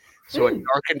resisting, so it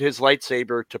darkened his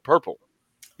lightsaber to purple.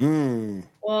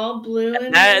 Well, blue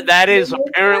and that is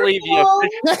apparently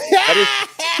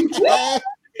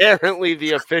apparently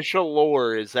the official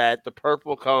lore is that the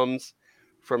purple comes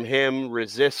from him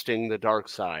resisting the dark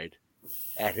side,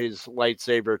 and his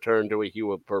lightsaber turned to a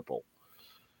hue of purple.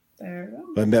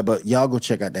 But y'all go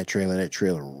check out that trailer. That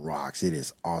trailer rocks. It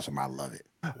is awesome. I love it.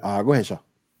 Go ahead, Shaw.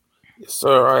 Yes,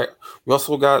 sir. All right. We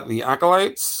also got The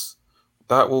Acolytes.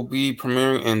 That will be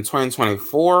premiering in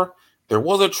 2024. There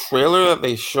was a trailer that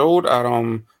they showed at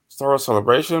Star Wars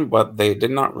Celebration, but they did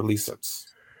not release it.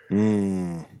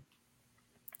 I'm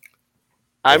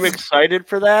excited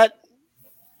for that.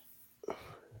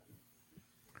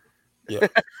 Yeah.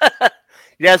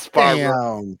 Yes, Barbara.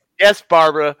 Damn. Yes,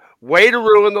 Barbara. Way to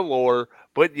ruin the lore,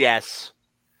 but yes.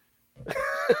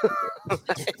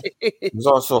 There's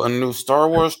also a new Star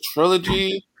Wars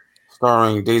trilogy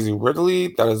starring Daisy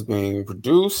Ridley that is being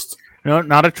produced. No,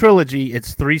 not a trilogy.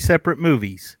 It's 3 separate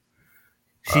movies.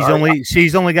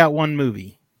 She's only got one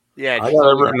movie. Yeah, I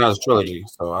got it written as trilogy,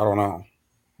 so I don't know.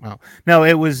 No,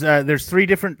 it was. There's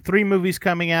 3 movies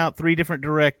coming out, 3 different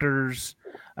directors.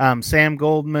 Sam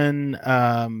Goldman,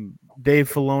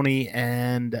 Dave Filoni,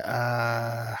 and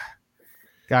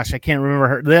Gosh, I can't remember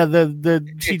her.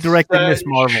 She directed Miss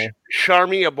Marvel.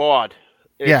 Charmy Abad.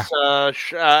 Yeah.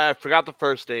 I forgot the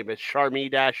first name. It's Charmy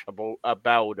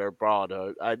Abad or Broad.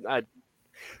 I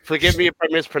forgive me if I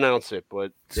mispronounce it,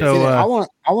 but so I want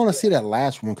to see that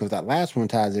last one because that last one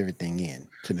ties everything in.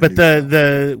 But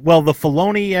the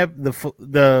Filoni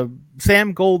the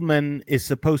Sam Goldman is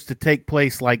supposed to take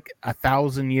place like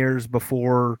 1,000 years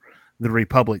before the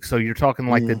Republic, so you're talking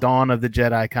like the dawn of the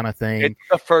Jedi kind of thing. It's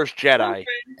the first Jedi,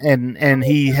 and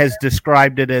he has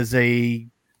described it as a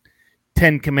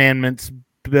 10 Commandments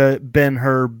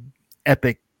Ben-Hur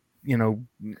epic,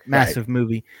 massive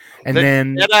movie. And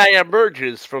then Jedi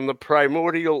emerges from the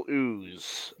primordial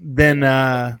ooze. Then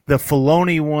the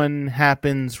Filoni one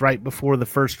happens right before the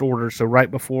First Order, so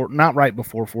not right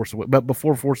before Force Awakens, but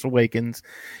before Force Awakens.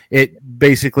 It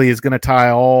basically is going to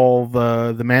tie all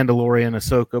the Mandalorian,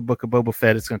 Ahsoka, Book of Boba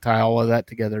Fett. It's going to tie all of that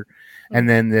together. And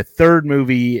then the third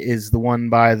movie is the one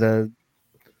by the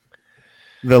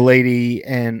lady,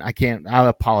 and I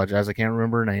apologize, I can't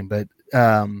remember her name, but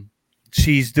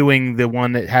she's doing the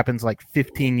one that happens like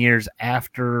 15 years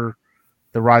after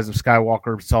the Rise of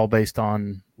Skywalker. It's all based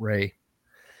on Rey.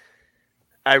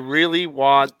 I really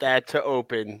want that to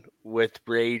open with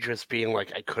Rey just being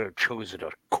like, I could have chosen a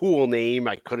cool name.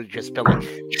 I could have just been like,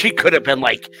 she would have been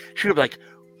like,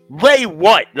 Rey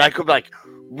what? And I could be like,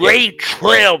 Rey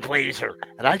Trailblazer.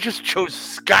 And I just chose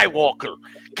Skywalker.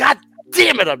 God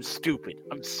damn it, I'm stupid.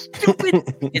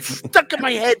 It's stuck in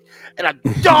my head, and I'm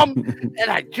dumb,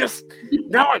 and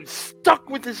now I'm stuck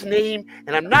with this name,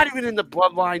 and I'm not even in the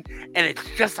bloodline, and it's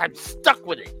just, I'm stuck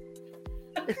with it.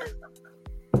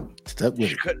 Stuck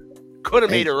with she it. Could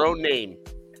have made her own name.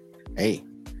 Hey,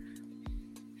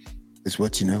 it's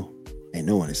what you know. Ain't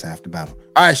no one is half the battle.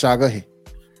 All right, Shaw, go ahead.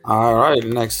 All right,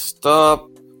 next up,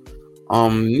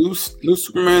 new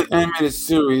Superman animated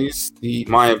series,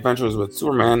 My Adventures with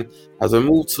Superman, has been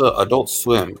moved to Adult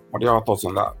Swim. What are y'all thoughts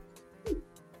on that?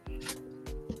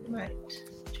 Right.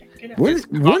 Check it out.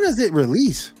 When does it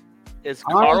release? Is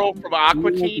Carl from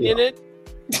Aqua Teen in it?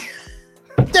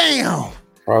 Damn.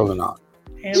 Probably not.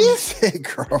 You said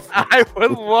Carl. I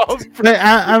would love.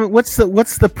 What's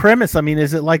the premise? I mean,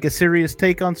 is it like a serious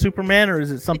take on Superman, or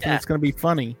is it something that's going to be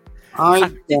funny? I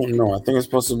don't know. I think it's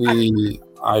supposed to be.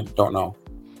 I don't know.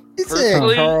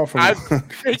 Personally, I'm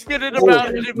thinking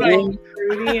about it in my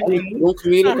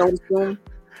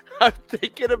I'm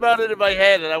thinking about it in my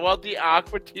head, and I want the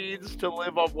Aqua Teens to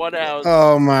live on one house.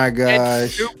 Oh my gosh!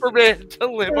 And Superman to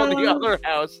live on the other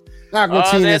house. Aqua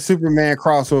Teen and Superman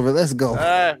crossover. Let's go.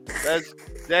 That's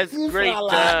great.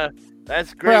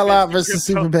 That's great. Prowlout versus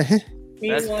Superman.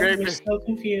 That's great. We're so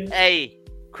confused. Hey,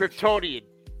 Kryptonian,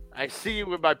 I see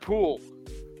you in my pool.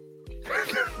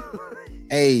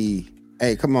 Hey,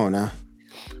 come on now.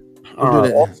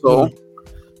 Also,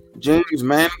 James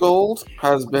Mangold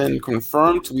has been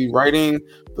confirmed to be writing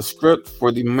the script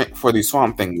for the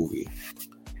Swamp Thing movie.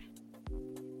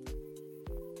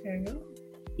 There you go.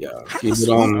 Yeah, he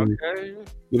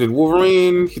did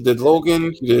Wolverine, he did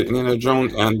Logan, he did Indiana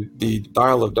Jones, and the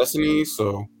Dial of Destiny.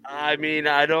 So, I mean,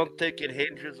 I don't think it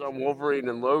hinges on Wolverine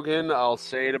and Logan. I'll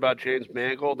say it about James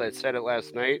Mangold. I said it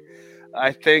last night.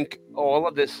 I think all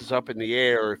of this is up in the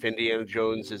air if Indiana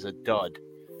Jones is a dud.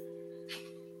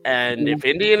 And if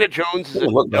Indiana Jones is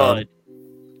a dud,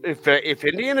 if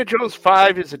Indiana Jones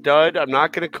 5 is a dud, I'm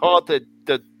not going to call it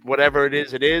the whatever it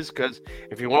is, because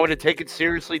if you want me to take it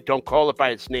seriously, don't call it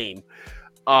by its name.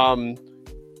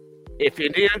 If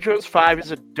Indiana Jones 5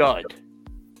 is a dud,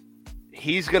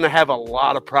 he's going to have a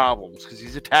lot of problems because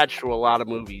he's attached to a lot of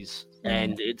movies,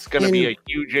 and it's going to be a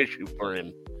huge issue for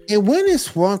him. And when is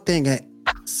Swamp Thing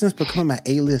since become an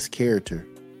A-list character?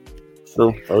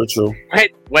 True, very true.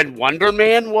 Right, when Wonder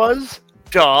Man was,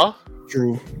 duh.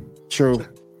 True.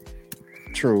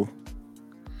 All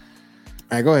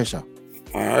right, go ahead, Shaw.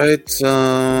 All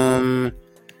right,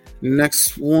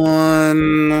 next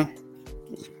one.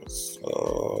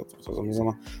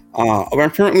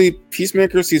 Apparently,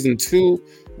 Peacemaker Season 2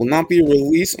 will not be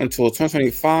released until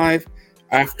 2025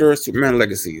 after Superman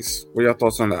Legacies. What are your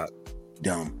thoughts on that?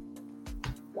 Dumb.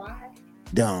 Why?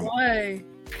 Dumb. Why?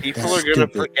 People are going to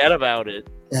forget about it.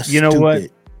 That's you know stupid.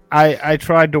 what? I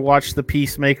tried to watch The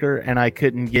Peacemaker and I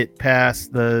couldn't get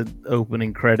past the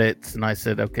opening credits, and I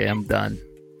said, okay, I'm done.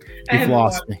 You've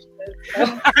lost me.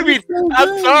 I mean,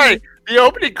 I'm sorry. The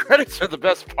opening credits are the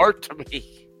best part to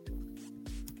me.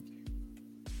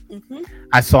 Mm-hmm.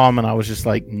 I saw him and I was just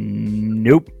like,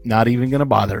 nope, not even going to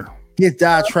bother. His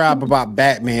diatribe about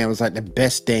Batman was like the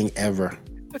best thing ever.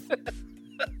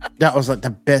 That was like the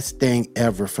best thing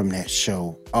ever from that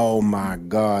show. Oh my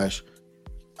gosh.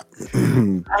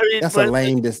 That's a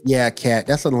lame. Cat.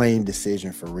 That's a lame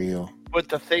decision for real. But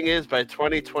the thing is, by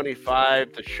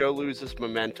 2025, the show loses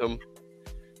momentum.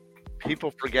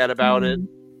 People forget about it.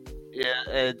 Yeah,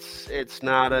 it's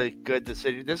not a good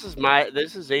decision. This is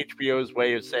HBO's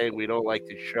way of saying we don't like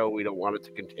the show, we don't want it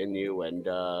to continue, and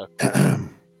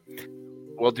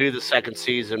we'll do the second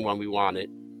season when we want it.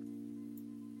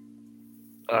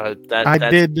 I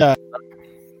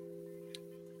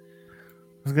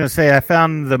was gonna say I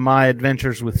found the My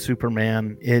Adventures with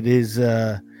Superman. It is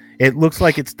it looks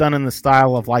like it's done in the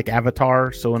style of like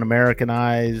Avatar, so an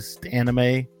Americanized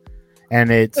anime, and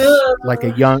it's like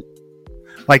a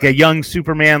young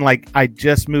Superman. Like I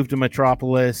just moved to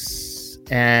Metropolis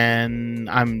and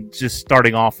I'm just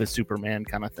starting off as Superman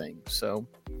kind of thing. So,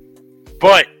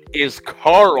 but is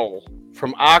Carl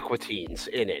from Aqua Teens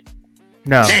in it?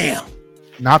 No, damn,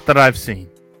 not that I've seen.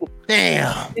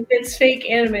 Damn. If it's fake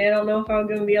anime, I don't know if I'm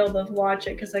going to be able to watch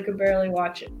it because I could barely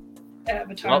watch it.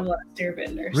 Avatar: The Last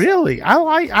Airbender. Really?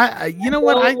 I you know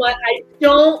what? I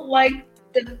don't like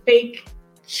the fake,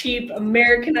 cheap,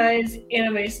 Americanized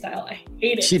anime style. I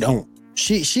hate it. She don't.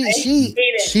 She's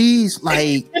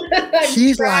like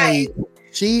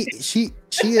she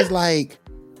is like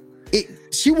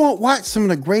it. She won't watch some of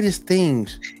the greatest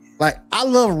things. Like I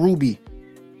love Ruby.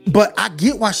 But I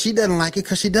get why she doesn't like it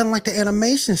because she doesn't like the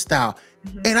animation style.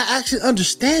 Mm-hmm. And I actually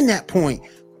understand that point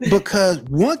because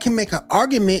one can make an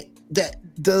argument that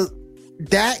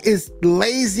that is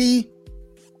lazy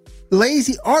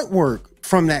artwork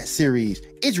from that series.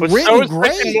 It's written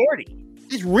great.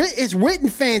 It's written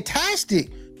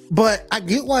fantastic. But I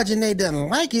get why Janae doesn't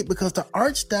like it because the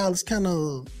art style is kind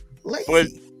of lazy.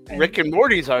 But Rick and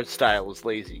Morty's art style is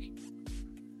lazy.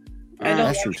 I don't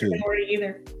watch Rick and Morty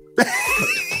either.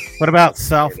 What about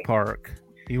South Park?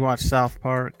 You watch South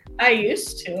Park? I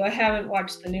used to. I haven't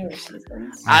watched the newer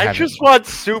seasons. I just want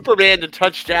Superman to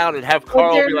touch down and have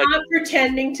Carl they're be like... not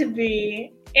pretending to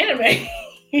be anime.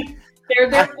 They're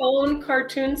their own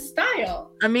cartoon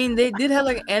style. I mean, they did have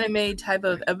like an anime type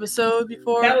of episode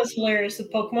before. That was hilarious. The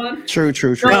Pokemon. True.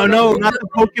 No, not the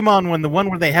Pokemon one. The one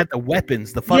where they had the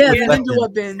weapons. The fucking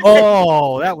weapons.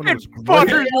 Oh, that one was great.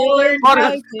 Butter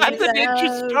had the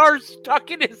ninja star stuck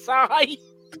in his eye.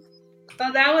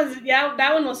 Oh,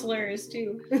 that one was hilarious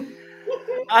too.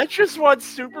 I just want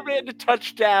Superman to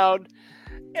touch down,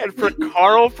 and for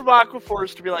Carl from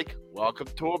Aquaforce to be like, "Welcome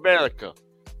to America.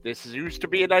 This used to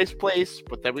be a nice place,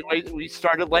 but then we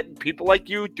started letting people like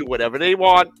you do whatever they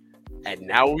want, and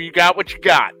now you got what you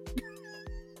got."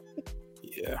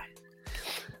 Yeah.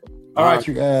 All right,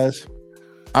 you guys.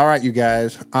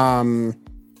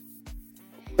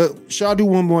 Shall I do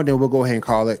one more, then we'll go ahead and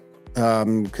call it?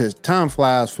 Because time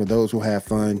flies for those who have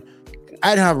fun.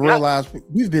 I didn't have realized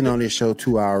we've been on this show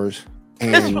 2 hours,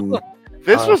 and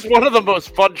this was one of the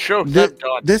most fun shows I've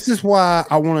done. This is why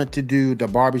I wanted to do the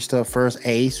Barbie stuff first,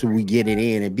 A, so we get it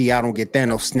in, and B, I don't get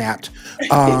Thanos snapped.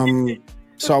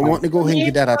 So I want to go ahead and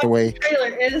get that out the way. Trailer,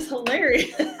 it is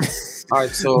hilarious. All right,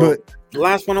 so the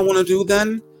last one I want to do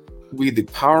then will be the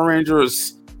Power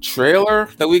Rangers trailer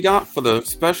that we got for the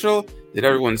special. Did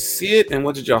everyone see it, and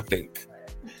what did y'all think?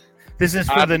 This is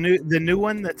for the new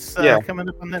one that's coming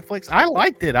up on Netflix. I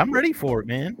liked it. I'm ready for it,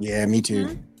 man. Yeah, me too.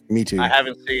 Mm-hmm. Me too. I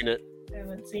haven't seen it.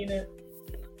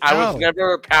 I was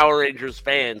never a Power Rangers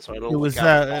fan, so I don't. It was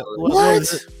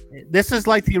what? This is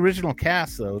like the original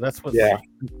cast, though. That's what. Yeah.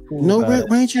 Cool no Red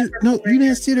Ranger. No, you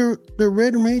didn't see the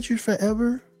Red Ranger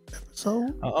Forever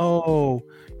episode. Oh,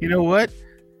 you know what?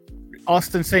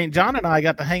 Austin St. John and I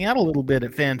got to hang out a little bit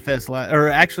at Fan Fest or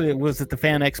actually, it was at the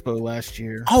Fan Expo last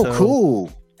year. Oh, so,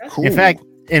 cool. In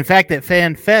fact, at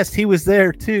Fan Fest, he was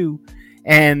there too,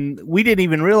 and we didn't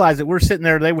even realize it. We're sitting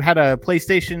there. They had a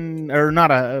PlayStation, or not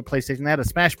a PlayStation. They had a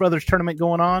Smash Brothers tournament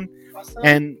going on,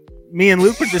 and me and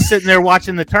Luke were just sitting there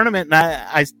watching the tournament. And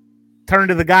I turned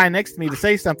to the guy next to me to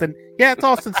say something. Yeah, it's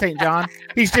Austin St. John.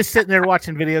 He's just sitting there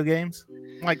watching video games.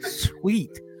 I'm like,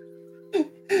 sweet.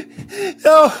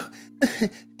 Oh,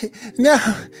 now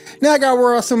I got to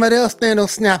worry about somebody else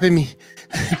snapping me.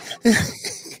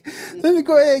 Let's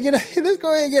go ahead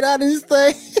and get out of this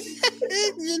thing.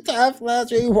 Time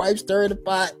flies when you wipe stir in the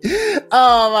pot.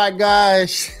 Oh my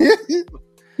gosh.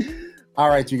 All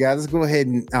right, you guys, let's go ahead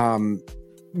and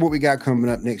what we got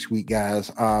coming up next week, guys.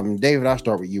 David, I'll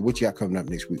start with you. What you got coming up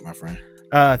next week, my friend?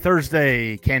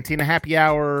 Thursday, Cantina Happy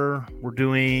Hour. We're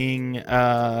doing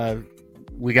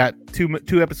we got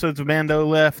two episodes of Mando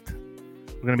left.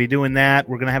 We're going to be doing that.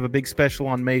 We're going to have a big special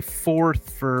on May 4th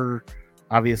for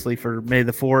May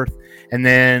the 4th. And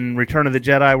then Return of the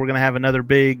Jedi, we're going to have another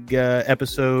big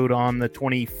episode on the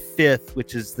 25th,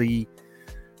 which is the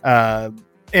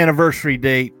anniversary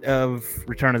date of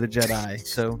Return of the Jedi.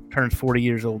 So turns 40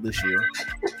 years old this year.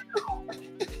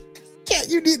 Cat,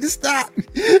 you need to stop.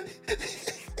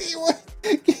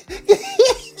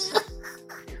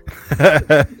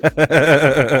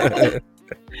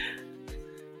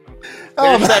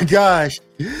 Oh my gosh.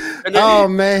 Oh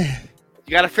man.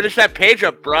 You gotta finish that page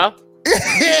up, bro.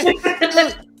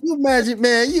 You imagine,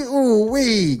 man,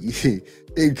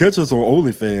 Hey, catch us on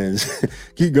OnlyFans.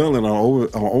 Geek Gauntlet on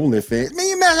OnlyFans. Man,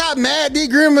 you imagine how mad D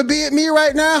Grim would be at me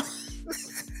right now?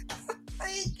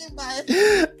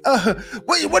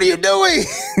 What are you doing?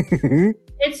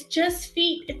 It's just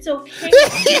feet. It's okay.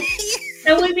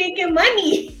 And we're making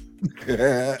money.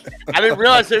 I didn't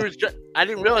realize it was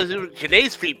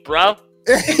Janae's feet, bro.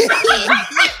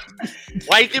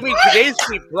 Why you give me Janae's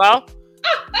feet, bro?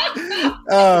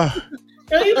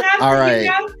 No, you have all to, right.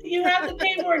 you have to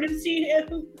pay more to see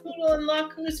who to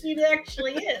unlock whose feet it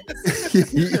actually is.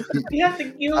 You have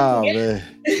to.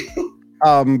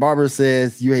 Man. Barbara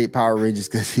says you hate Power Rangers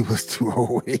because he was too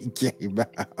old when he came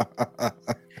out.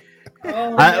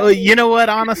 You know what?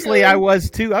 Honestly, I was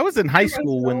too. I was in high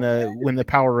school when the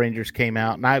Power Rangers came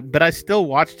out, but I still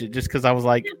watched it just because I was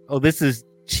like, "Oh, this is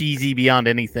cheesy beyond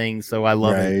anything." So I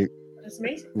love it. That's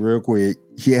amazing. Real quick,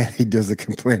 yeah, he doesn't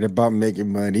complain about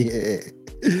making money.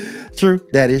 True,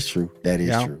 that is true.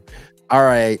 True. All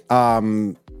right,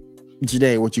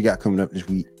 Janae, what you got coming up this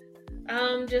week?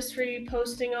 Just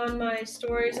reposting on my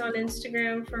stories on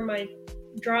Instagram for my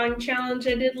drawing challenge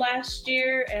I did last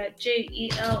year at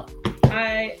JELIXNB.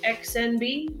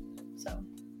 So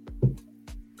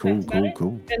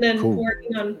cool. And then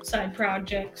working on side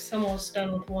projects. Almost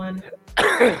done with one.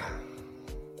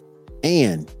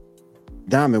 And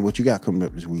Diamond, what you got coming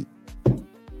up this week?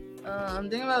 I'm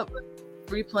thinking about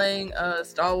replaying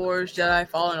Star Wars Jedi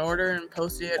Fallen Order and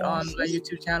posting it on my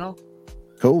YouTube channel.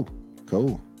 Cool.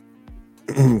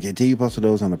 Continue posting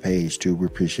those on the page too. We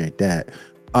appreciate that.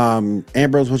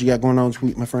 Ambrose, what you got going on this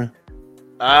week, my friend?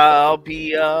 I'll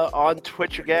be on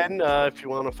Twitch again. If you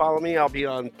want to follow me, I'll be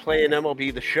on Playing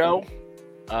MLB The Show.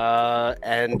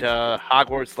 And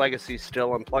Hogwarts Legacy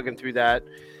still. I'm plugging through that.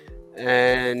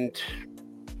 And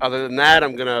other than that,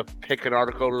 I'm going to pick an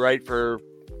article to write for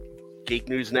Geek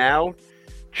News Now.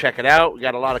 Check it out. We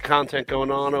got a lot of content going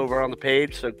on over on the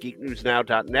page, so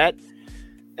geeknewsnow.net.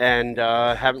 And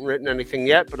haven't written anything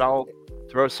yet, but I'll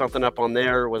throw something up on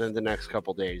there within the next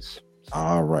couple days.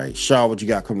 All right. Shaw, what you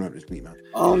got coming up this week, man?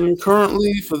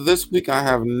 Currently for this week, I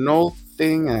have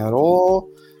nothing at all.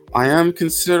 I am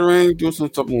considering doing some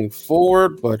stuff moving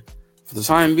forward, but for the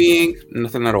time being,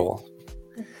 nothing at all.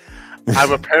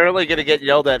 I'm apparently going to get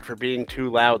yelled at for being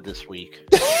too loud this week.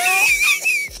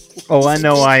 Oh, I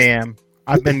know I am.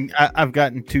 I've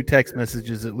gotten 2 text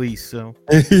messages at least, so.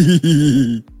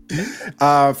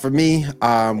 For me,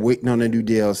 I'm waiting on a new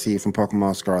DLC from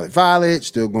Pokemon Scarlet Violet.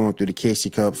 Still going through the Casey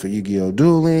Cup for Yu-Gi-Oh!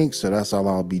 Duel Links, so that's all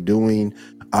I'll be doing.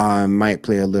 Might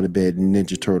play a little bit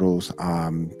Ninja Turtles,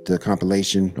 the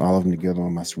compilation, all of them together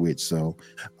on my Switch. So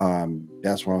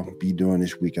that's what I'll be doing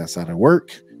this week outside of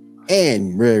work.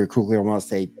 And really quickly, I want to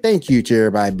say thank you to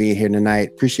everybody being here tonight.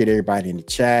 Appreciate everybody in the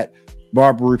chat.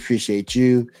 Barbara, appreciate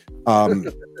you.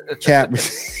 Cat,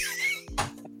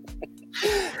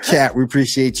 we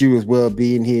appreciate you as well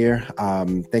being here.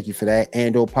 Thank you for that.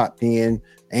 Andrew popped in.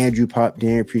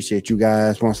 Appreciate you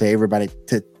guys. Want to say everybody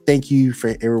to thank you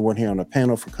for everyone here on the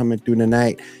panel for coming through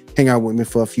tonight. Hang out with me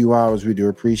for a few hours. We do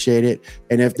appreciate it.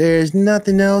 And if there's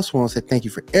nothing else, I want to say thank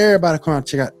you for everybody coming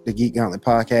to check out the Geek Gauntlet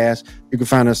podcast. You can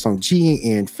find us on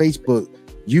GN, Facebook,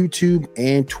 YouTube,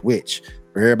 and Twitch.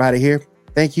 For everybody here,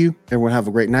 thank you. Everyone have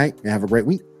a great night and have a great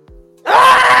week.